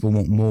know, people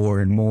want more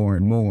and more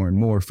and more and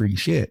more free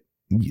shit.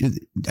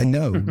 I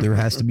know there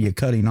has to be a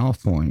cutting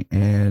off point.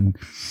 And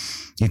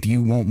if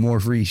you want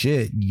more free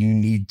shit, you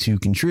need to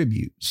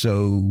contribute.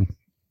 So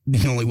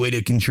the only way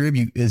to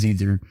contribute is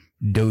either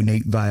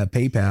donate via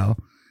PayPal.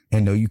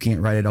 And no, you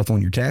can't write it off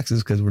on your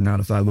taxes because we're not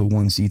a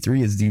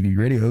 501c3 as DV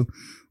Radio,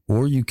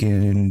 or you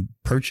can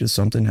purchase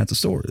something at the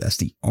store. That's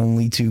the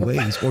only two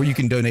ways. Or you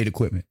can donate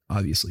equipment,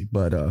 obviously.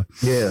 But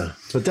yeah,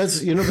 but that's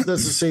the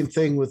same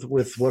thing with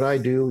what I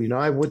do. You know,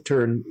 I would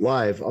turn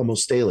live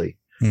almost daily,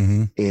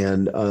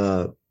 and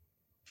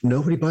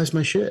nobody buys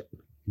my shit,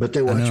 but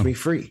they watch me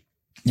free.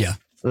 Yeah,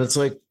 and it's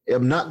like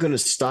I'm not going to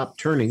stop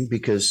turning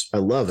because I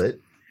love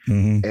it.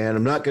 And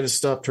I'm not going to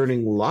stop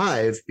turning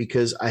live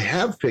because I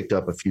have picked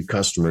up a few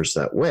customers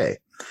that way.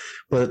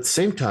 But at the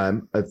same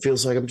time, it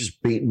feels like I'm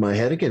just beating my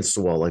head against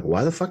the wall. Like,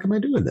 why the fuck am I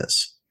doing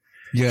this?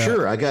 Yeah,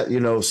 sure. I got,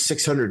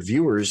 600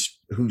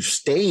 viewers who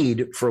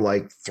stayed for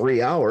like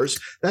 3 hours.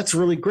 That's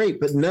really great.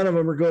 But none of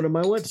them are going to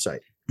my website,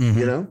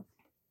 you know?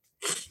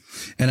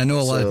 And I know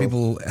a lot of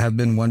people have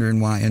been wondering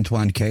why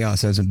Entwined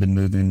Chaos hasn't been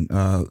moving.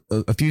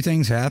 A few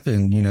things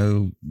happened,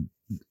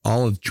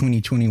 all of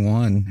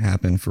 2021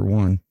 happened for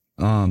one.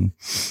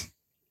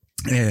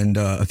 And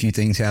a few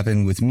things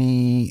happened with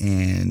me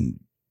and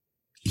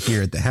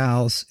here at the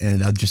house,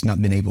 and I've just not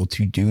been able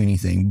to do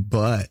anything,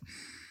 but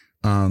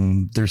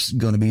there's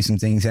going to be some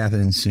things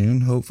happening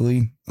soon,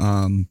 hopefully.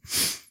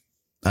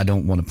 I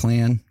don't want to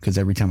plan because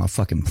every time I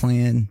fucking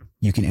plan,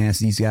 you can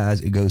ask these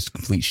guys, it goes to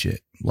complete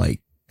shit.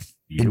 Like,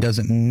 it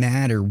doesn't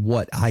matter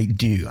what I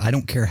do. I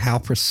don't care how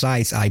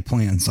precise I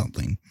plan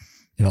something.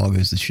 It all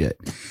goes to shit.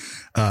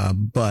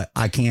 But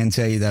I can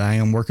tell you that I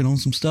am working on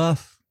some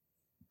stuff.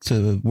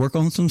 So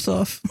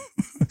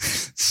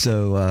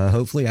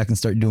hopefully I can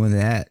start doing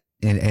that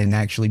and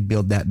actually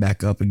build that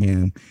back up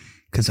again,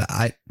 because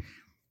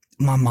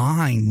my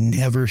mind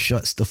never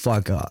shuts the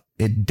fuck up.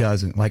 It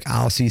doesn't. Like,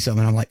 I'll see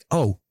something, I'm like,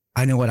 oh,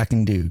 I know what I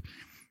can do,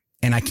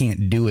 and I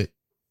can't do it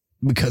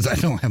because I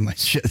don't have my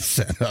shit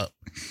set up,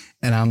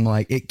 and I'm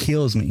like, it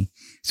kills me.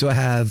 So I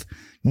have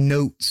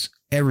notes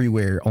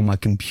everywhere on my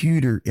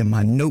computer, in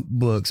my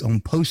notebooks, on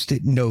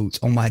Post-it notes,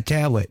 on my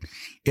tablet.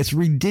 It's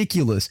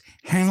ridiculous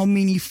how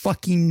many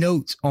fucking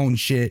notes on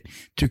shit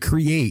to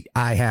create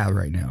I have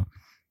right now.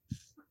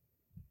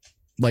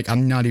 Like,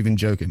 I'm not even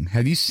joking.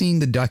 Have you seen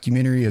the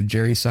documentary of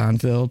Jerry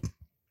Seinfeld?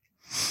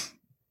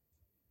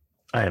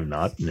 I have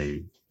not.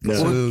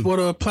 No.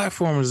 What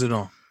platform is it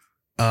on?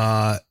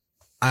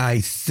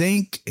 I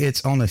think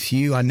it's on a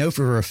few. I know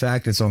for a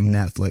fact it's on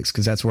Netflix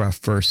because that's where I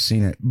first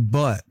seen it.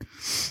 But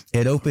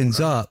it opens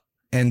up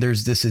and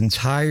there's this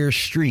entire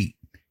street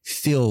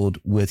filled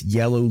with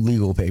yellow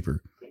legal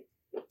paper.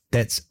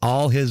 That's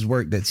all his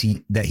work that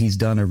he's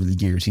done over the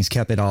years. He's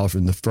kept it all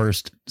from the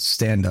first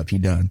stand-up he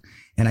done.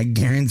 And I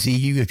guarantee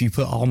you, if you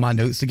put all my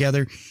notes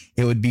together,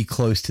 it would be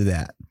close to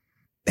that.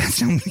 That's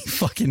how many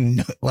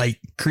fucking like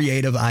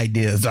creative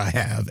ideas I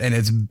have. And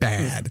it's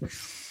bad.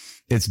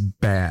 It's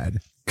bad.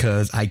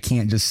 Because I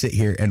can't just sit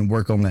here and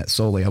work on that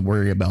solely. I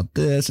worry about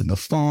this and the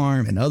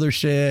farm and other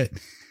shit.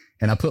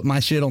 And I put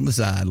my shit on the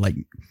side. Like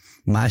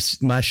my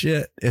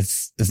shit,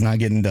 it's not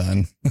getting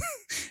done.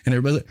 And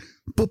everybody's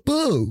like,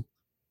 boo.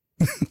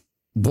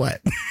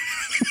 What?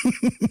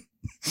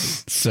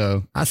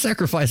 So I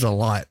sacrifice a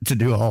lot to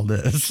do all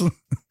this.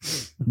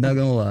 Not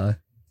gonna lie.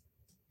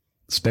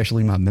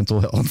 Especially my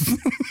mental health.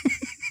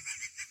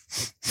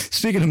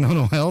 Speaking of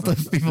mental health,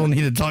 if people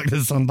need to talk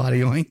to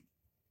somebody like.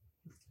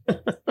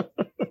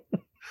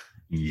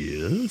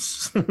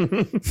 Yes. I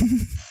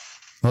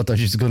thought you were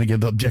just going to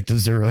give Objective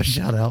Zero a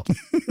shout out.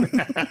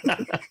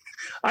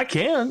 I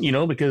can,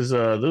 because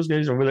those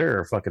guys over there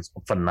are fucking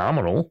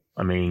phenomenal.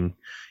 I mean,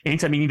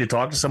 anytime you need to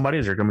talk to somebody,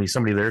 is there going to be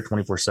somebody there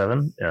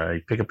 24/7?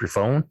 You pick up your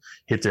phone,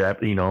 hit the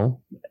app,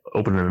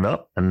 open it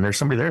up, and there's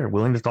somebody there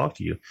willing to talk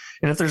to you.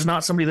 And if there's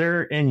not somebody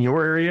there in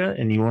your area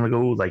and you want to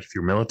go, like if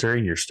you're military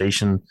and you're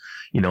stationed,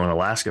 in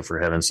Alaska, for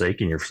heaven's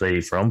sake, and you're,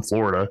 say, from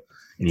Florida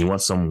and you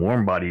want some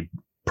warm body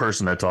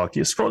person to talk to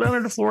you, scroll down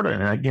into Florida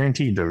and I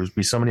guarantee there'll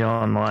be somebody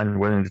online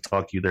willing to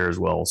talk to you there as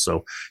well.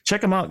 So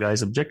check them out,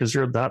 guys.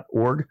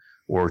 ObjectiveZero.org,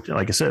 or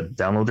like I said,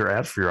 download their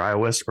apps for your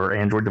iOS or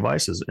Android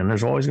devices. And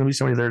there's always going to be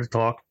somebody there to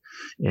talk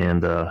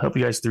and help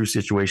you guys through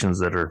situations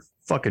that are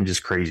fucking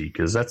just crazy,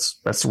 because that's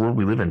the world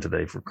we live in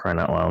today, for crying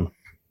out loud.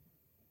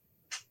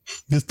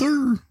 Yes,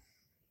 sir.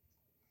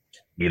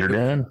 Get her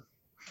done.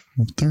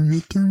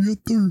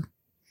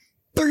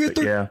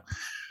 Yeah.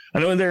 I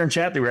know in there in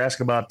chat, they were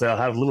asking about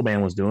how the little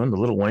man was doing, the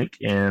little wink,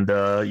 and,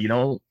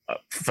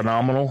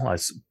 phenomenal. I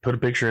put a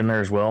picture in there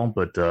as well,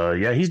 but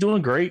yeah, he's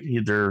doing great.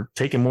 They're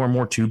taking more and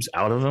more tubes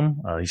out of him.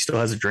 He still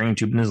has a drain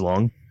tube in his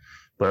lung,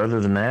 but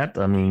other than that,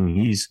 I mean,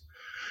 he's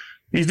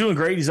doing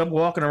great. He's up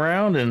walking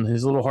around and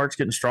his little heart's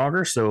getting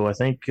stronger. So I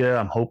think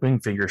I'm hoping,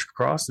 fingers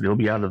crossed, that he'll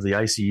be out of the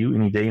ICU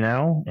any day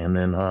now. And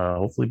then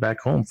hopefully back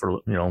home for,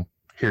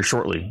 here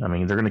shortly. I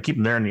mean, they're going to keep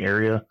him there in the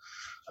area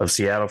of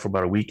Seattle for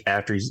about a week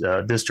after he's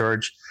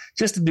discharged,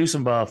 just to do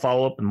some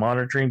follow-up and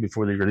monitoring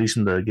before they release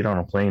him to get on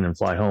a plane and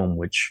fly home,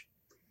 which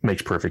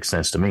makes perfect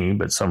sense to me.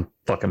 But some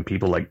fucking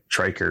people like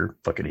Triker,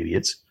 fucking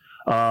idiots,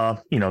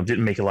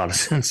 didn't make a lot of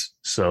sense.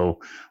 So,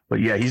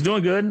 but yeah, he's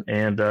doing good,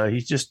 and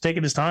he's just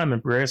taking his time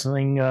and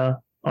progressing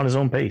on his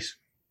own pace.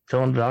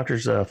 Telling the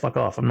doctors, fuck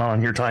off, I'm not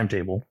on your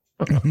timetable.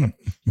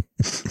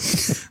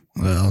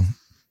 Well,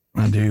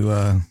 I do.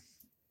 I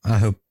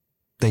hope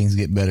things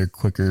get better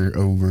quicker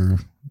over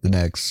the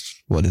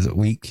next,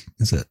 week?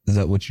 Is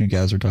that what you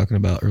guys were talking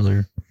about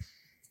earlier?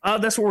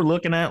 That's what we're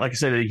looking at. Like I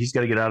said, he's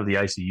got to get out of the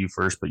ICU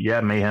first. But yeah,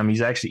 Mayhem,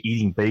 he's actually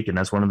eating bacon.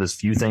 That's one of those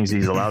few things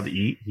he's allowed to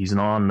eat. He's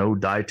on no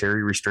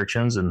dietary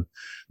restrictions, and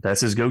that's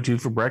his go-to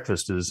for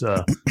breakfast is,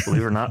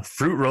 believe it or not,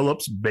 fruit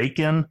roll-ups,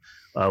 bacon.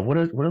 What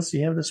else do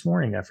you have this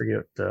morning? I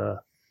forget.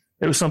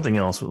 It was something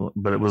else,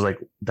 but it was like,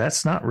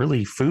 that's not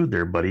really food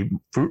there, buddy.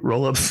 Fruit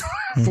roll-ups,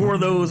 4 of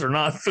those are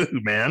not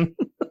food, man.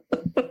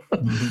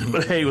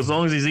 But hey, as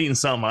long as he's eating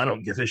something, I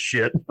don't give a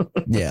shit.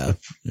 Yeah.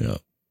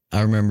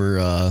 I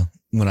remember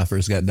when I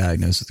first got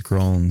diagnosed with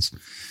Crohn's,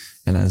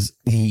 and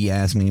he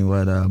asked me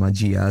what my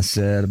GI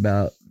said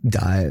about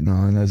diet and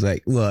all, and I was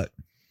like, look,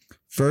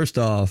 first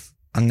off,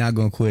 I'm not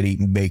going to quit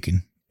eating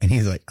bacon. And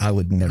he's like, I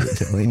would never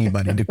tell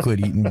anybody to quit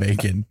eating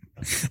bacon.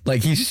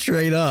 Like, he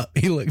straight up,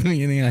 he looked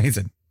me in the eye, he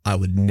said, I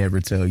would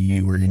never tell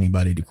you or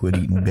anybody to quit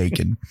eating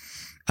bacon.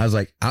 I was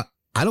like, I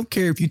don't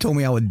care if you told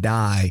me I would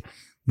die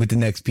with the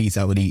next piece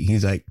I would eat.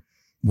 He's like,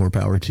 more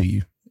power to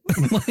you.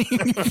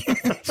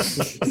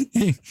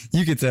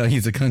 You could tell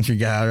he's a country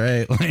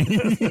guy, right?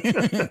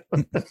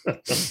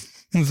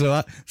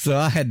 So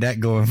I had that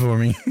going for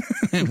me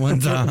at one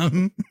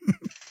time.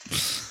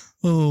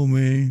 Oh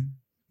man,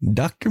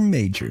 Dr.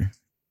 Major,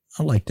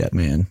 I like that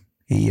man.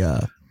 He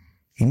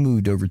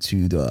moved over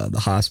to the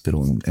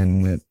hospital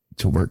and went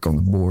to work on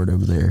the board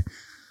over there.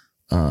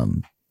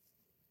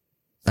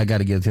 I got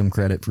to give him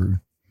credit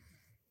for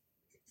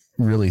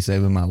really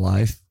saving my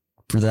life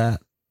for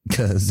that,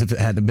 because if it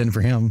hadn't been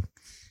for him,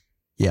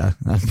 yeah,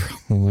 I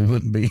probably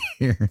wouldn't be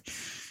here,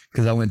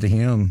 because I went to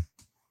him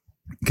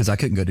because I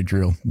couldn't go to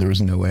drill. There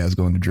was no way I was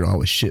going to drill. I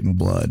was shitting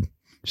blood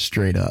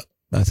straight up.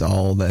 That's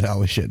all that I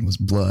was shitting was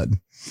blood.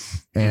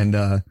 And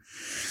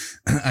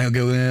I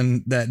go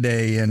in that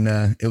day, and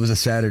it was a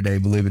Saturday,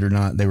 believe it or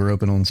not. They were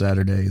open on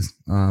Saturdays.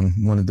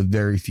 One of the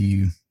very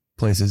few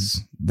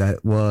places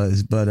that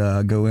was. But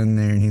I go in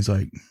there, and he's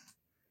like,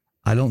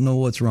 I don't know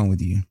what's wrong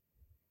with you,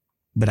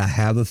 but I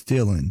have a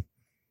feeling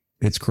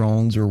it's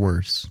Crohn's or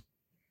worse.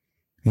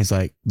 He's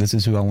like, this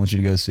is who I want you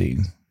to go see.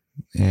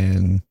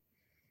 And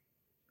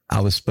I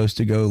was supposed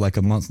to go like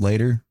a month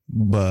later,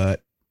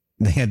 but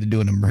they had to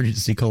do an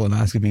emergency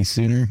colonoscopy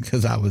sooner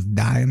because I was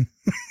dying.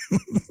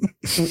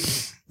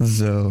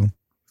 So,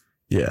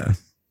 yeah,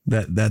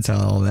 that's how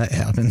all that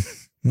happened.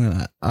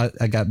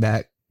 I got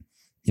back,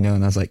 and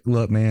I was like,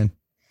 look, man,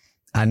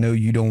 I know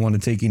you don't want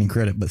to take any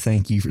credit, but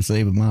thank you for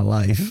saving my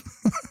life.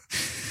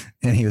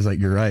 And he was like,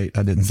 you're right.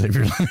 I didn't save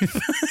your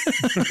life.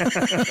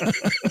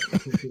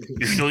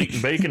 You're still eating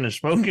bacon and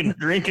smoking and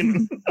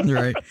drinking.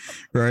 Right.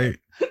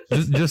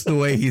 Just the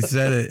way he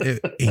said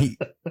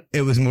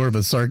it was more of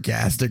a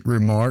sarcastic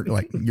remark.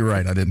 Like, you're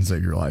right. I didn't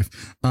save your life.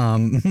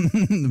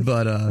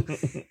 But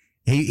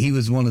he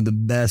was one of the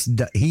best.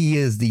 He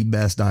is the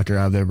best doctor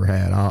I've ever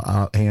had.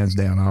 I'll hands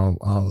down.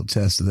 I'll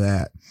attest to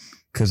that,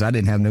 because I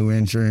didn't have no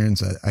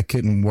insurance. I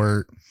couldn't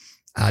work.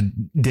 I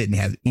didn't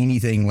have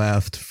anything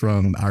left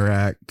from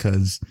Iraq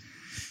because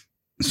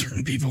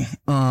certain people.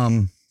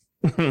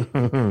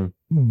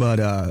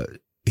 But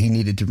he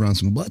needed to run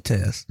some blood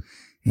tests,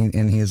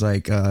 and he was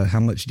like,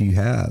 "How much do you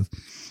have?"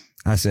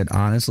 I said,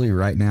 "Honestly,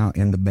 right now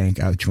in the bank,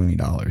 I have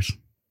 $20."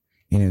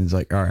 And he was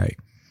like, "All right."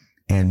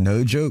 And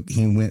no joke,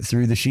 he went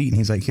through the sheet and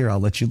he's like, "Here, I'll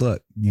let you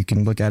look. You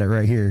can look at it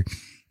right here."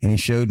 And he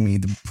showed me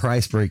the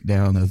price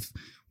breakdown of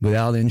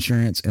without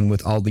insurance and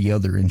with all the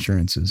other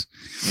insurances.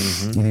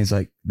 Mm-hmm. And he's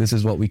like, this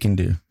is what we can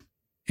do.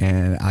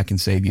 And I can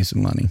save you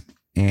some money.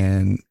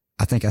 And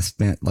I think I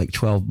spent like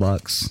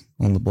 $12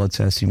 on the blood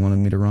test he wanted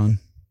me to run.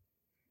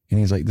 And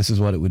he's like, this is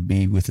what it would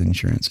be with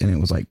insurance. And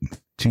it was like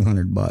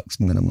 $200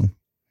 minimum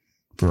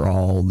for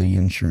all the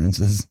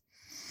insurances.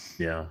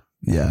 Yeah.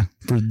 Yeah.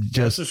 For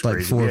just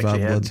like 4 or 5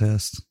 blood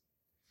tests.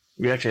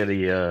 We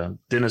actually had a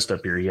dentist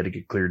up here. He had to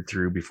get cleared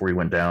through before he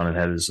went down and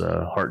had his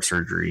heart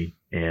surgery.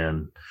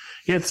 And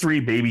he had 3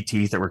 baby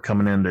teeth that were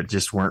coming in that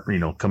just weren't,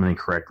 coming in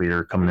correctly. They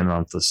were coming in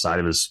on the side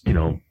of his,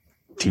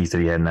 teeth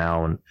that he had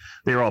now. And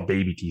they were all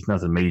baby teeth,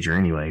 nothing major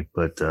anyway.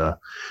 But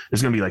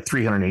it's going to be like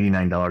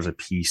 $389 a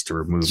piece to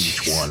remove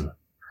each one.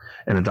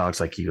 And the doc's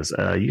like, he goes,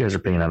 you guys are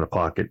paying out of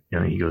pocket.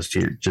 And he goes,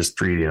 just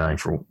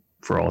 $389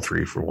 for all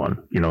 3 for one.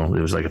 It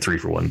was like a 3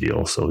 for 1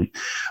 deal. So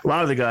a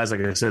lot of the guys,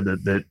 like I said,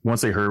 that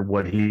once they heard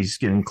what he's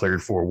getting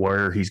cleared for,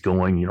 where he's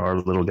going, our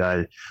little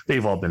guy,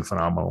 they've all been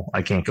phenomenal.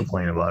 I can't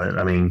complain about it.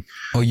 I mean,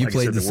 you like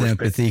played the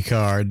sympathy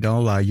card.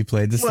 Don't lie. You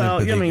played the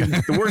sympathy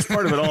card. The worst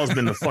part of it all has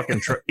been the fucking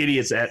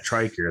idiots at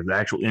TRICARE, the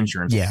actual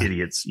insurance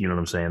idiots. You know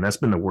what I'm saying? That's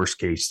been the worst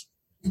case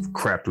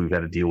crap we've had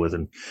to deal with.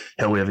 And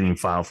hell, we haven't even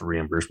filed for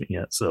reimbursement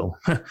yet. So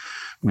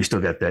we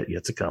still got that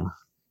yet to come.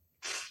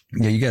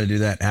 Yeah, you got to do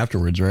that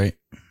afterwards, right?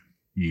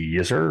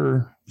 Yes,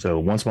 sir. So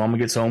once Mama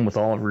gets home with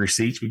all of her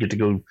receipts, we get to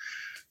go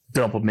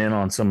dump them in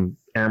on some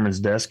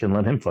airman's desk and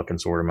let him fucking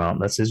sort them out.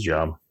 That's his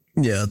job.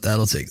 Yeah,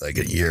 that'll take like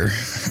a year.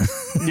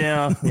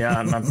 Yeah.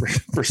 I'm not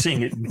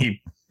foreseeing it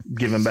be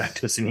given back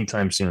to us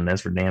anytime soon.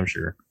 That's for damn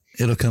sure.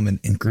 It'll come in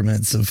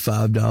increments of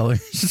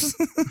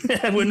 $5.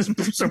 It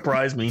wouldn't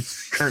surprise me.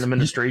 Current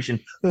administration.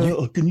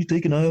 Can you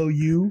take an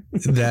IOU?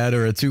 That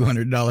or a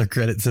 $200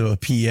 credit to a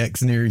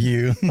PX near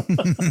you.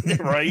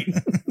 Right.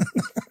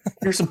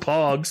 Here's some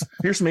pogs.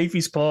 Here's some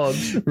AFIS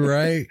pogs.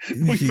 Right.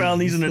 We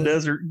found these in the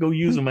desert. Go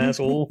use them,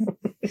 asshole.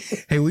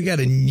 Hey, we got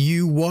a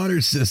new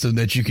water system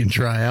that you can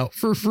try out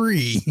for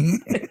free.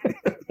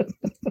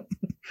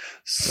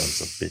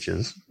 Sons of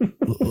bitches.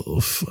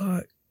 Oh,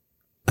 fuck.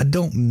 I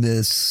don't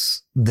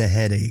miss the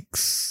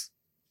headaches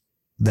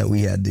that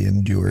we had to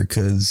endure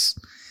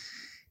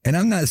and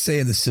I'm not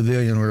saying the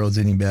civilian world's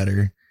any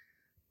better,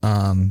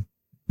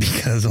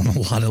 because on a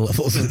lot of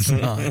levels it's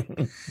not.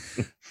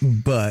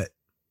 But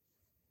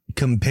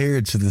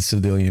compared to the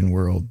civilian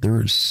world,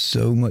 there is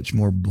so much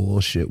more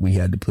bullshit we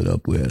had to put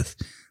up with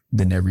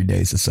than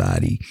everyday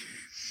society.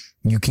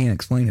 You can't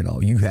explain it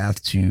all. You have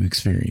to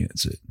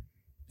experience it.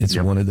 It's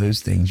one of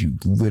those things you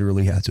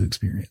literally have to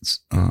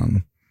experience.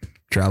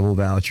 Travel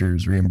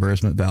vouchers,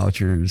 reimbursement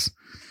vouchers,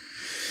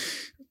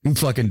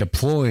 fucking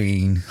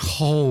deploying.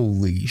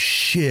 Holy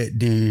shit,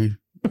 dude.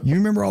 You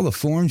remember all the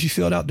forms you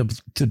filled out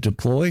to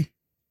deploy?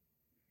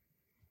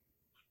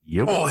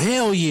 Yep. Oh,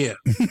 hell yeah.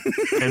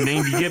 And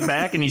then you get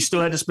back and you still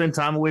had to spend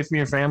time away from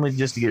your family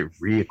just to get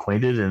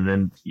reacquainted and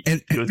then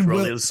go through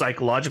all the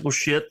psychological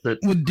shit that.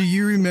 Well, do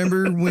you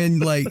remember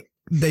when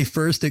they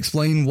first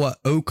explained what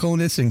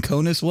OCONUS and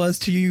CONUS was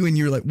to you and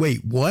you're like,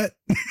 wait, what?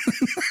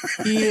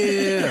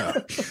 Yeah.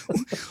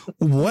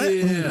 What?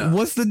 Yeah.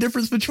 What's the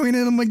difference between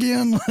them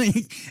again?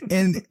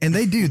 And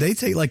they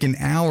take like an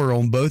hour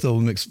on both of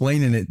them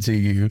explaining it to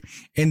you.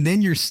 And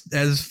then you're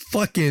as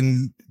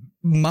fucking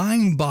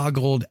mind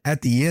boggled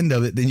at the end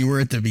of it than you were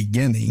at the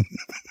beginning.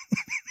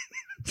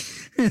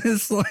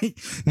 It's like,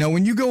 now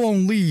when you go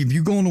on leave,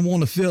 you're going to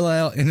want to fill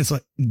out. And it's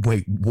like,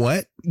 wait,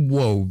 what?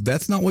 Whoa,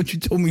 that's not what you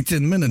told me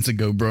 10 minutes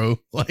ago, bro.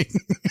 Like,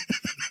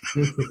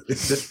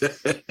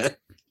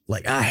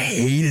 like I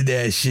hated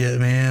that shit,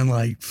 man.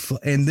 Like,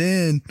 and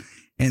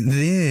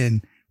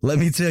then let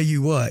me tell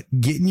you what,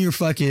 getting your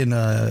fucking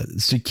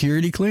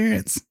security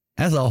clearance,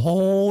 that's a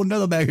whole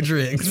nother bag of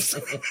tricks.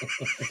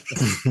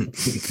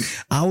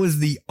 I was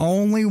the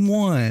only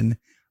one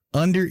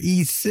under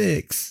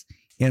E6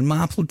 in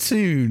my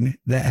platoon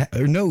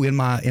in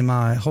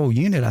my whole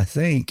unit, I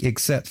think,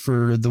 except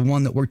for the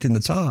one that worked in the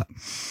top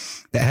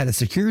that had a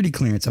security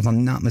clearance, if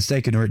I'm not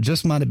mistaken, or it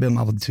just might have been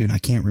my platoon. I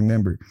can't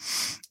remember.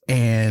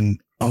 And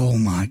oh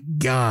my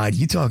God,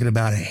 you talking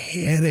about a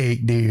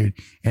headache, dude.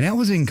 And that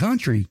was in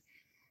country.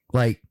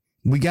 Like,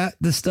 we got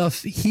the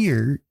stuff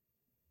here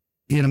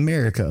in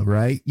America,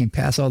 right? You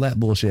pass all that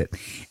bullshit.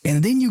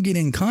 And then you get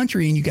in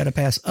country and you got to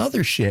pass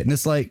other shit. And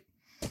it's like,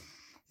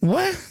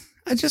 what?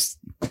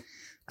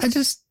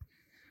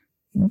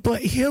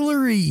 But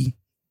Hillary.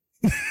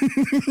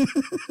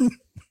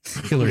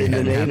 Hillary in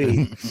the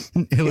Navy.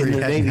 Hillary in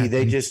the Navy,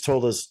 they just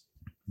told us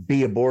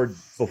be aboard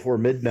before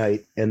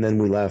midnight, and then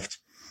we left.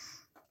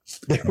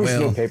 There was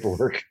no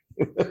paperwork.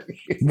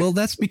 Well,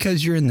 that's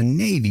because you're in the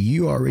Navy.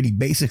 You already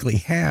basically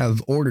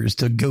have orders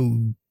to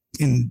go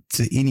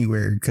into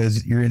anywhere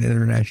because you're in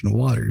international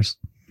waters.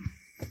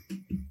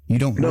 You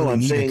don't. No, really I'm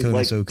need saying a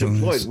like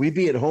deployed. We'd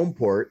be at home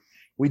port.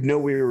 We'd know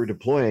we were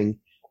deploying,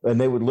 and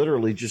they would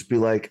literally just be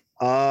like,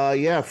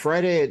 yeah,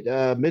 Friday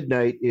at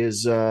midnight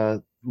is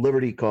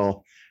Liberty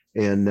call,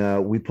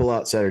 and we pull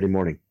out Saturday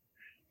morning.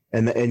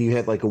 And you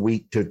had like a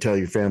week to tell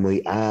your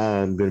family,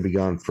 I'm going to be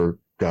gone for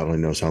God only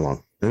knows how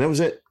long. And that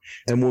was it.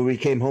 And when we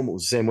came home, it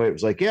was the same way. It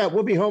was like, yeah,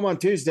 we'll be home on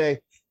Tuesday.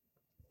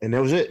 And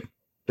that was it.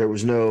 There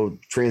was no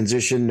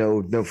transition,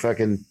 no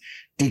fucking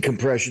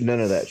decompression, none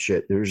of that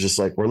shit. It was just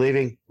like, we're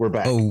leaving, we're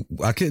back. Oh,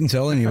 I couldn't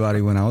tell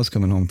anybody when I was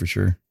coming home for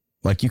sure.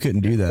 Like, you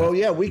couldn't do that. Oh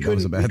yeah, we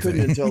couldn't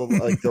until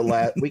like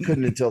we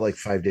couldn't until like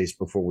 5 days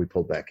before we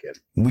pulled back in.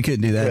 We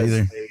couldn't do that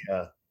either.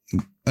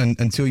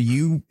 Until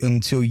you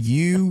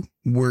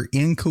were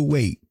in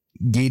Kuwait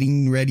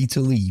getting ready to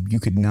leave, you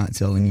could not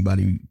tell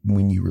anybody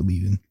when you were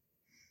leaving.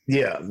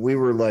 Yeah, we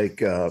were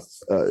like, I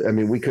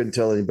mean, we couldn't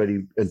tell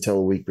anybody until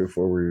a week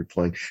before we were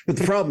deploying. But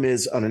the problem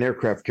is, on an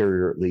aircraft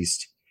carrier, at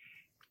least,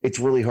 it's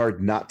really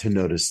hard not to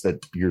notice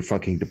that you're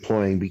fucking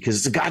deploying because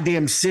it's a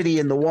goddamn city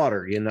in the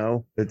water, you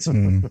know? It's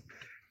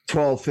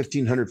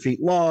 1,500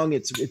 feet long.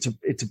 It's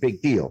a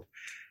big deal.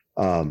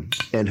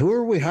 And who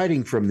are we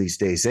hiding from these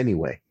days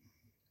anyway?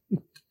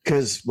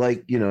 Because,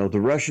 like, you know,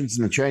 the Russians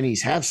and the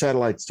Chinese have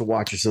satellites to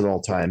watch us at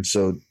all times,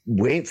 so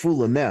we ain't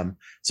fooling them.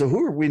 So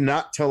who are we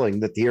not telling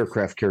that the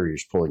aircraft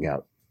carrier's pulling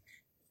out?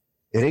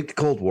 It ain't the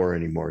Cold War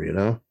anymore, you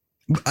know?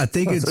 I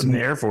think it's in the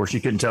Air Force. You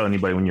couldn't tell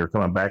anybody when you were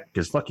coming back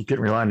because you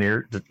couldn't rely on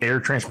the air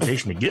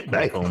transportation to get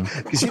back home.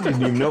 Because you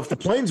didn't even know if the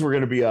planes were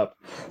going to be up.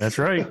 That's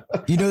right.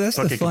 You know, that's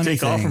the funny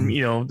take thing. Off from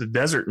the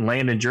desert and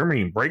land in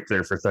Germany and break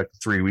there for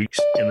 3 weeks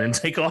and then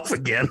take off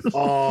again.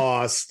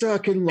 Oh,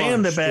 stuck in launch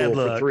and the bad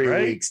luck, for 3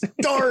 right? weeks.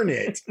 Darn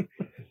it.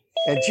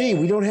 And gee,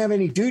 we don't have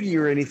any duty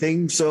or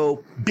anything,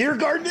 so beer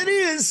garden it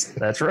is.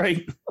 That's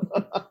right.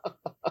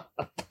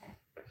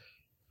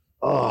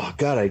 Oh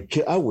God,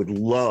 I would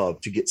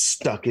love to get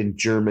stuck in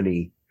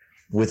Germany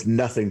with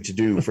nothing to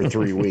do for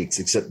 3 weeks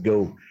except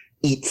go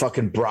eat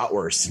fucking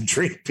bratwurst and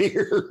drink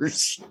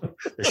beers.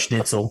 The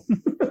schnitzel.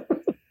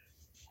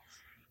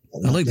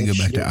 I'd like to go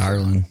back to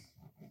Ireland.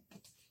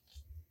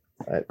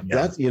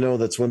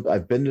 That's when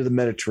I've been to the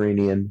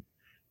Mediterranean.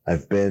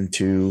 I've been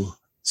to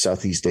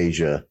Southeast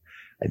Asia.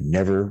 I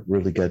never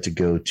really got to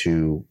go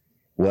to,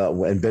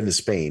 and been to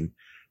Spain.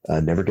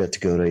 Never got to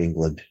go to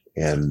England.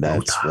 And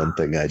that's one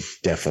thing I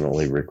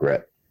definitely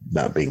regret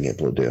not being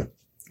able to do.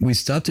 We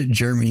stopped at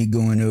Germany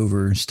going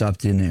over,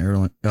 stopped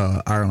in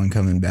Ireland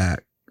coming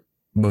back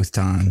both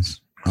times.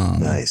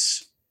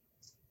 Nice.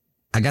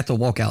 I got to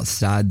walk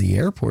outside the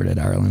airport at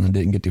Ireland. I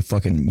didn't get to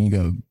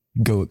fucking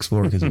go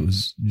explore because it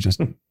was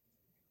just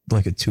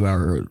like a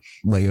 2-hour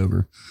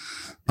layover.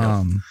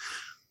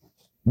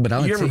 But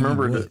I you ever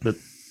remember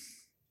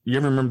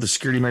the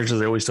security measures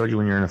they always tell you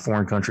when you're in a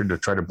foreign country to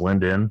try to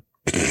blend in?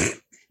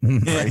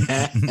 Right?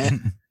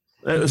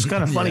 It was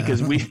kind of funny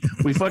because we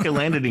fucking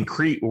landed in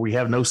Crete where we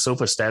have no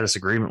SOFA status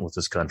agreement with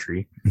this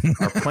country.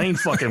 Our plane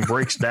fucking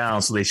breaks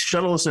down, so they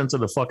shuttle us into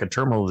the fucking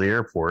terminal of the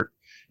airport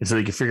and so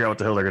they can figure out what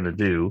the hell they're going to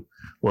do.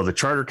 Well, the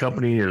charter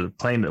company or the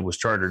plane that was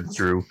chartered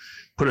through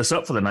put us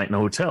up for the night in a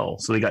hotel.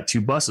 So they got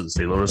 2 buses.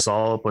 They load us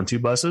all up on 2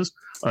 buses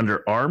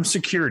under armed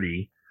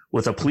security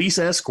with a police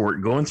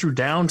escort going through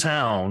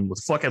downtown with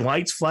fucking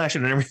lights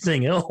flashing and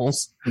everything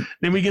else.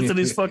 Then we get to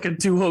these fucking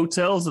 2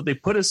 hotels that they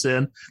put us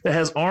in that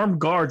has armed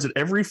guards at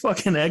every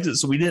fucking exit.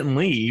 So we didn't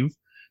leave.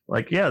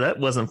 Like, yeah, that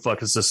wasn't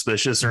fucking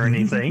suspicious or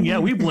anything. Yeah,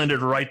 we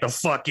blended right the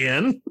fuck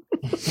in.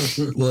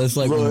 Well, it's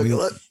like,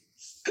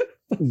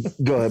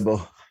 go ahead,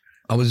 Bo.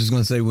 I was just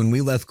going to say, when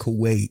we left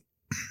Kuwait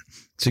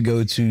to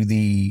go to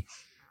the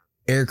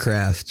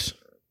aircraft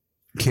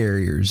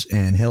carriers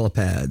and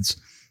helipads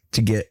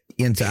to get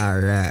into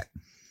Iraq.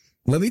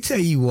 Let me tell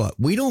you what,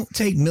 we don't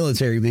take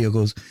military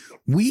vehicles.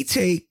 We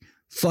take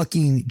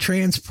fucking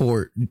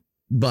transport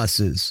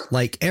buses,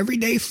 like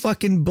everyday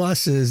fucking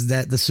buses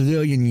that the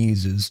civilian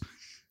uses.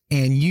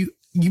 And you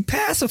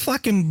pass a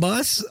fucking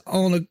bus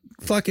on a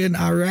fucking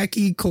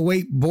Iraqi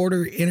Kuwait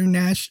border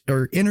international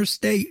or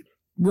interstate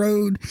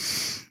road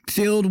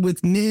filled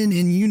with men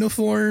in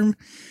uniform.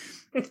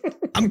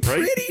 I'm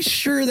pretty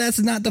sure that's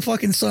not the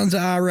fucking Sons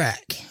of Iraq.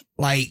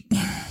 Like,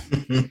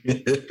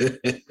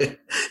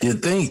 you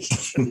think?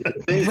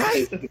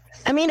 Right.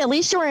 I mean, at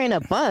least you were in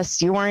a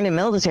bus. You weren't in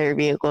military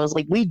vehicles.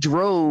 Like, we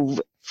drove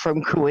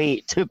from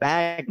Kuwait to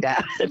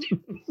Baghdad.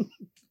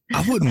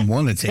 I wouldn't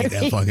want to take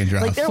that fucking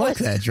drive. Like, Fuck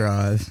that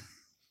drive.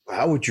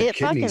 How would your It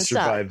fucking kidneys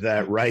survive sucked.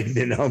 that riding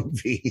in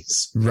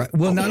Humvees? Right.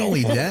 Well, not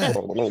only that.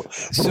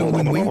 So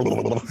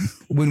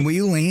when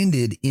we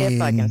landed It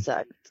fucking in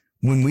sucked.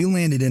 when we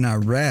landed in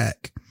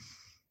Iraq,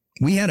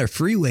 we had a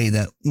freeway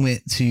that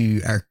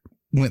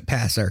went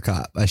past our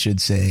cop, I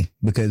should say,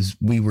 because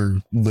we were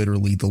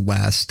literally the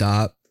last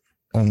stop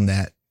on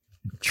that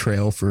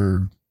trail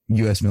for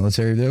U.S.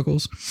 military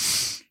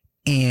vehicles.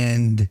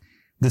 And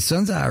the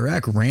Sons of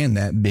Iraq ran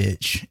that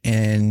bitch.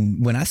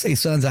 And when I say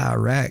Sons of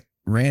Iraq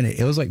ran it,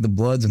 it was like the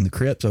Bloods and the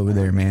Crips over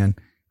there, man.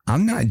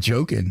 I'm not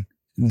joking.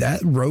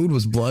 That road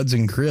was Bloods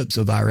and Crips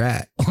of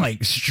Iraq,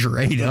 like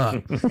straight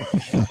up.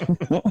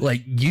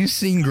 Like you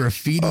seen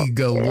graffiti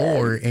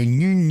galore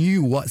and you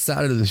knew what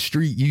side of the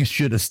street you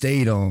should have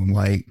stayed on.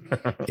 Like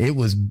it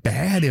was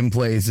bad in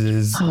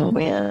places. Oh,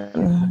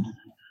 man.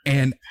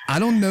 And I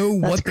don't know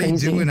what they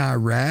do in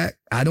Iraq.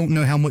 I don't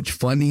know how much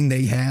funding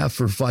they have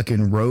for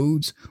fucking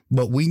roads,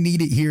 but we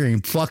need it here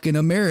in fucking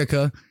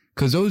America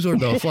because those are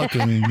the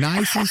fucking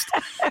nicest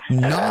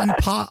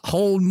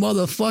non-pothole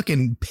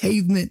motherfucking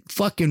pavement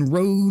fucking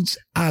roads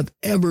I've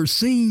ever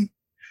seen.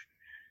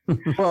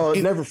 Well,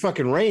 it never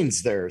fucking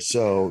rains there,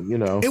 so, you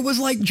know. It was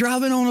like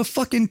driving on a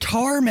fucking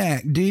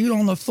tarmac, dude,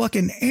 on the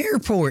fucking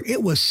airport.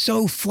 It was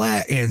so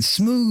flat and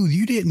smooth.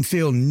 You didn't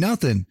feel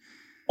nothing.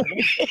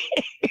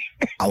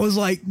 I was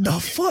like, the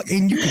fuck?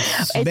 And you could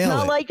smell It's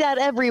not like that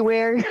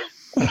everywhere.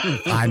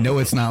 I know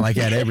it's not like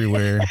that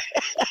everywhere.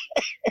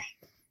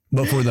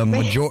 But for the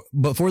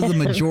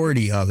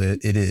majority of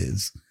it, it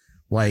is.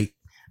 Like,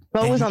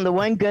 Bo was on the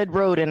one good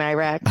road in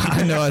Iraq.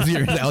 I know.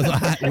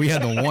 We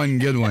had the one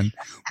good one,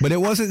 but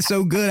it wasn't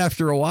so good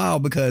after a while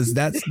because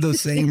that's the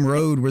same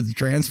road where the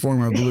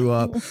transformer blew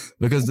up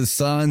because the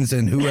Sons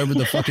and whoever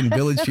the fucking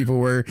village people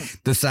were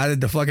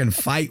decided to fucking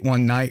fight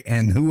one night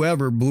and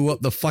whoever blew up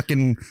the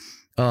fucking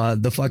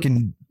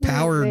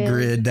power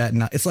grid that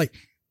night. It's like,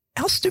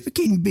 how stupid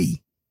can you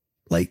be?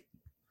 Like,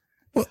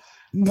 what?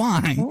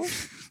 Why?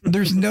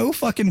 There's no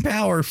fucking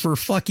power for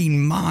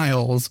fucking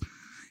miles.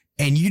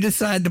 And you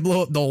decide to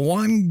blow up the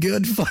one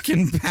good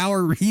fucking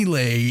power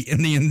relay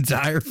in the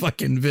entire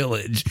fucking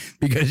village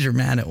because you're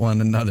mad at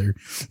one another.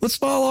 Let's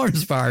follow our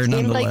fire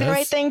nonetheless. Seemed like the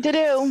right thing to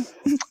do.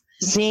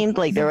 Seemed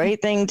like the right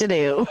thing to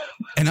do.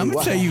 And I'm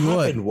gonna tell you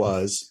what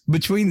was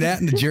between that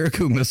and the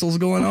Jericho missiles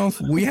going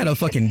off, we had a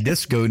fucking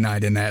disco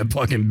night in that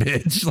fucking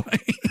bitch.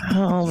 Like,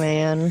 oh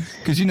man,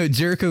 because you know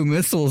Jericho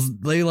missiles,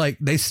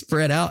 they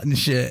spread out and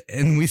shit,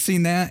 and we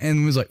seen that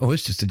and was like, oh,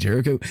 it's just a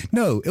Jericho.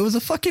 No, it was a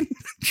fucking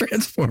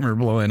transformer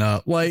blowing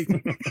up. Like,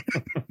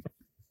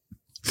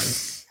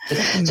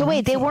 so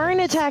wait, they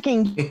weren't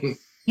attacking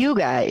you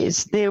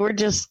guys; they were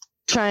just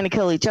trying to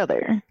kill each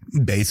other.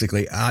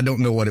 Basically, I don't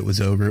know what it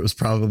was over. It was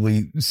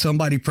probably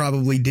somebody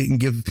didn't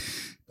give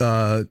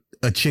a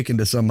chicken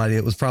to somebody.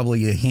 It was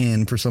probably a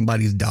hen for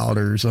somebody's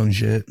daughter or some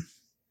shit.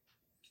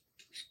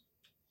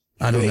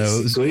 I don't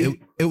know.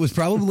 It was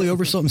probably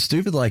over something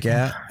stupid like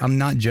that. I'm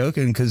not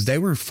joking because they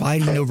were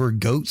fighting over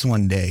goats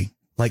one day,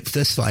 like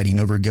fist fighting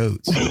over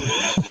goats.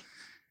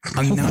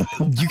 I'm not.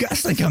 You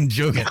guys think I'm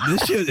joking?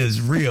 This shit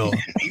is real.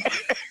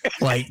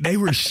 Like they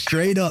were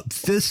straight up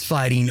fist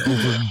fighting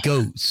over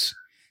goats.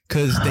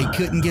 Because they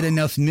couldn't get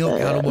enough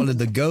milk out of one of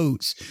the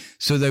goats.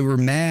 So they were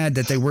mad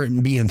that they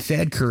weren't being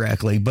fed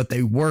correctly, but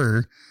they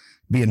were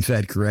being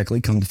fed correctly,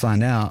 come to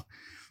find out.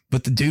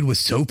 But the dude was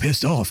so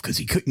pissed off because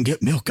he couldn't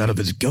get milk out of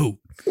his goat.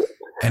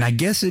 And I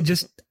guess it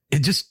just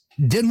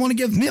didn't want to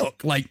give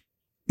milk. Like,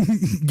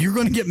 you're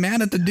going to get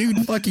mad at the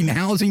dude fucking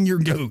housing your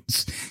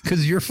goats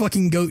because your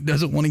fucking goat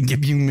doesn't want to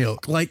give you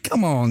milk. Like,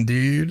 come on,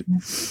 dude.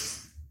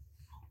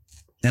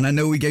 And I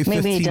know we gave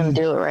 15. Maybe he didn't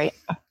do it right.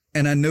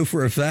 And I know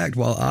for a fact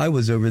while I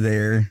was over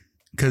there,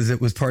 because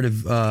it was part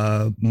of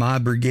my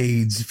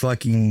brigade's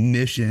fucking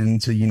mission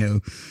to, you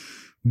know,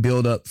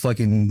 build up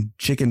fucking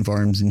chicken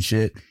farms and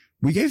shit.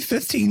 We gave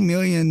 $15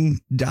 million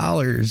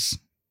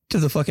to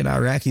the fucking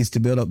Iraqis to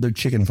build up their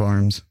chicken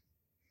farms.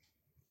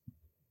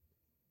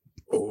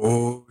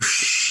 Oh,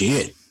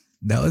 shit.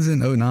 That was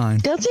in 2009.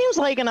 That seems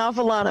like an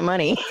awful lot of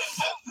money.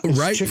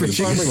 Right, for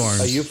chicken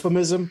farms. A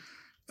euphemism?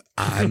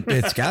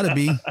 It's got to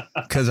be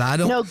because I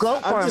don't. No,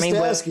 goat farming.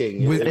 I'm just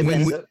asking.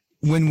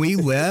 When we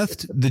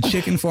left, the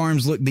chicken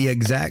farms looked the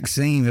exact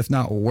same, if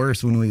not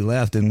worse, when we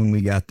left than when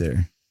we got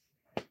there.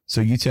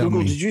 So you tell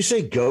Google, me. Did you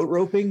say goat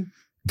roping?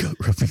 Goat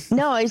roping.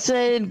 No, I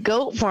said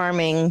goat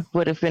farming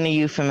would have been a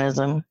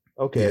euphemism.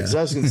 Okay, because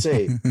I was going to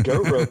say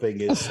goat roping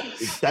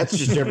that's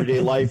just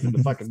everyday life in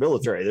the fucking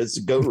military. That's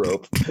a goat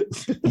rope.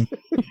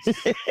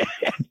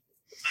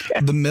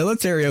 The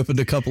military opened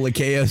a couple of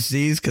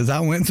KFCs because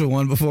I went to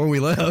one before we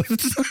left. I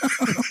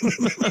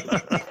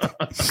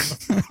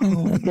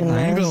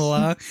ain't gonna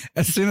lie.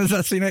 As soon as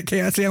I seen that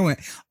KFC, I went,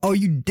 "Oh,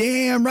 you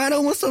damn right! I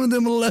want some of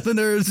them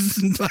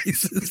leaveners and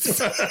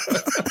spices."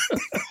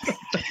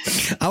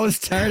 I was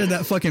tired of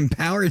that fucking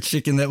power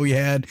chicken that we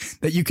had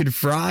that you could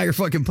fry or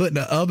fucking put in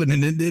the oven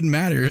and it didn't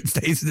matter. It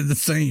tasted the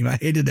same. I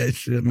hated that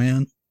shit,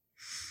 man.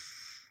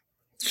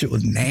 Shit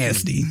was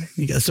nasty.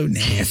 You got so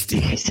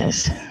nasty.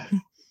 Jesus.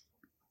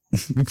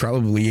 We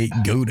probably ate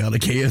goat out of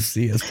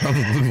KFC. That's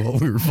probably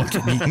what we were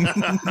fucking eating.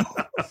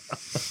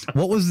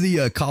 What was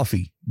the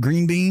coffee?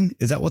 Green Bean?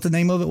 Is that what the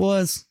name of it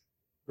was?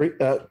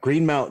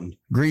 Green Mountain.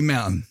 Green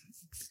Mountain.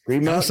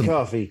 Green Mountain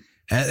coffee.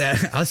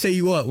 I'll tell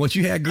you what, once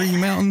you had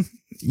Green Mountain,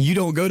 you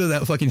don't go to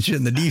that fucking shit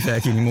in the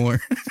DFAC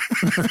anymore.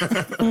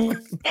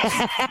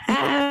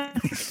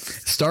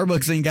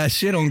 Starbucks ain't got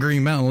shit on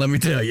Green Mountain, let me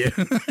tell you.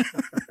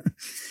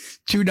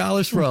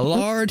 $2 for a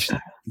large?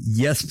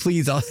 Yes,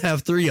 please. I'll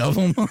have 3 of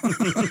them.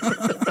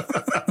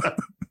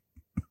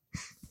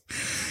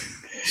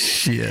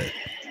 Shit.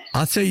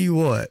 I'll tell you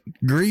what,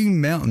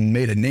 Green Mountain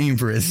made a name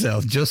for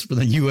itself just for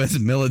the U.S.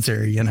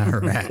 military in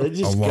Iraq. They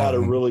just got a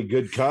really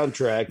good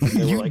contract. And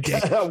they were like,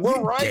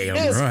 we're writing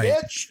this,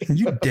 bitch.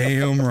 You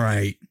damn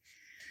right.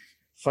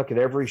 Fucking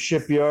every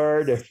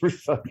shipyard, every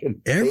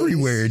fucking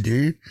everywhere,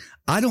 dude.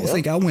 I don't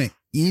think I went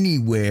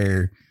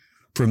anywhere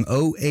from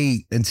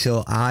 2008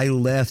 until I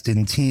left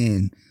in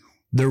 10.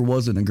 There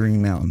wasn't a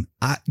Green Mountain.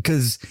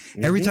 Because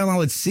every time I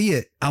would see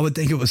it, I would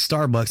think it was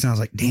Starbucks. And I was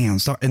like, damn,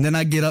 and then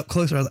I'd get up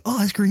closer. I was like, oh,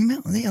 that's Green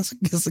Mountain. Yeah, I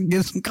guess I'll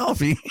get some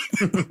coffee.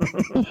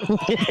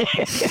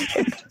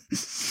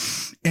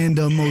 And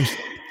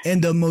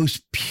the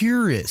most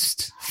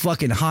purest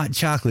fucking hot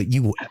chocolate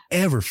you will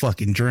ever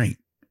fucking drink.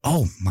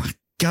 Oh my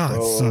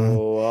God, son.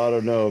 Oh, I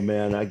don't know,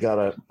 man. I got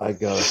a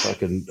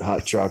fucking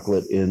hot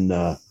chocolate in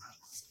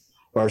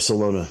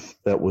Barcelona.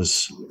 That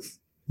was...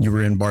 You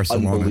were in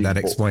Barcelona. That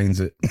explains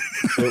it.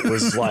 It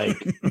was like,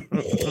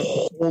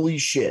 holy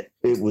shit.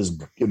 It was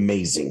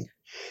amazing.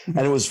 And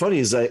it was funny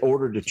as I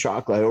ordered a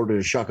chocolate,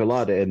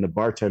 and the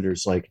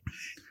bartender's like,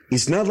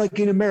 it's not like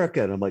in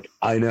America. And I'm like,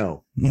 I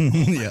know.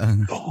 Yeah.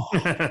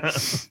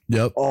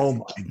 Yep. Oh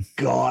my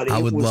God. I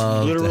would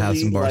love to have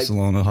some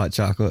Barcelona hot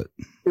chocolate.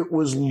 It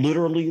was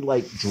literally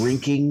like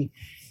drinking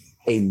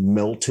a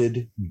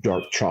melted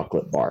dark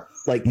chocolate bar.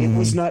 Like it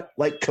was not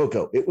like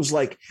cocoa. It was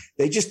like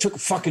they just took a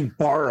fucking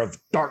bar of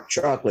dark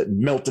chocolate and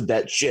melted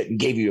that shit and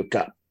gave you a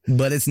cup.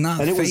 But it's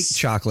not fake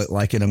chocolate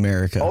like in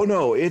America. Oh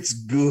no, it's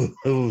good.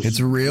 It's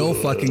real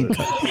fucking.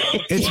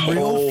 It's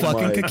real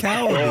fucking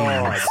cacao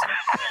beans.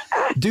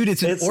 Dude,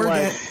 it's an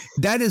orgasm.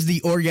 That is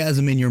the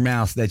orgasm in your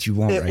mouth that you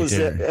want right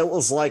there. It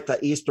was like the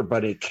Easter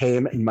Bunny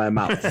came in my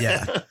mouth.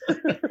 Yeah.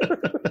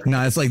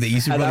 No, it's like the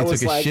Easter Bunny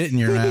took a shit in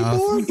your mouth.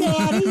 More,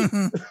 Daddy.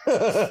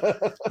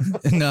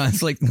 No,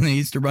 it's like the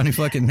Easter Bunny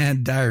fucking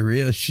had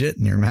diarrhea shit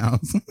in your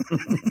mouth.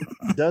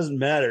 Doesn't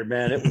matter,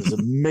 man. It was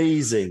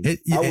amazing.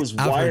 I've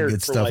heard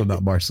good stuff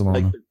about Barcelona.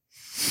 Like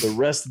the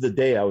rest of the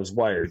day, I was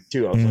wired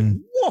too. I was like,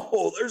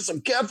 whoa, there's some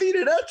caffeine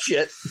in that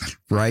shit.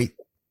 Right.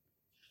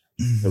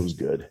 It was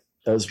good.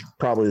 That was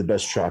probably the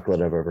best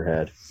chocolate I've ever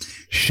had.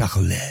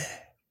 Chocolate.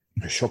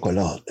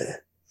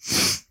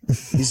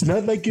 It's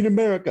not like in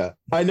America.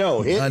 I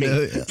know. Hit me.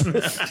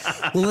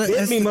 Well,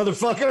 hit me,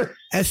 motherfucker.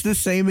 That's the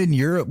same in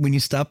Europe when you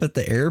stop at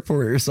the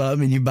airport or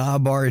something and you buy a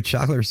bar of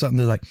chocolate or something.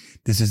 They're like,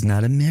 this is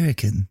not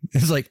American.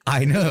 It's like,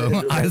 I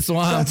know. That's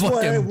why I'm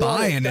fucking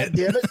buying it.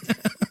 Damn it.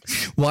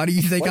 Why do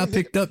you think I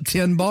picked up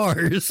 10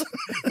 bars?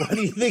 Why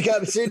do you think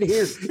I'm sitting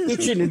here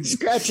itching and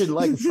scratching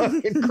like a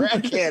fucking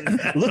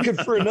crackhead looking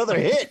for another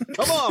hit?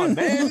 Come on,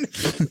 man.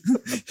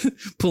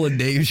 Pulling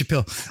Dave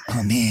Chappelle.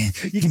 Oh, man.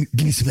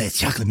 Give me some of that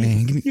chocolate,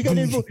 man. You got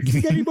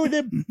any more of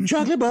them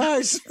chocolate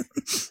bars?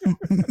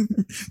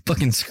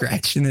 Fucking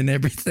scratching and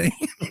everything.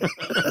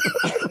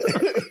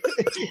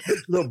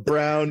 Little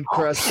brown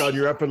crust on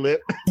your upper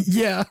lip.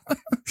 Yeah.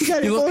 You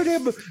got any more of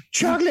them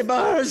chocolate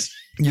bars?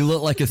 You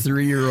look like a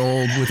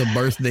 3-year-old with a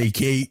birthday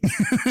cake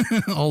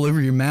all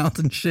over your mouth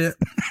and shit.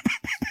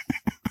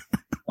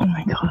 Oh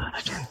my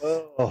God.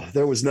 Oh,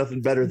 there was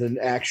nothing better than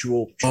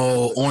actual.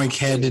 Oh, Oink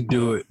had to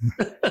do it.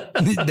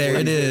 There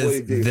it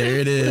is. There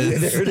it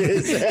is. There it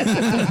is.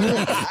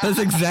 That's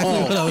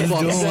exactly what I was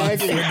doing.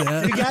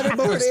 Exactly. You got to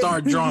We'll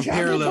start drawing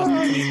parallels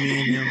between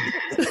me and him.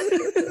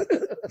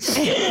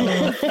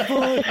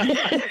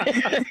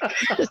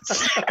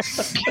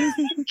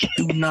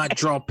 Do not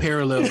draw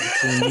parallels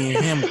between me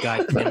and him,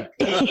 goddamn.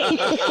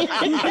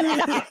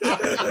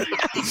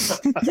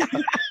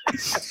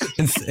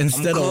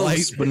 Instead of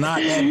white, but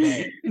not that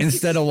bad.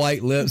 Instead of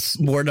white lips,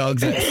 War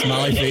Dog's got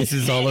smiley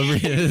faces all over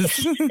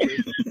his.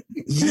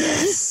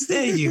 Yes,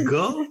 there you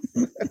go.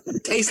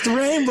 Taste the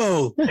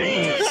rainbow.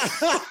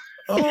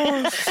 Oh,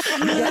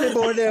 you got any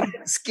more of them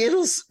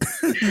Skittles?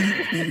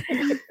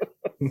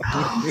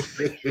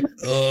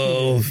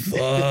 Oh,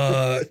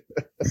 fuck.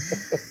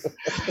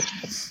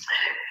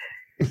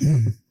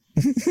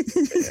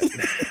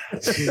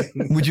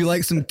 Would you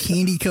like some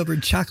candy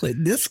covered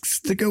chocolate discs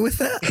to go with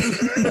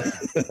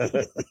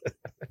that?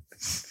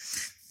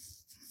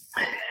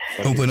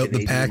 Open up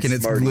the pack and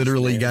it's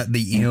literally got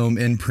the M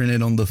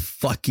imprinted on the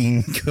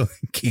fucking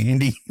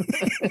candy.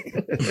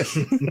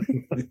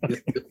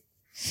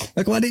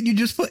 Like, why didn't you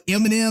just put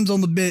M&Ms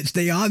on the bitch?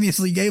 They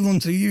obviously gave them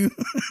to you.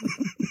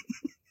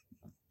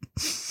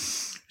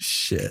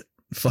 Shit.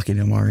 Fucking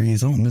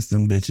MREs. I don't miss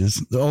them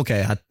bitches.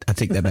 Okay, I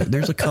take that back.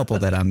 There's a couple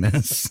that I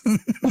miss.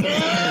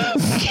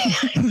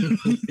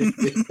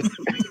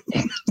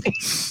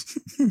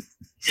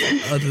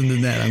 Other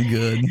than that, I'm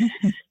good.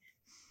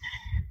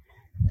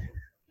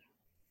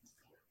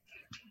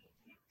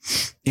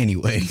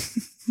 Anyway.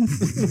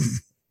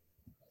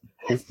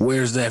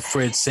 Where's that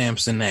Fred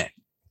Sampson at?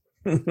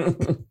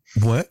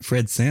 What?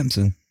 Fred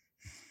Sampson?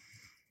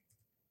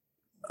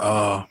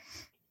 You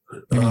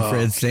mean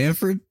Fred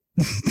Sanford?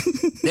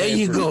 There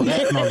you go,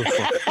 that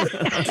motherfucker.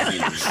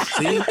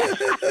 See?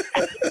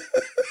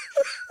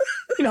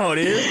 You know what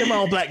it is. Them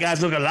all black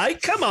guys look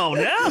alike. Come on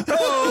now.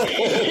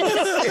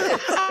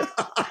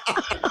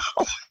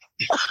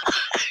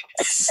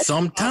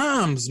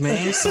 Sometimes,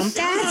 man.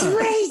 Sometimes.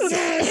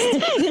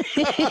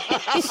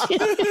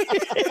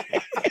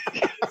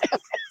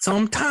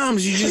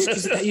 Sometimes you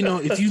just,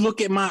 if you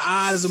look at my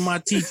eyes and my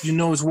teeth, you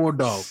know it's War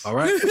Dog. All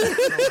right.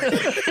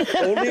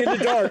 Only in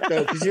the dark,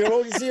 though, because you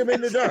only see him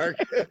in the dark.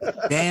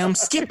 Damn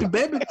Skippy,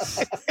 baby.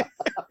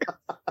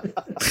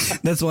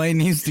 That's why he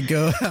needs to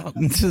go out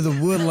into the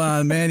wood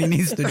line, man. He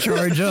needs to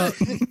charge up.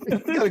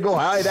 Gotta go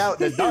hide out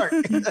in the dark.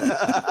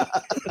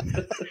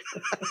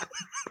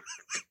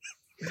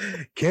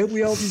 Can't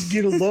we all just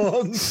get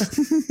along?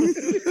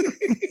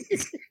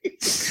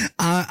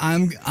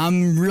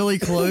 I'm really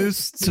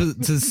close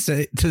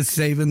to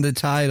saving the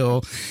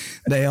title.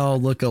 They all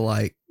look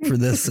alike for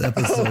this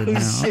episode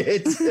now.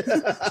 Shit.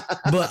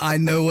 But I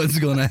know what's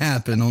going to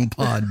happen on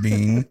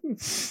Podbean.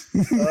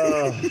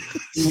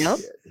 Yep.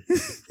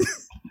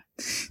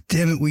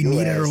 Damn it, we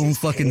need our own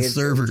fucking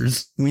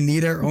servers. We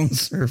need our own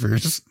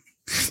servers.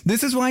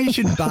 This is why you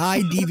should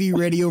buy DV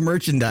Radio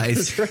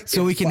merchandise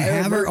so we can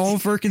have our own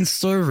freaking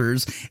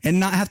servers and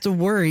not have to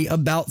worry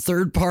about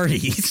third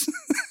parties.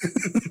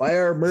 Buy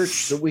our merch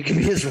so we can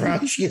be as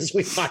raunchy as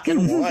we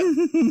fucking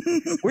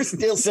want. We're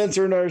still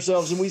censoring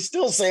ourselves and we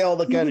still say all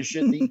the kind of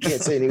shit that you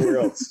can't say anywhere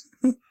else.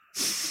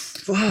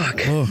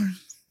 Fuck. Oh,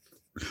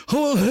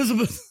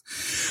 Elizabeth,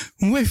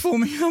 wait for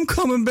me. I'm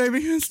coming, baby.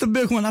 It's the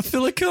big one. I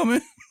feel it coming.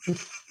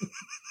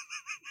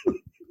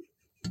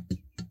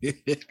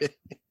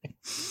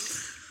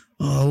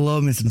 Oh, I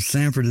love me some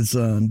Sanford and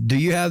Son. Do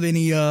you have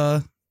any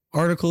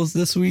articles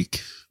this week,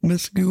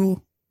 Miss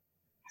Google?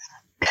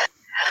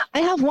 I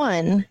have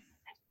one.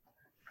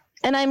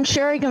 And I'm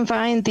sure I can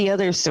find the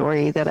other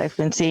story that I've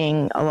been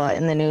seeing a lot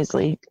in the news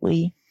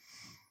lately.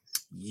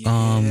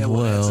 Yeah,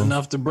 well, that's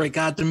enough to break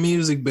out the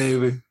music,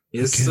 baby.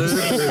 Yes,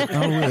 sir.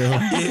 I will.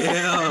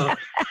 Yeah.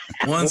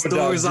 One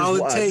story's all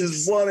it takes. I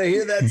just want to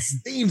hear that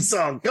theme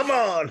song. Come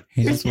on.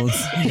 He just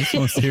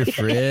wants to hear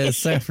Fred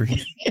Sanford.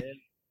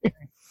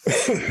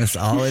 That's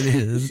all it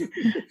is.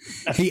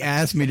 He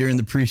asked me during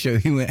the pre-show,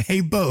 he went,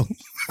 "Hey, Bo,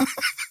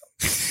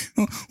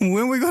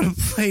 when are we going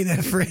to play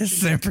that Fred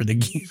Sanford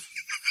again?"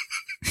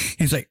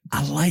 He's like,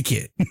 "I like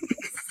it."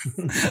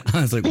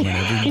 I was like,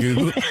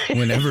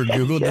 whenever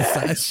Google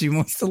decides she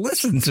wants to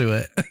listen to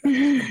it.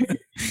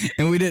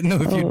 And we didn't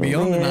know if you'd be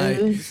on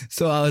tonight.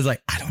 So I was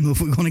like, I don't know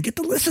if we're going to get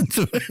to listen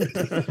to it.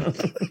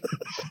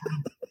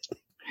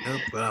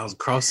 Yep, but I was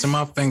crossing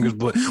my fingers.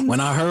 But when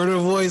I heard her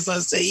voice, I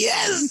said,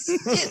 yes.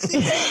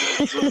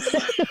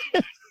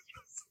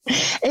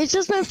 It's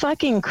just been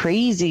fucking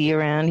crazy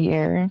around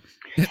here.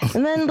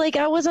 And then,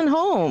 I wasn't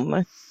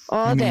home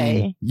all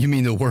day. You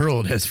mean the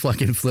world has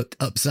fucking flipped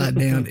upside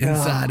down,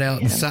 inside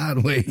out, and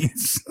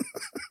sideways?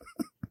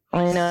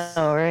 I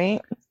know,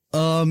 right?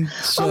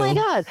 So, oh my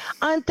God.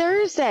 On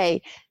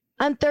Thursday,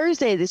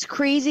 this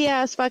crazy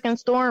ass fucking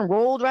storm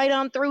rolled right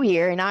on through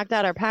here and knocked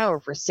out our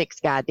power for 6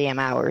 goddamn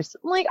hours.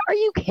 I'm like, are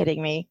you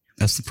kidding me?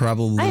 That's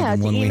probably I had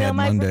the one to we had email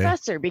my Monday.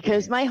 professor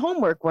because my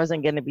homework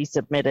wasn't going to be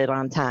submitted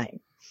on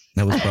time.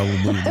 That was probably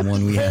the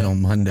one we had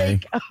on Monday.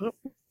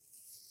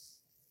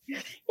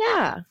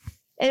 Yeah,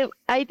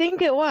 I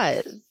think it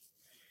was.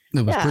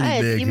 It was I pretty had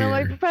to big email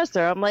my here.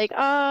 professor. I'm like,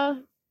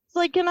 it's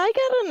like, can I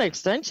get an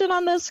extension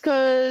on this?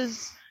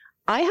 Because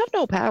I have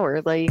no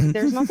power. Like,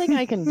 there's nothing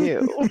I can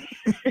do.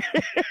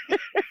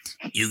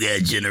 You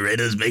got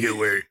generators, make it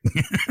work.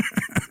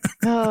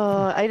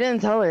 Oh, I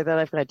didn't tell her that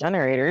I've got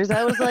generators.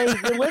 I was like,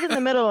 we live in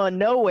the middle of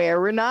nowhere.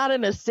 We're not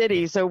in a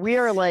city, so we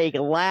are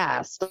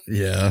last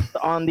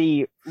on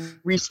the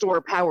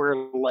restore power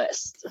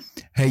list.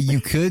 Hey,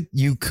 you could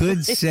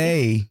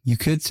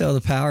tell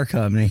the power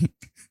company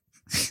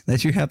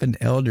that you happened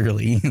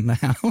elderly in the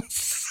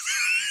house.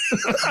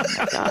 Oh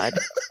my God.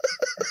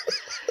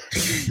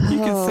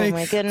 Oh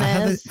my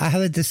goodness. I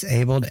have a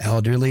disabled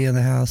elderly in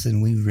the house,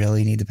 and we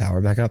really need the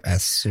power back up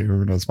as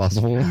soon as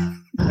possible.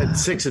 And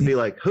 6 would be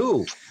like,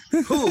 who?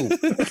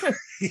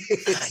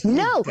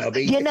 No,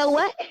 you know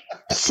what?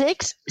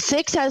 Six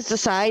has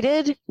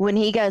decided when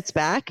he gets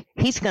back,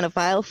 he's going to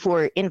file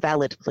for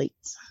invalid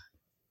plates.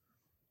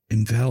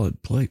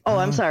 Invalid plate? Oh,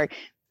 I'm sorry.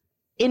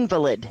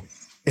 Invalid.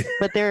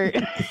 But they're,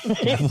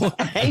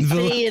 I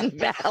say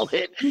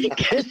invalid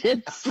because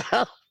it's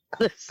spelled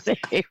the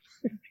same.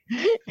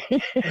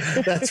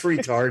 That's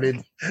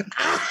retarded.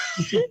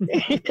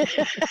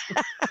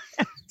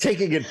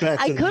 Taking it back.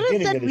 I could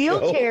have said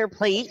wheelchair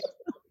plate.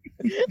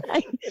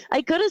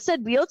 I could have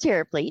said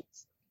wheelchair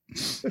plates.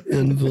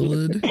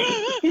 Invalid.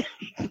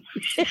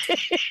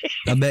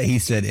 I bet he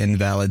said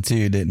invalid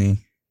too, didn't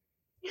he?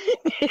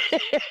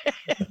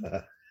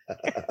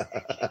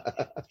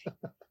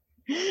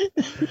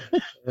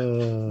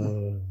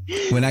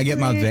 When I get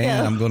my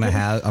van, I'm gonna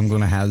have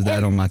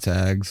that on my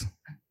tags.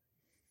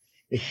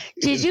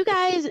 Did you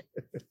guys?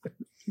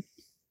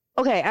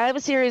 Okay, I have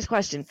a serious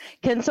question.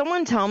 Can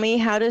someone tell me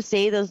how to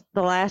say the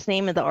last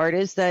name of the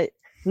artist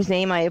whose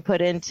name I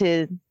put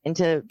into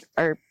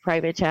our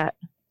private chat?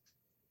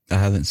 I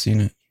haven't seen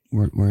it.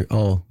 Where?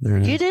 Oh, there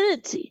it is.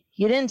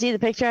 You didn't see the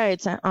picture I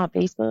had sent on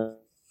Facebook?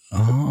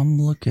 Oh,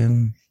 I'm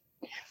looking.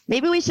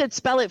 Maybe we should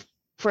spell it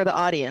for the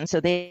audience so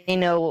they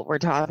know what we're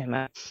talking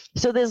about.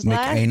 So this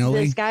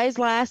guy's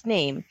last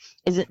name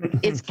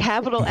it's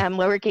capital M,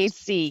 lowercase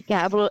c,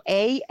 capital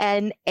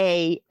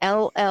ANALLY.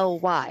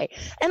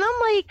 And I'm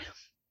like,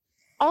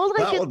 all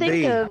I could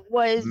think of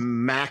was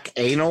Mac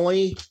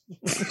anally.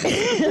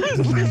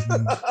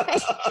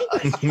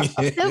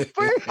 The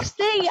first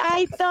thing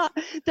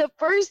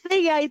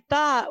I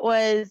thought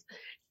was,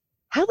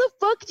 how the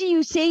fuck do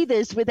you say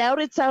this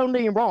without it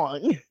sounding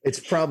wrong? It's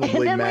probably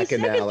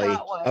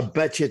McAnally. I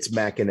bet you it's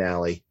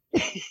McAnally.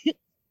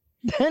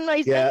 Then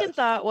my second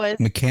thought was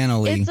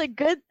McAnally. It's a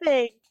good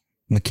thing.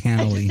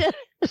 McAnally.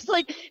 It's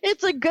like,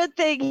 it's a good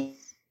thing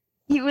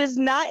he was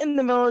not in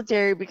the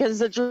military, because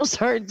the drill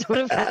sergeants would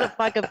have had a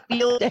fucking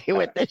field day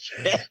with this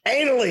shit.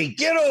 Anally,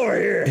 get over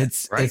here.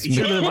 It's no.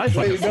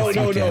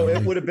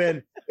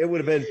 It would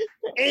have been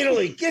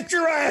Anally, get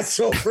your ass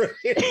over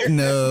here.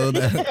 No,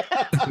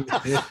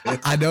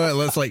 I know it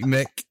looks like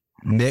Nick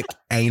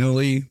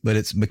Anally, but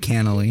it's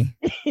McAnally.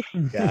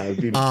 Yeah,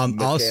 it'd be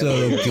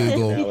also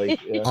Google.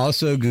 Yeah.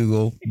 Also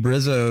Google.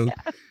 Brizzo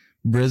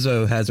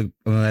has a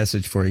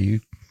message for you.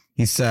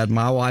 He said,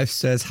 "My wife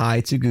says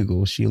hi to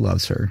Google. She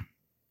loves her."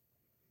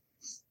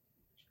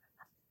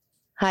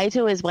 Hi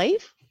to his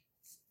wife?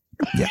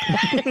 Yeah.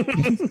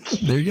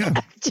 There you go.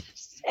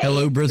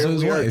 Hello,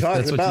 Brizzo's wife.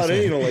 Talking about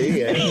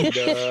anally.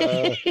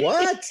 And,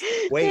 what?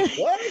 Wait,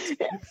 what?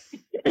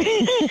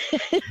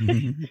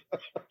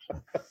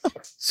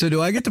 So do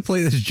I get to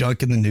play this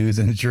junk in the news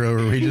intro, or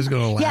are we just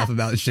going to laugh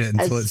about shit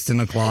until it's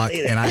 10 o'clock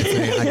and I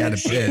say I got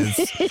to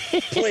piss?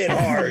 Play it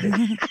hard.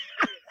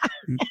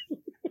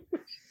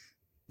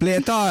 Play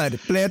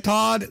it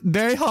hard,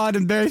 very hard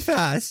and very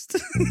fast.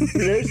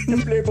 Press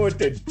the play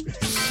button.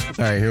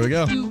 All right, here we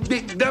go. You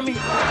big dummy.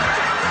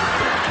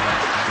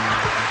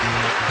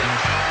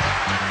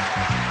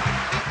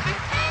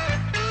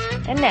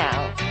 And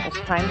now it's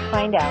time to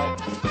find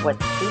out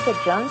what stupid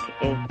junk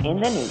is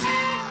in the news.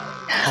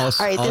 All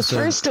right, this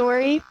first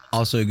story.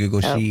 Also,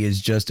 Google, she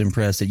is just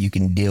impressed that you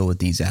can deal with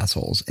these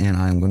assholes, and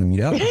I'm going to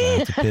mute out because I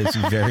have to piss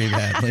very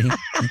badly.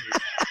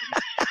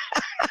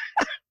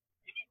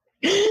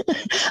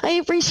 I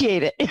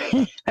appreciate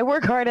it. I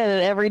work hard at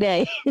it every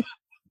day.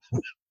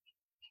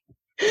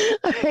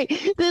 All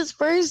right, this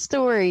first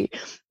story,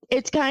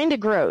 it's kind of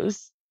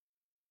gross.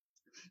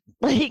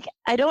 Like,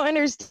 I don't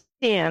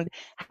understand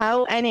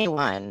how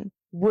anyone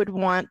would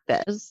want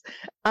this.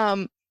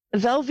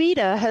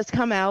 Velveeta has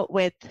come out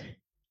with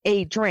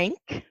a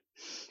drink,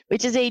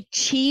 which is a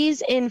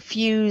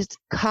cheese-infused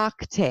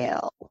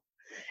cocktail.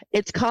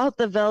 It's called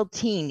the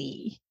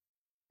Veltini.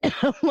 And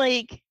I'm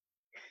like,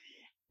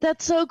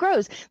 that's so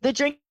gross. The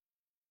drink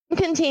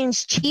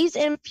contains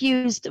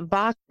cheese-infused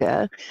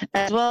vodka,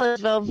 as well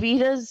as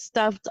Velveeta's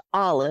stuffed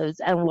olives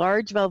and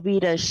large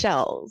Velveeta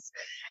shells.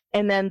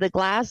 And then the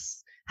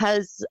glass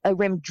has a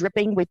rim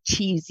dripping with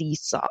cheesy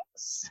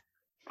sauce.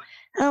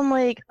 And I'm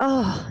like,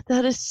 oh,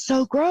 that is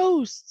so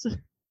gross.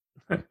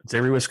 It's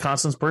every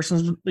Wisconsin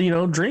person's,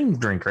 dream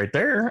drink right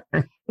there.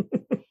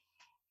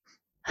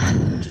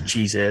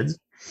 Cheeseheads.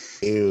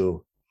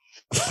 Ew.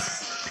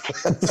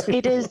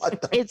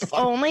 It's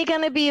only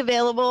going to be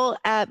available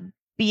at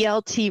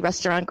BLT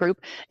Restaurant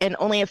Group, and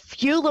only a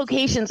few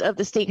locations of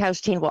the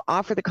steakhouse chain will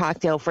offer the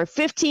cocktail for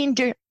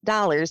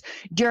 $15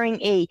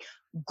 during a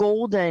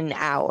golden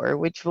hour,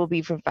 which will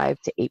be from 5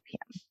 to 8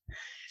 p.m.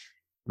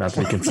 Not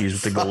to be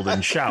confused with the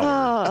golden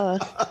shower.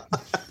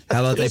 How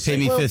about they pay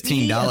me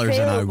 $15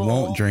 and I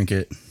won't drink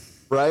it?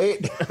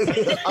 Right?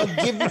 I'll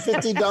give you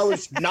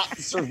 $15 not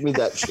to serve me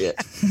that shit.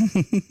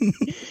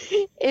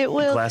 It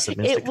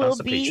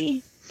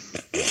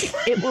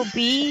will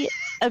be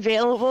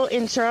available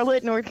in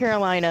Charlotte, North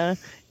Carolina,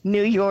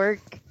 New York,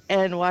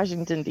 and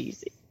Washington,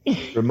 D.C.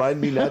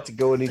 Remind me not to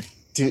go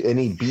to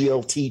any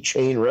BLT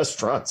chain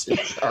restaurants in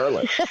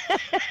Charlotte.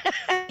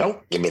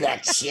 Don't give me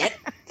that shit.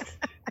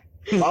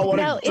 If I want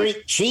to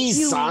drink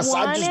cheese sauce,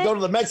 I'll just go to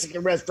the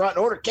Mexican restaurant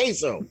and order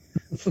queso.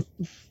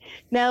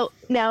 Now,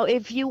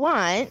 if you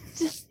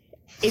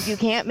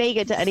can't make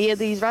it to any of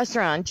these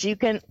restaurants, you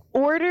can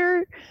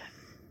order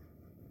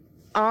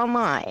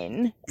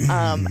online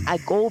at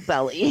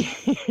Goldbelly.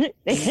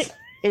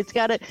 It's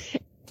got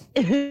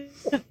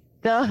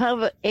they'll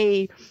have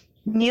a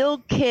meal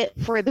kit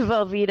for the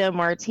Velveeta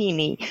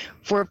Martini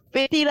for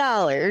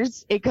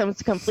 $50. It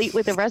comes complete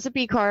with a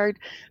recipe card,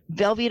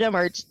 Velveeta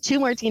merch, 2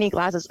 martini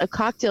glasses, a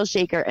cocktail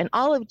shaker, an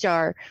olive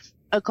jar,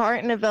 a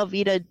carton of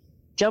Velveeta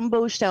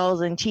jumbo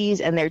shells and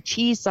cheese, and their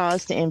cheese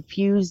sauce to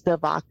infuse the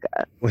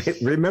vodka. Wait,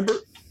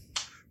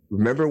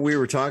 remember we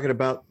were talking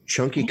about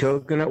chunky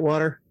coconut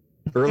water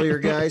earlier,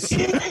 guys?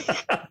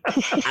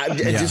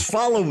 Just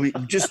follow me.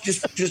 Just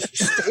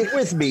stay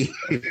with me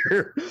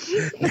here.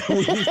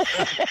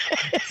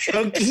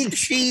 Chunky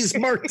cheese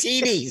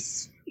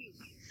martinis.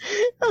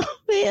 Oh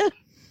man!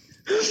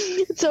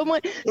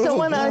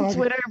 Someone on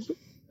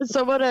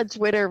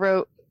Twitter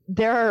wrote,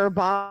 "There are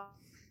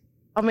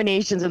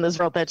abominations in this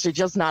world that should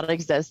just not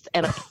exist,"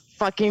 and a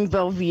fucking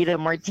Velveeta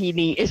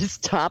martini is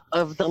top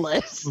of the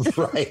list.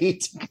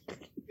 Right.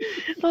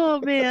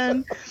 Oh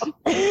man.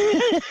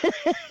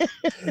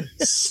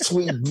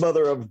 Sweet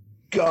mother of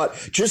God.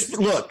 Just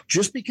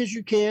because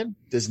you can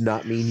does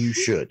not mean you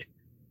should.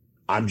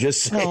 I'm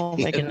just saying. Oh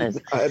my goodness.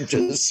 I'm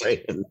just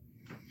saying.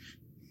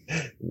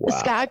 Wow.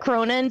 Scott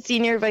Cronin,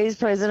 Senior Vice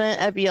President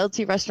at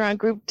BLT Restaurant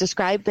Group,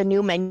 described the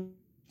new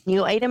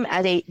menu item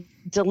as a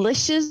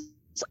delicious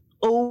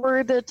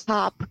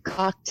over-the-top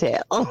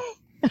cocktail.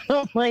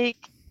 I'm like,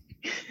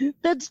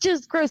 that's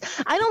just gross.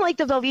 I don't like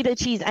the Velveeta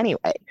cheese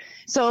anyway.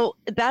 So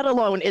that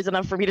alone is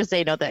enough for me to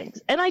say no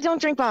thanks. And I don't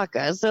drink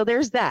vodka, so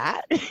there's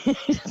that.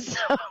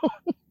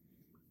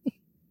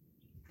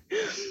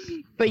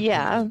 But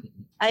yeah,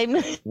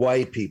 I'm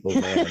white people,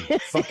 man.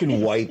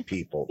 Fucking white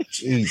people.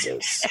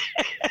 Jesus.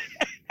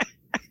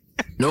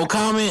 No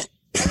comment.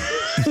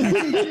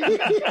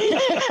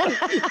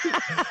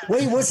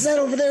 Wait, what's that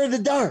over there in the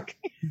dark?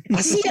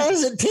 I see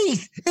eyes and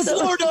teeth. It's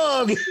War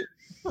Dog.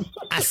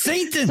 I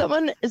seen them.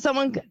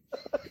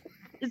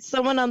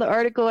 Someone on the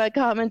article I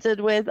commented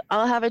with,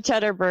 "I'll have a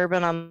cheddar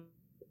bourbon on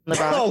the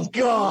box." Oh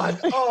God!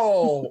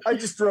 Oh, I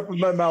just threw up in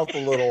my mouth a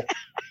little.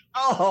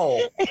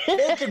 Oh,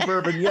 bacon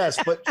bourbon, yes,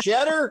 but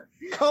cheddar?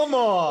 Come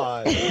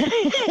on!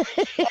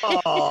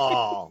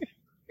 Oh,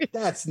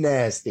 that's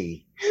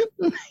nasty.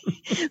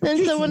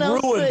 Then someone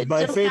else ruined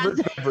my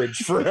favorite beverage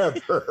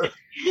forever.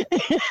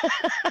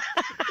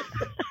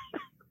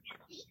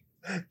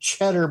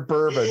 Cheddar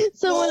bourbon.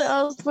 Someone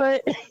else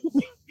put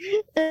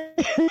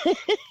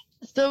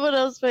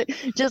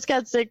just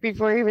got sick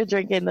before even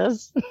drinking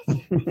this.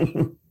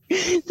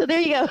 So there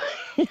you go.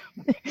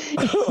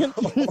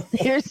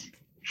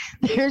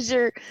 Here's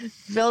your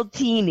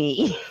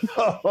Veltini.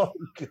 Oh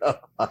God.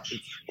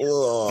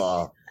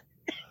 Ugh.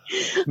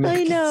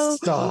 I know.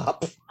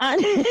 Stop.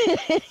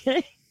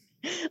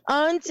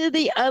 On to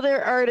the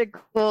other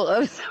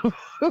article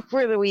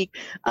for the week.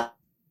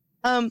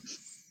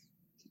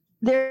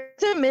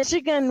 There's a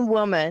Michigan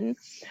woman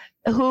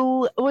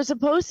who was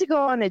supposed to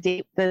go on a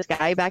date with this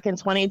guy back in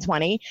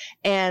 2020,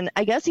 and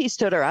I guess he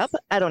stood her up.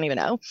 I don't even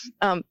know.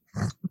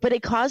 But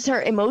it caused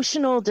her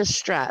emotional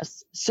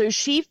distress. So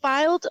she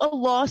filed a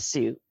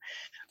lawsuit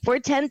for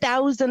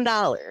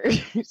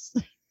 $10,000.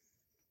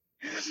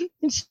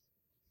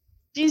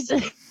 This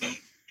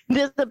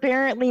is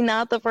apparently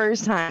not the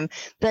first time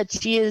that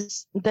she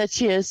has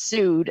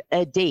sued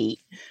a date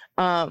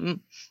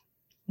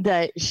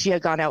that she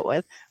had gone out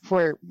with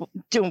for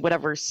doing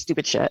whatever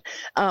stupid shit.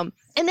 And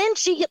then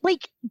she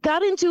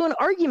got into an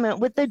argument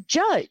with the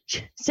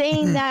judge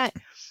saying that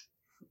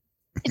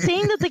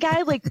the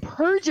guy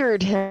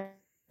perjured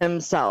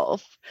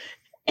himself.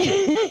 And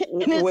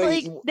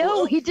it's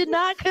no, he did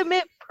not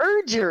commit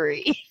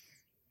perjury.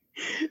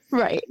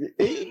 Right.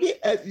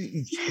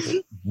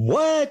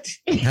 What?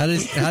 How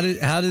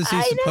does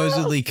he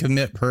supposedly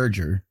commit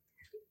perjury?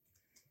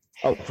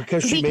 Oh,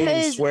 because she made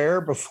him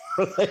swear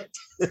before they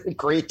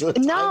agreed to it.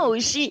 No,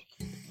 she.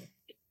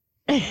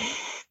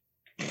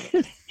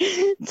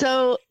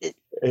 So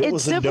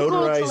it's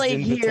difficult to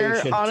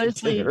hear,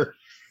 honestly.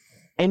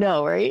 I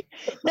know, right?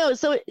 No,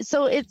 so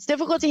it's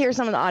difficult to hear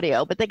some of the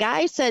audio. But the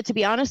guy said, "To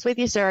be honest with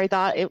you, sir, I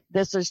thought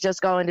this was just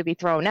going to be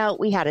thrown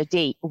out. We had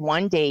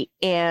one date,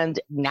 and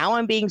now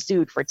I'm being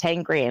sued for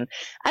 $10,000.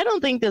 I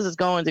don't think this is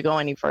going to go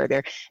any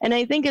further, and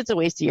I think it's a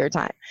waste of your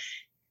time."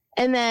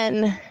 And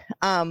then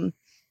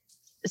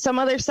some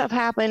other stuff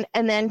happened,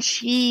 and then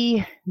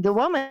the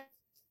woman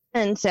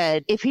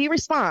said, if he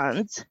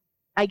responds,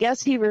 I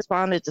guess he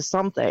responded to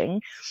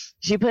something.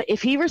 She put,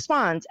 if he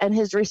responds and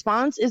his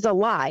response is a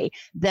lie,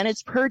 then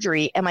it's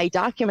perjury, and my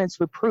documents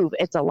would prove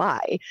it's a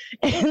lie.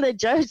 And the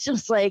judge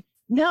was like,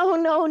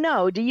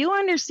 no. Do you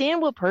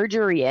understand what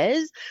perjury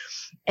is?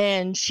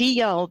 And she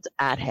yelled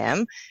at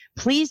him,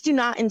 "Please do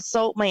not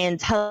insult my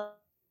intelligence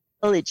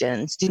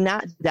intelligence. Do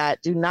not do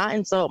that. Do not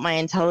insult my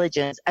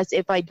intelligence as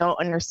if I don't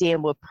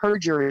understand what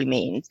perjury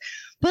means.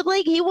 But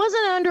like, he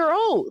wasn't under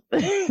oath.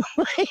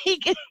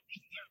 Like,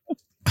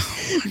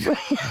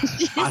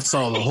 I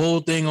saw the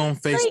whole thing on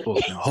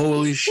Facebook.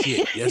 Holy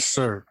shit. Yes,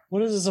 sir.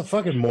 What is this, a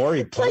fucking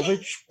Maury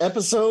Povich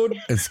episode?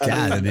 It's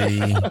gotta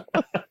be.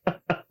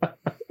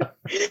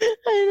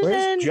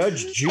 Where's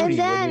Judge Judy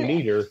when you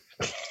need her?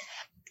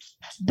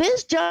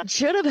 This judge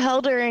should have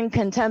held her in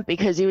contempt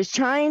because he was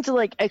trying to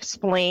like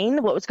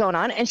explain what was going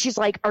on. And she's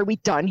like, are we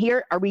done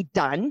here? Are we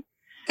done?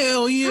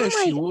 Hell yeah,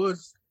 she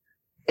was.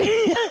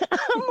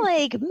 I'm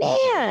like,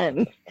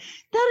 man,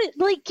 that is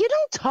like, you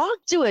don't talk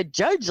to a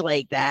judge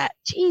like that.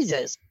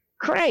 Jesus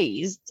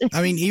Christ.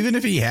 I mean, even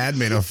if he had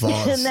made a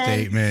false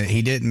statement,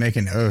 he didn't make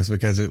an oath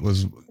because it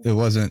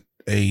wasn't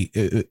a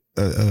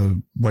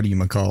what do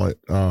you call it?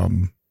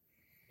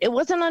 It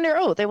wasn't under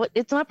oath.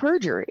 It's not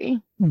perjury.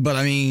 But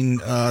I mean,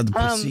 the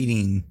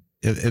proceeding,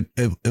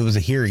 it was a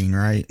hearing,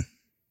 right?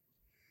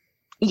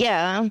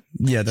 Yeah.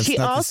 Yeah. That's she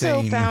not also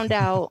the same. found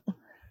out.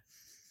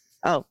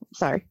 Oh,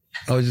 sorry.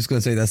 I was just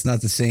going to say that's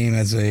not the same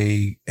as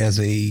a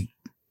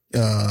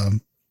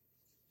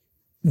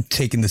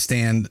taking the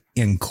stand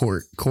in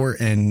court. Court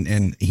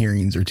and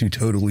hearings are two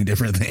totally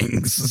different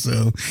things.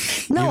 So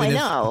no, I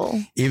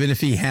know. Even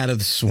if he had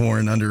have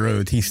sworn under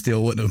oath, he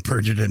still wouldn't have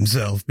perjured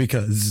himself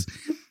because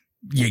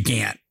you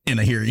can't in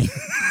a hearing.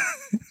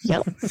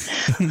 Yep.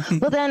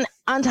 Well, then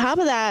on top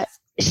of that,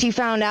 she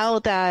found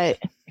out that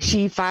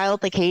she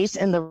filed the case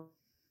in the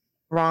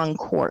wrong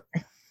court.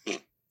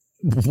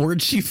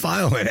 Where'd she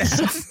file it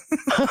at?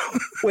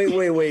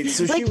 Wait.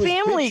 So like she was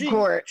family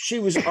court. She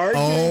was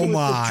arguing with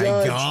the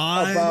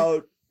judge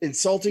about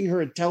insulting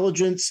her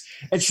intelligence,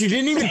 and she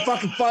didn't even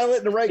fucking file it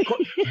in the right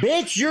court.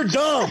 Bitch, you're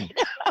dumb.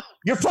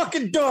 You're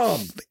fucking dumb.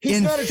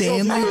 He's not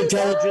insulting your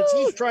intelligence.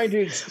 He's trying to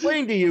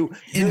explain to you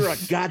you're a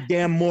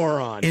goddamn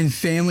moron. In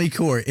family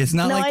court. It's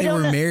not like they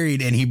were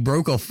married and he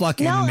broke a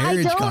fucking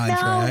marriage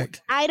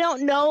contract. I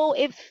don't know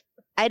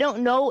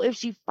if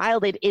she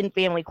filed it in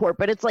family court,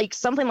 but it's like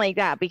something like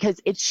that because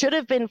it should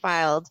have been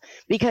filed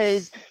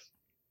because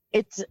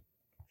the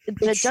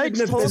judge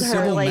told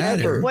her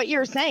like what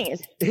you're saying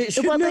is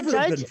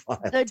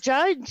the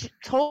judge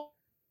told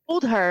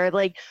her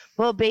like,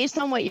 well, based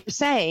on what you're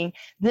saying,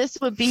 this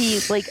would be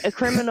like a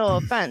criminal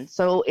offense,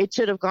 so it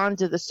should have gone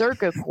to the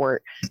circuit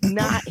court,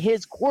 not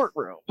his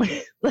courtroom.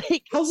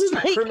 Like, how's it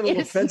a criminal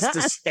offense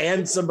to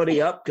stand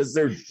somebody up because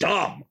they're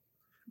dumb?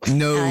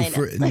 No,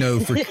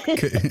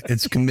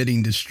 it's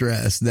committing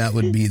distress. That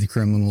would be the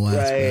criminal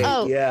aspect.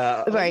 Right.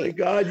 Yeah. Right. Oh my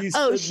God, you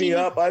stood me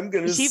up. I'm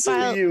going to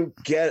sue you.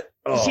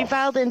 She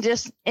filed in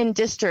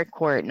district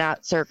court,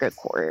 not circuit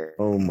court.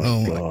 Oh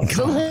my God.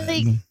 So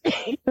like,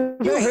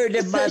 you heard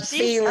my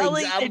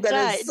feelings. I'm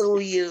going to sue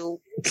you.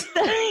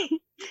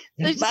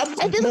 And this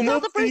is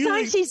not the first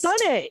time she's done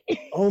it.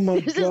 Oh my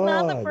God. This is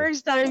not the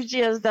first time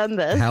she has done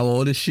this. How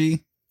old is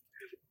she?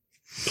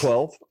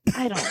 12.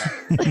 I don't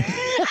know.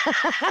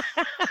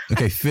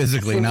 Okay,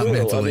 physically, not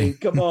mentally. I mean,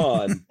 come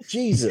on.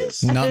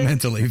 Jesus. Not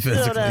mentally,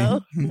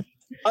 physically.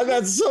 I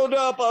got sewed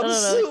up. I'm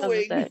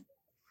suing.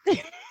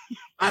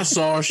 I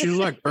saw her. She was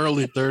like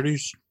early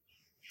 30s.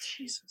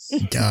 Jesus.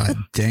 God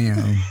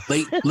damn.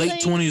 Late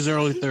 20s,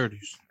 early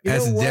 30s.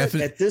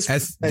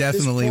 That's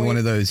definitely one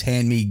of those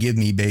hand me, give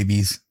me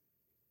babies.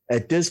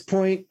 At this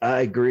point,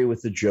 I agree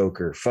with the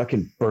Joker.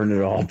 Fucking burn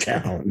it all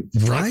down.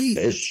 Right?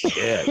 Fuck this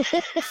shit.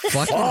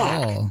 Fuck it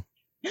all.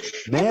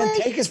 Man,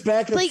 take us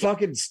back to the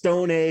fucking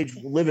Stone Age,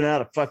 living out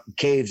of fucking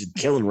caves and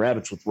killing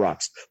rabbits with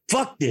rocks.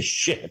 Fuck this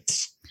shit.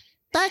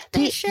 Fuck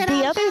this shit.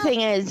 The other thing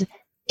is,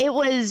 it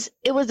was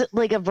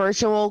like a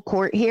virtual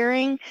court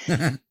hearing.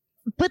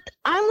 But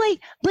I'm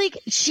like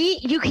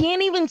you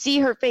can't even see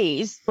her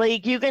face.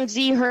 Like, you can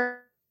see her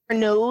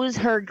nose,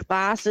 her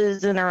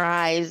glasses in her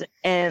eyes,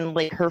 and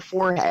like her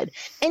forehead,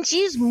 and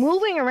she's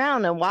moving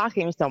around and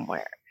walking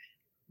somewhere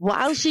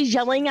while she's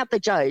yelling at the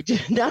judge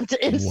not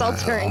to insult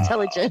her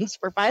intelligence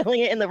for filing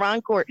it in the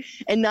wrong court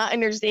and not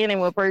understanding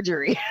what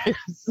perjury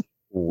is.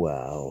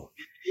 Wow.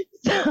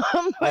 So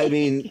I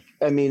mean,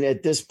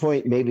 at this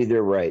point, maybe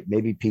they're right.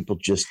 Maybe people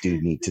just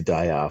do need to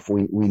die off.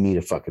 We need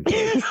a fucking.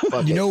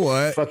 You know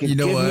what? Fucking you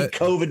know give what? me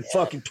COVID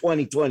fucking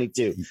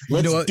 2022.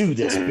 Let's do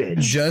this,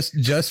 bitch.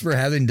 Just for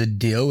having to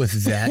deal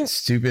with that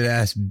stupid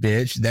ass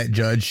bitch, that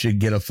judge should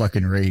get a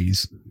fucking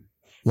raise.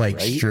 Like,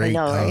 right? Straight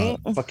up.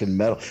 Fucking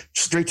metal.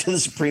 Straight to the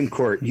Supreme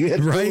Court. You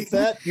had right?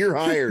 That, you're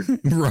hired.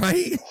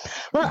 Right?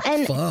 Well,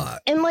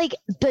 and like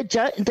the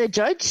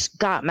judge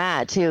got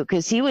mad too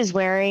because he was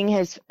wearing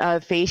his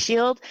face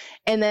shield,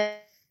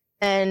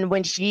 and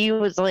when she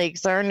was like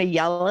starting to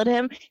yell at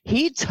him,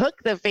 he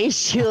took the face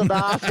shield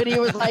off and he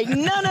was like,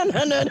 no.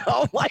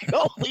 Like,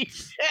 holy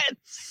shit.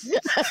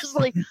 I was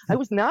like, I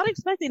was not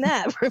expecting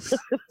that.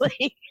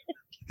 Like,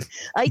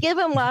 I give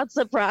him lots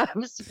of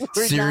props.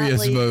 For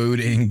serious mode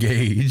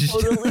engaged.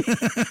 Totally.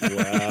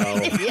 Wow.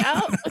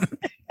 Yeah.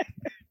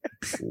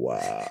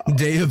 Wow.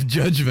 Day of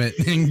Judgment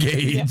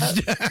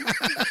engaged. Yeah.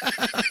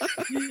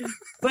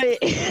 But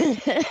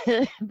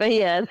But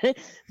yeah,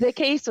 the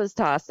case was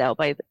tossed out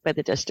by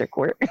the district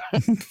court.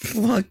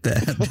 Fuck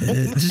that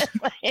bitch.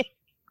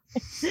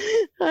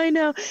 I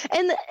know.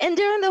 And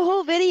during the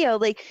whole video,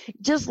 like,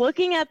 just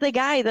looking at the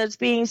guy that's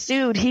being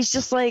sued, he's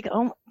just like,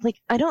 oh, like,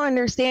 I don't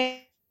understand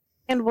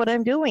what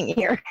I'm doing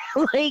here.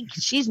 Like,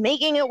 she's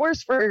making it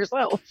worse for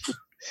herself.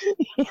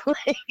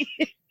 Like,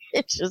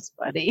 it's just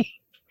funny.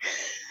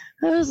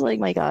 I was like,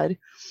 my God.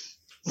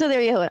 So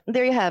there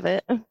you have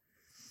it.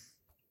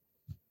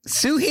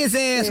 Sue his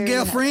ass,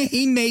 girlfriend.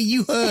 He made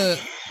you hug.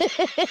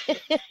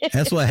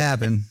 That's what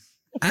happened.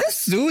 I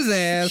sue his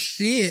ass.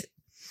 Shit.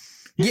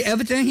 Get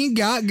everything he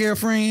got,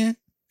 girlfriend.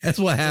 That's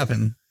what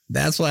happened.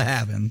 That's what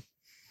happened.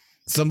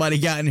 Somebody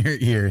got in her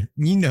ear.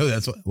 You know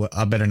that's what. Well,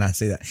 I better not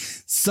say that.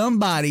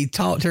 Somebody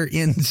talked her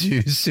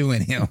into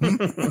suing him.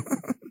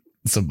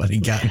 Somebody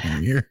got in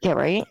her ear. Yeah,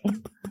 right.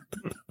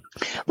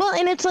 Well,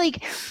 and it's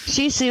like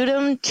she sued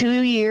him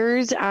 2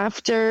 years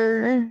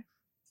after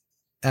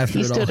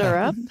he stood her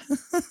up.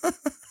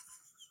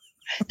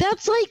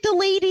 That's like the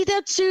lady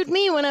that sued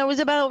me when I was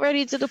about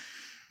ready to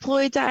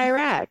deploy to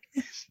Iraq.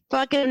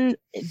 Fucking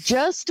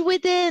just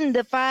within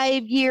the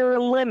 5-year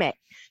limit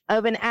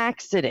of an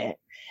accident.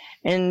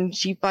 And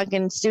she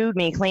fucking sued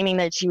me, claiming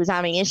that she was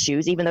having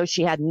issues, even though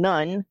she had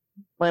none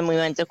when we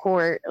went to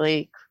court,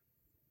 like,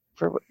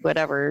 for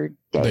whatever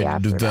day they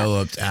after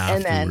developed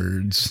that.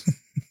 Afterwards.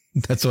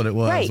 That's what it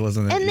was, right.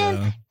 Wasn't it? And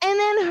then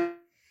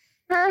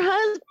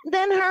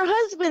her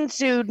husband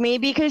sued me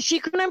because she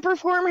couldn't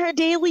perform her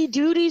daily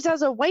duties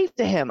as a wife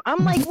to him.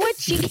 I'm like, what?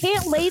 She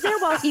can't lay there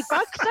while he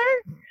fucks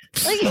her?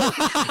 Like, oh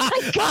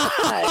my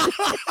God.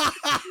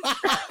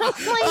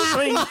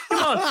 I mean,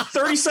 come on,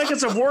 30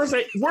 seconds of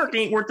work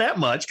ain't worth that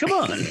much. Come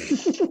on.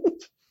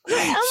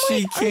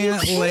 She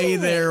can't lay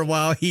there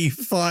while he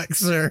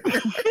fucks her.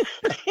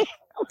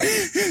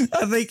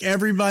 I think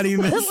everybody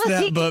missed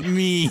that but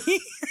me.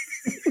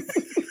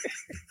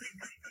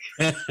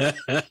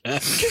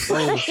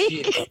 Oh,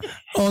 shit.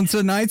 On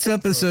tonight's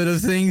episode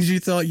of things you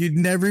thought you'd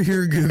never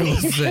hear Google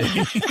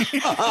say.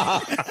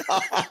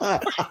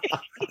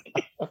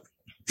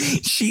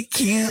 She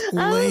can't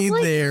lay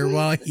there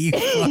while he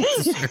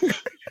fucks her.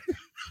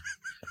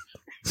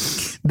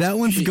 That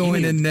one's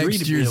going in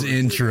next year's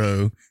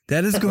intro.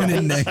 That is going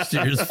in next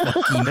year's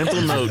fucking mental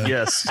intro. note.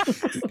 Yes,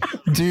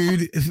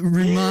 dude.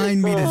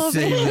 Remind me to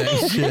save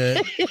that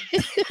shit.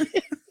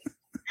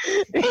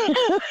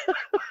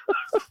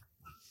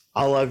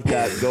 All I've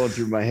got going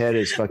through my head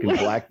is fucking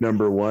Black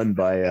 #1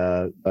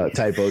 by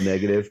Typo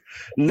Negative.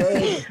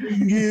 Love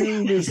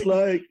you is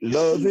like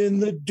loving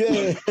the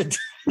dead.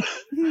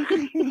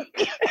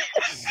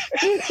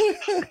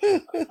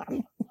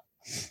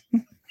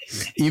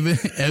 Even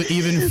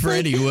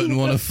Freddie wouldn't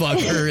want to fuck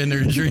her in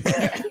her dream.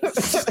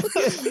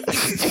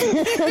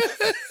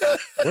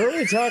 Were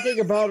we talking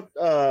about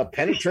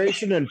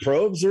penetration and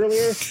probes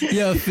earlier?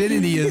 Yeah,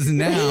 Affinity is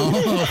now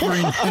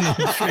offering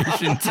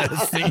penetration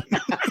testing.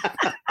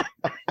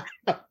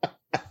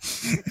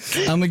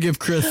 I'm gonna give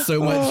Chris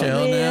so much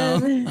hell now.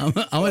 I'm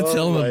gonna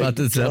tell him about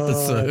this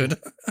episode.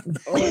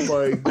 Oh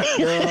my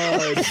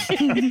God.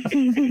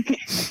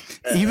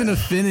 Even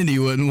Affinity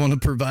wouldn't want to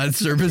provide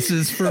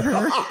services for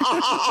her.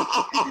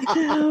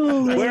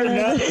 We're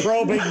not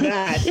probing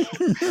that.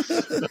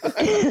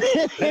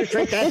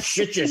 Penetrate that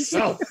shit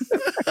yourself.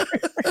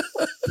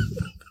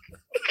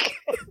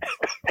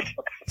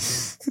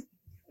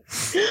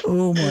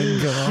 Oh my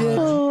God.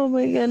 Oh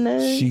my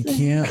goodness. She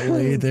can't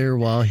lay there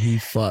while he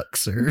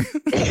fucks her.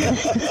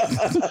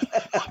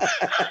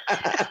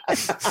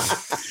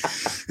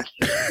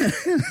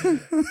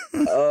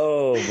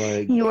 Oh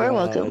my God. You are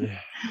welcome.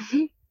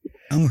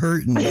 I'm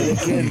hurting. And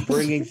again,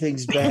 bringing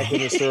things back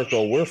in a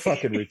circle. We're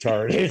fucking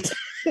retarded.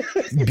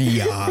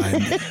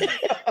 Beyond.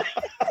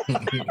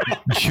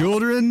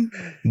 Children,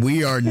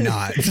 we are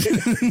not.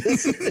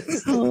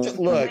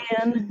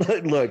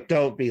 Look,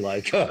 don't be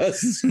like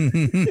us.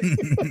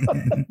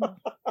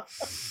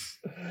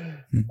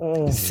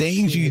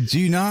 Things you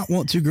do not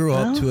want to grow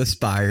up to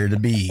aspire to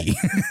be.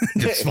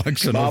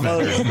 Dysfunctional.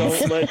 Mamas,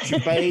 don't let your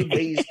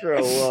babies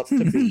grow up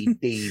to be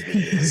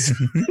DBs.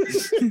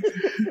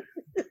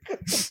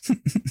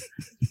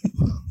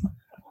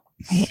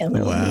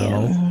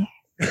 Wow.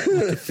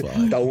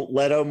 Don't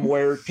let them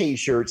wear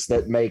t-shirts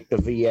that make the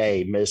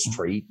VA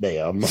mistreat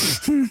them.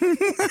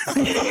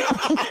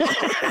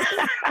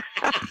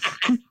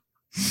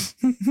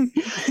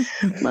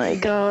 My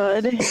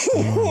God.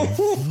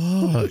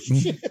 Oh,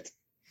 shit.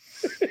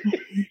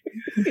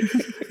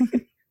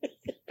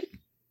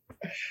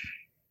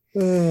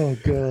 Oh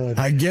God.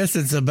 I guess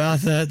it's about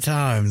that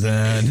time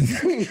then.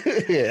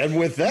 Yeah, and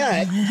with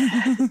that.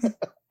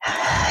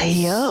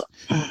 Yep.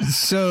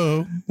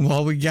 So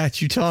while we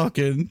got you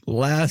talking,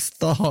 last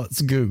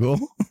thoughts, Google.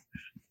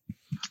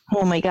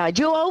 Oh my God.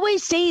 You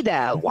always say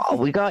that while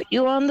we got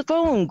you on the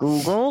phone,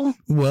 Google.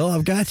 Well,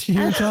 I've got you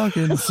here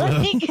talking. So.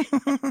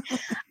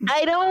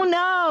 I don't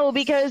know,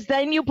 because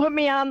then you put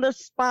me on the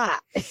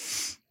spot.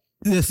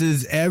 This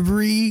is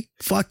every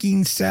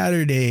fucking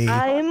Saturday.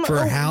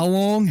 For how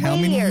long? How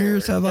many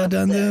years have I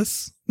done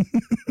this?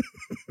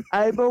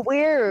 I'm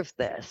aware of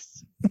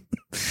this.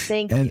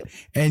 Thank you.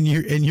 And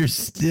you're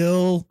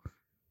still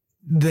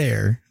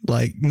there,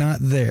 like not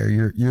there.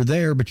 You're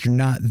there, but you're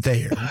not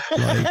there.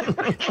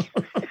 Like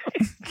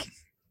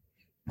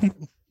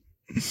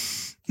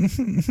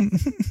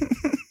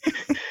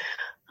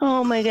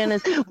oh my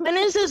goodness. When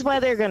is this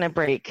weather gonna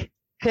break?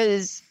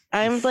 Because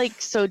I'm like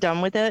so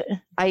done with it.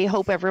 I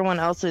hope everyone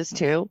else is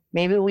too.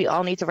 Maybe we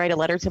all need to write a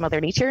letter to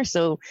Mother Nature.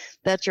 So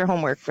that's your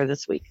homework for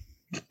this week.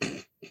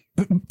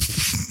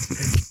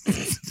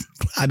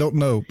 I don't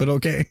know, but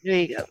okay. There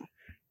you go.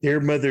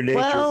 Dear Mother Nature.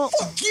 Well,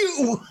 fuck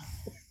you.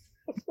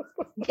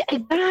 Yeah,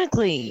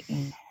 exactly.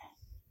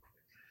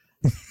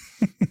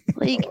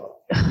 Like,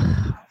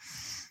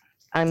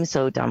 I'm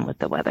so done with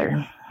the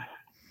weather.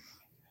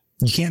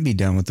 You can't be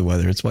done with the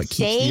weather. It's what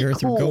keeps the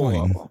earth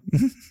going.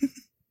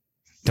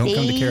 Don't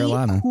come to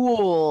Carolina.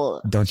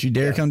 Cool. Don't you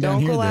dare come down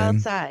here. Don't go then.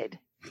 outside.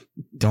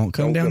 Don't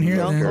come down here.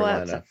 Don't then. go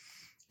outside.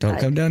 Don't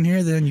come down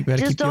here. Then you better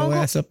Just keep your don't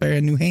ass up there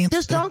in New Hampshire.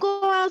 Just don't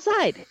go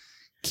outside.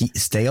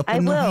 Stay up. I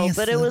in New will,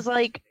 Hampshire. but it was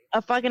like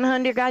a fucking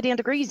 100 goddamn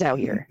degrees out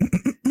here.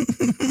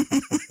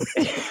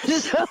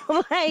 So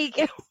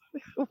like,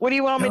 what do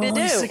you want me to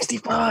do?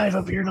 65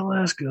 up here in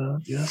Alaska.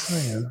 Just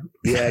saying.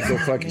 Yeah, go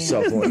fuck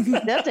yourself, boy.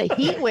 That's a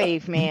heat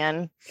wave,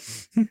 man.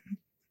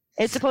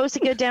 It's supposed to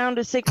get down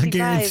to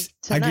 65 I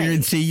tonight.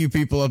 guarantee you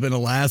people up in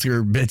Alaska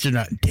are bitching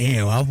out,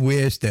 damn, I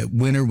wish that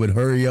winter would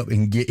hurry up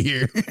and get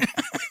here.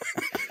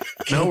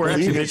 No, we're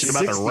actually bitching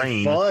about the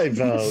rain. Out,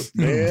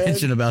 man.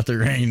 Bitching about the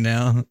rain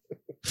now.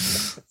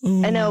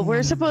 I know,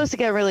 we're supposed to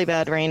get really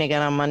bad rain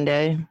again on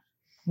Monday.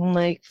 I'm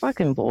like,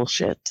 fucking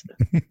bullshit.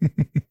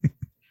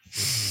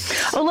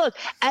 Oh, look,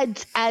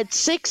 at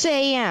 6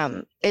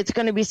 a.m., it's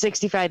going to be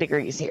 65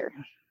 degrees here.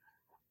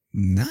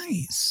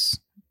 Nice.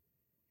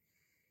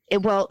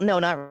 Well, no,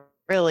 not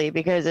really,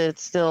 because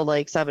it's still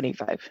like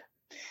 75.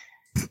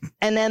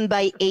 And then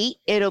by 8,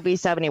 it'll be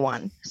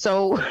 71.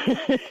 So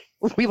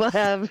we will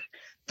have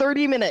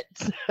 30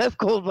 minutes of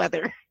cold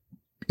weather.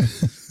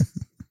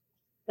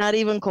 Not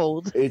even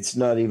cold. It's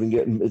not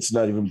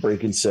even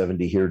breaking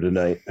 70 here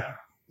tonight.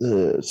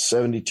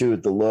 72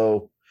 at the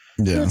low.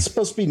 Yeah. It's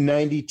supposed to be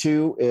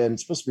 92 and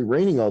it's supposed to be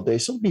raining all day.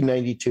 So it'll be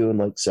 92 and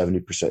like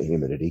 70%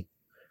 humidity.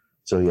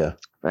 So yeah.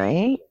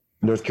 Right.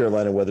 North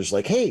Carolina weather's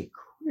like, hey,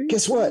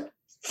 guess what?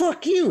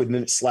 Fuck you. And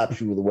then it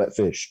slaps you with a wet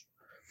fish.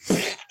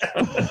 It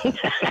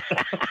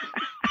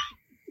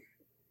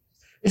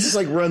just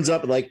like runs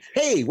up and like,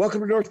 hey,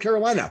 welcome to North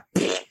Carolina.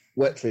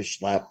 Wet fish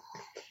slap.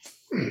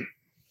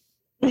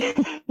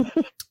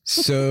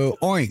 So,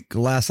 Oink,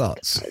 last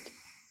thoughts.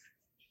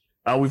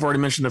 We've already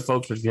mentioned it,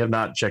 folks, but if you have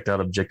not checked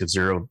out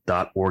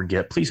objectivezero.org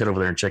yet, please head over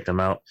there and check them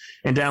out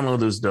and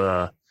download those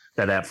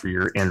that app for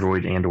your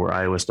Android and or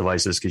iOS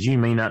devices, because you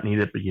may not need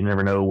it, but you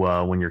never know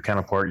when your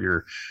counterpart,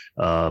 your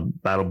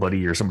battle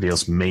buddy or somebody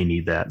else may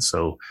need that.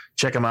 So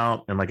check them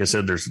out. And like I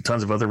said, there's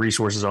tons of other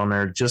resources on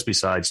there just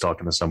besides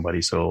talking to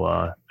somebody.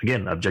 So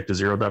again,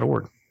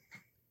 objectivezero.org.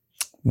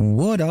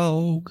 What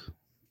dog?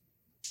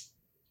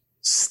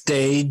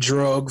 Stay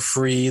drug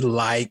free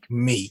like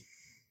me.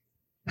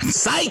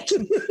 Psych.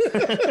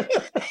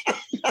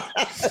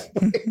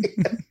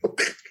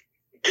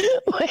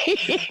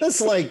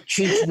 That's like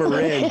Cheech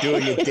Marin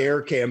doing a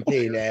DARE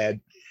campaign ad.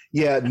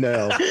 Yeah,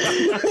 no.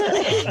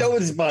 No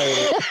one's buying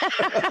it.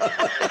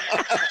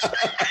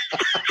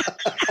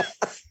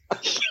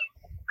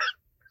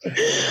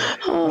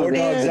 More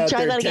dogs out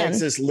there in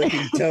Texas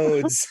licking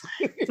toads.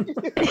 I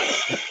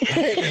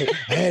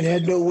hadn't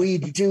had no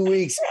weed in 2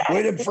 weeks.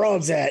 Where the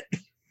frogs at?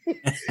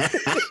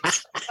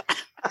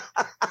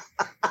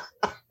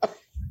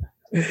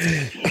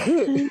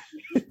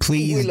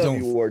 Please we love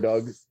don't you, War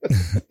Dog.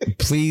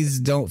 Please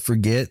don't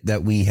forget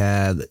that we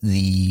have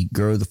the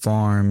Grow the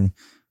Farm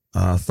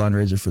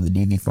fundraiser for the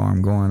DV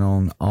Farm going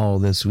on all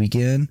this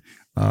weekend.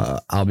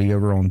 I'll be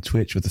over on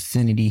Twitch with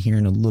Affinity here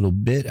in a little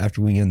bit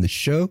after we end the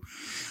show.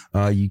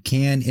 You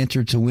can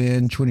enter to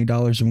win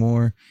 $20 or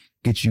more.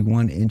 Get you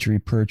one entry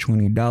per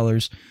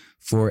 $20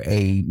 for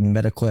a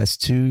MetaQuest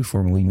 2,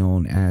 formerly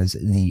known as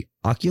the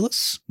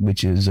Oculus,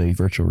 which is a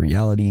virtual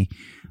reality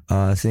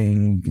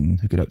thing. You can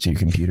hook it up to your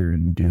computer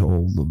and do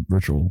all the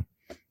virtual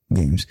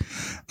games.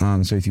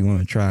 So if you want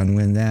to try and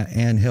win that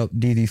and help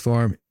DV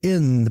Farm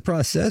in the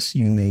process,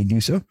 you may do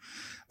so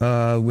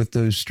with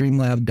those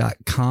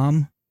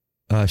streamlab.com,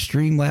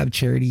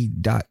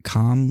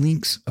 streamlabcharity.com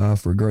links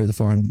for Grow the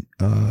Farm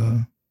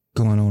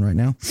going on right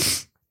now.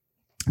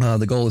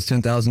 The goal is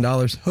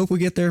 $10,000. Hope we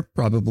get there.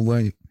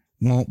 Probably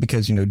won't,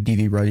 because, you know,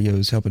 DV Radio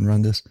is helping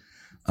run this.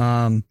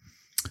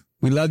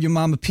 We love you,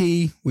 Mama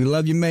P. We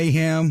love you,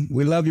 Mayhem.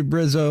 We love you,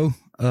 Brizzo.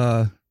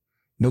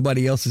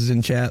 Nobody else is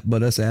in chat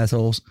but us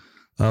assholes.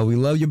 We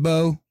love you,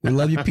 Bo. We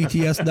love you,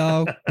 PTS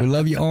Dog. We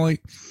love you, Oink.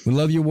 We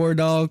love you, War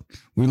Dog.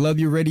 We love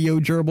you, Radio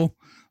Gerbil.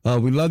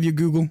 We love you,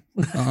 Google.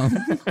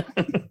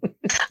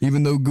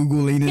 Even though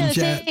Google ain't in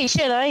chat.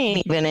 Shit, I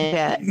ain't even in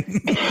chat.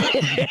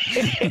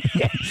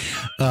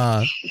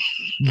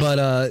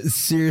 But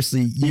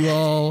seriously, you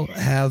all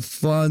have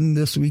fun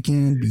this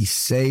weekend. Be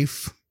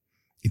safe.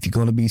 If you're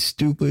going to be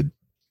stupid,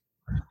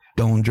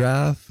 Don't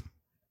drive.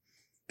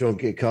 Don't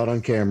get caught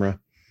on camera.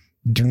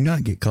 Do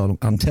not get caught on.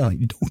 I'm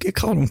telling you, don't get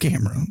caught on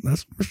camera.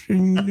 That's for sure.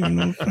 You know what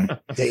I'm saying?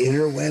 The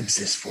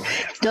interwebs is for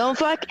you. Don't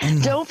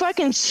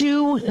fucking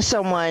sue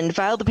someone,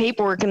 file the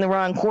paperwork in the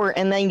wrong court,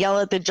 and then yell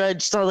at the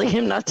judge telling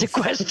him not to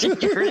question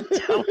your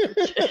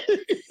intelligence.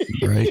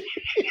 Right.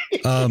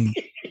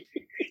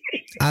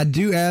 I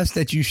do ask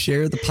that you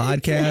share the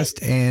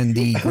podcast and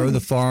the Grow the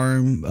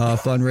Farm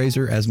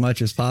fundraiser as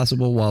much as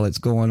possible while it's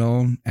going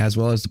on, as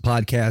well as the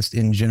podcast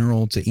in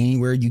general to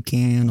anywhere you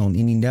can on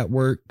any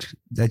network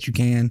that you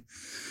can.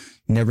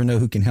 You never know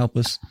who can help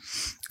us.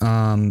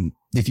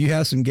 If you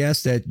have some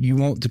guests that you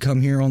want to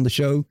come here on the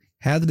show,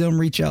 have them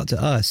reach out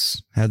to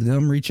us. Have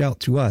them reach out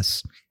to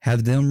us.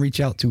 Have them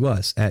reach out to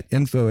us at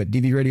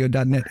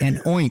info@dvradio.net and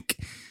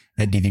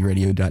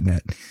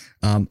oink@dvradio.net.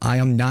 I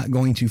am not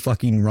going to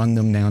fucking run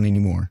them down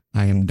anymore.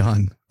 I am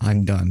done.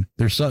 I'm done.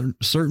 There's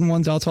certain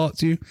ones I'll talk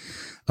to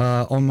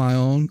on my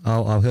own.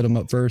 I'll hit them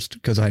up first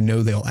because I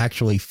know they'll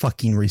actually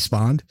fucking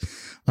respond.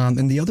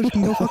 And the others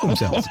can go fuck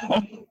themselves.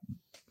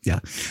 Yeah.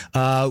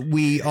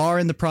 We are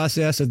in the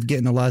process of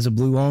getting Eliza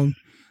Blue on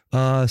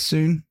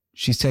soon.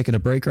 She's taking a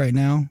break right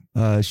now.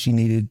 She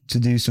needed to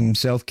do some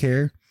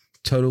self-care.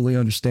 Totally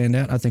understand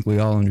that. I think we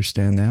all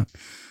understand that.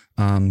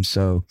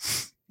 So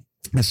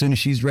as soon as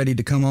she's ready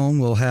to come on,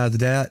 we'll have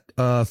that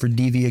for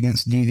DV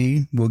against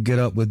DV. We'll get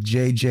up with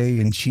JJ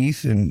and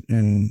Chief,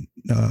 and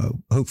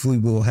hopefully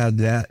we'll have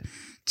that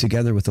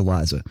together with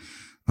Eliza.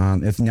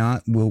 If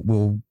not,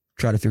 we'll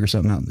try to figure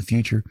something out in the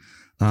future.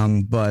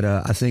 But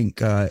I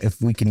think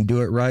if we can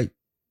do it right,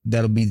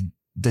 that'll be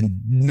the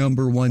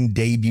 #1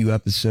 debut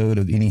episode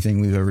of anything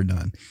we've ever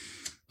done.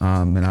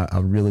 And I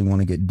really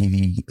want to get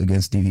DV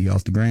against DV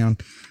off the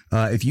ground.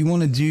 If you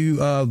want to do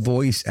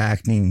voice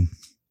acting,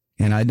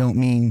 and I don't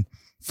mean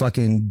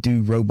fucking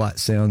do robot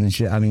sound and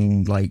shit. I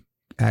mean, like,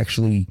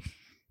 actually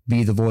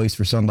be the voice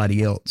for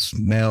somebody else,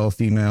 male,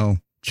 female,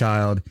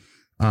 child.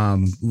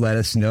 Let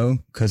us know,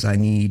 because I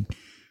need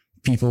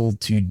people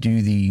to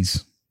do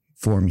these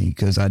for me,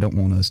 because I don't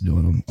want us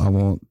doing them. I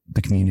want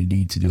the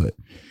community to do it.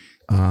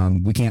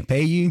 We can't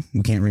pay you.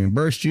 We can't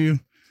reimburse you.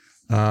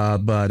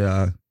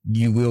 But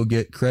you will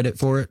get credit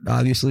for it,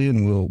 obviously,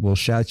 and we'll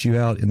shout you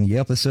out in the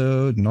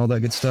episode and all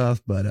that good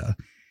stuff. But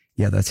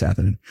yeah, that's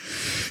happening.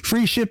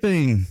 Free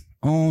shipping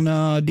on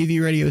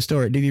DV Radio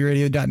Store at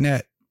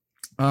dvradio.net.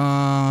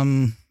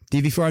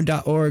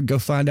 dvfarm.org. Go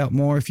find out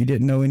more if you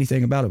didn't know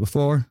anything about it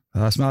before.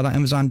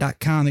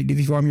 Smile.amazon.com. Make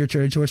DV Farm your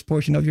charity choice.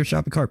 Portion of your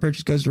shopping cart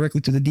purchase goes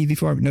directly to the DV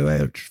Farm. No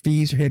extra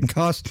fees or hidden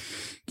costs.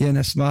 Again,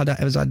 that's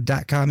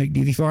smile.amazon.com. Make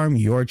DV Farm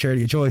your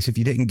charity of choice. If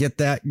you didn't get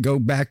that, go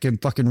back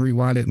and fucking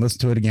rewind it and listen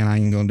to it again. I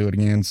ain't gonna do it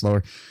again.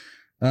 Slower.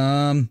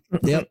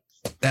 Yep.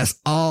 That's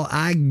all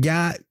I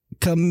got.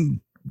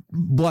 Come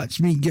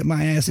watch me get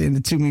my ass into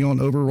to me on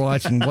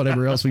Overwatch and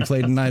whatever else we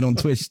play tonight on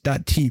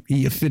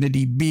twitch.tv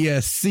affinity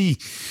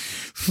BSC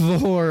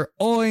for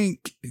Oink,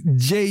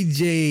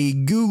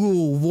 JJ,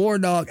 Google,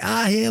 Wardog.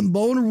 I am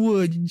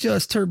Bonerwood. You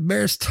just heard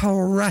Bears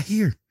Tower right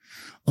here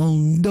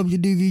on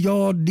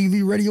WDVR,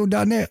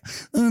 dvradio.net.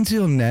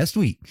 Until next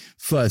week,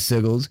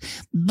 Fuzzsiggles.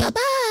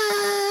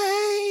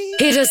 Bye-bye.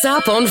 Hit us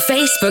up on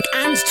Facebook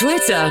and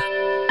Twitter.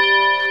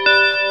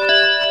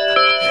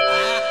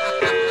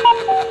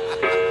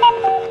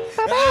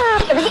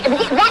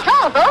 That's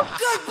all, folks.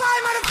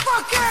 Goodbye,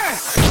 motherfucker!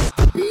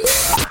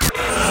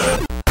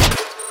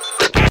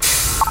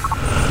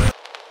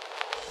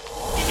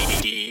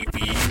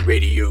 DV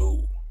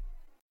Radio.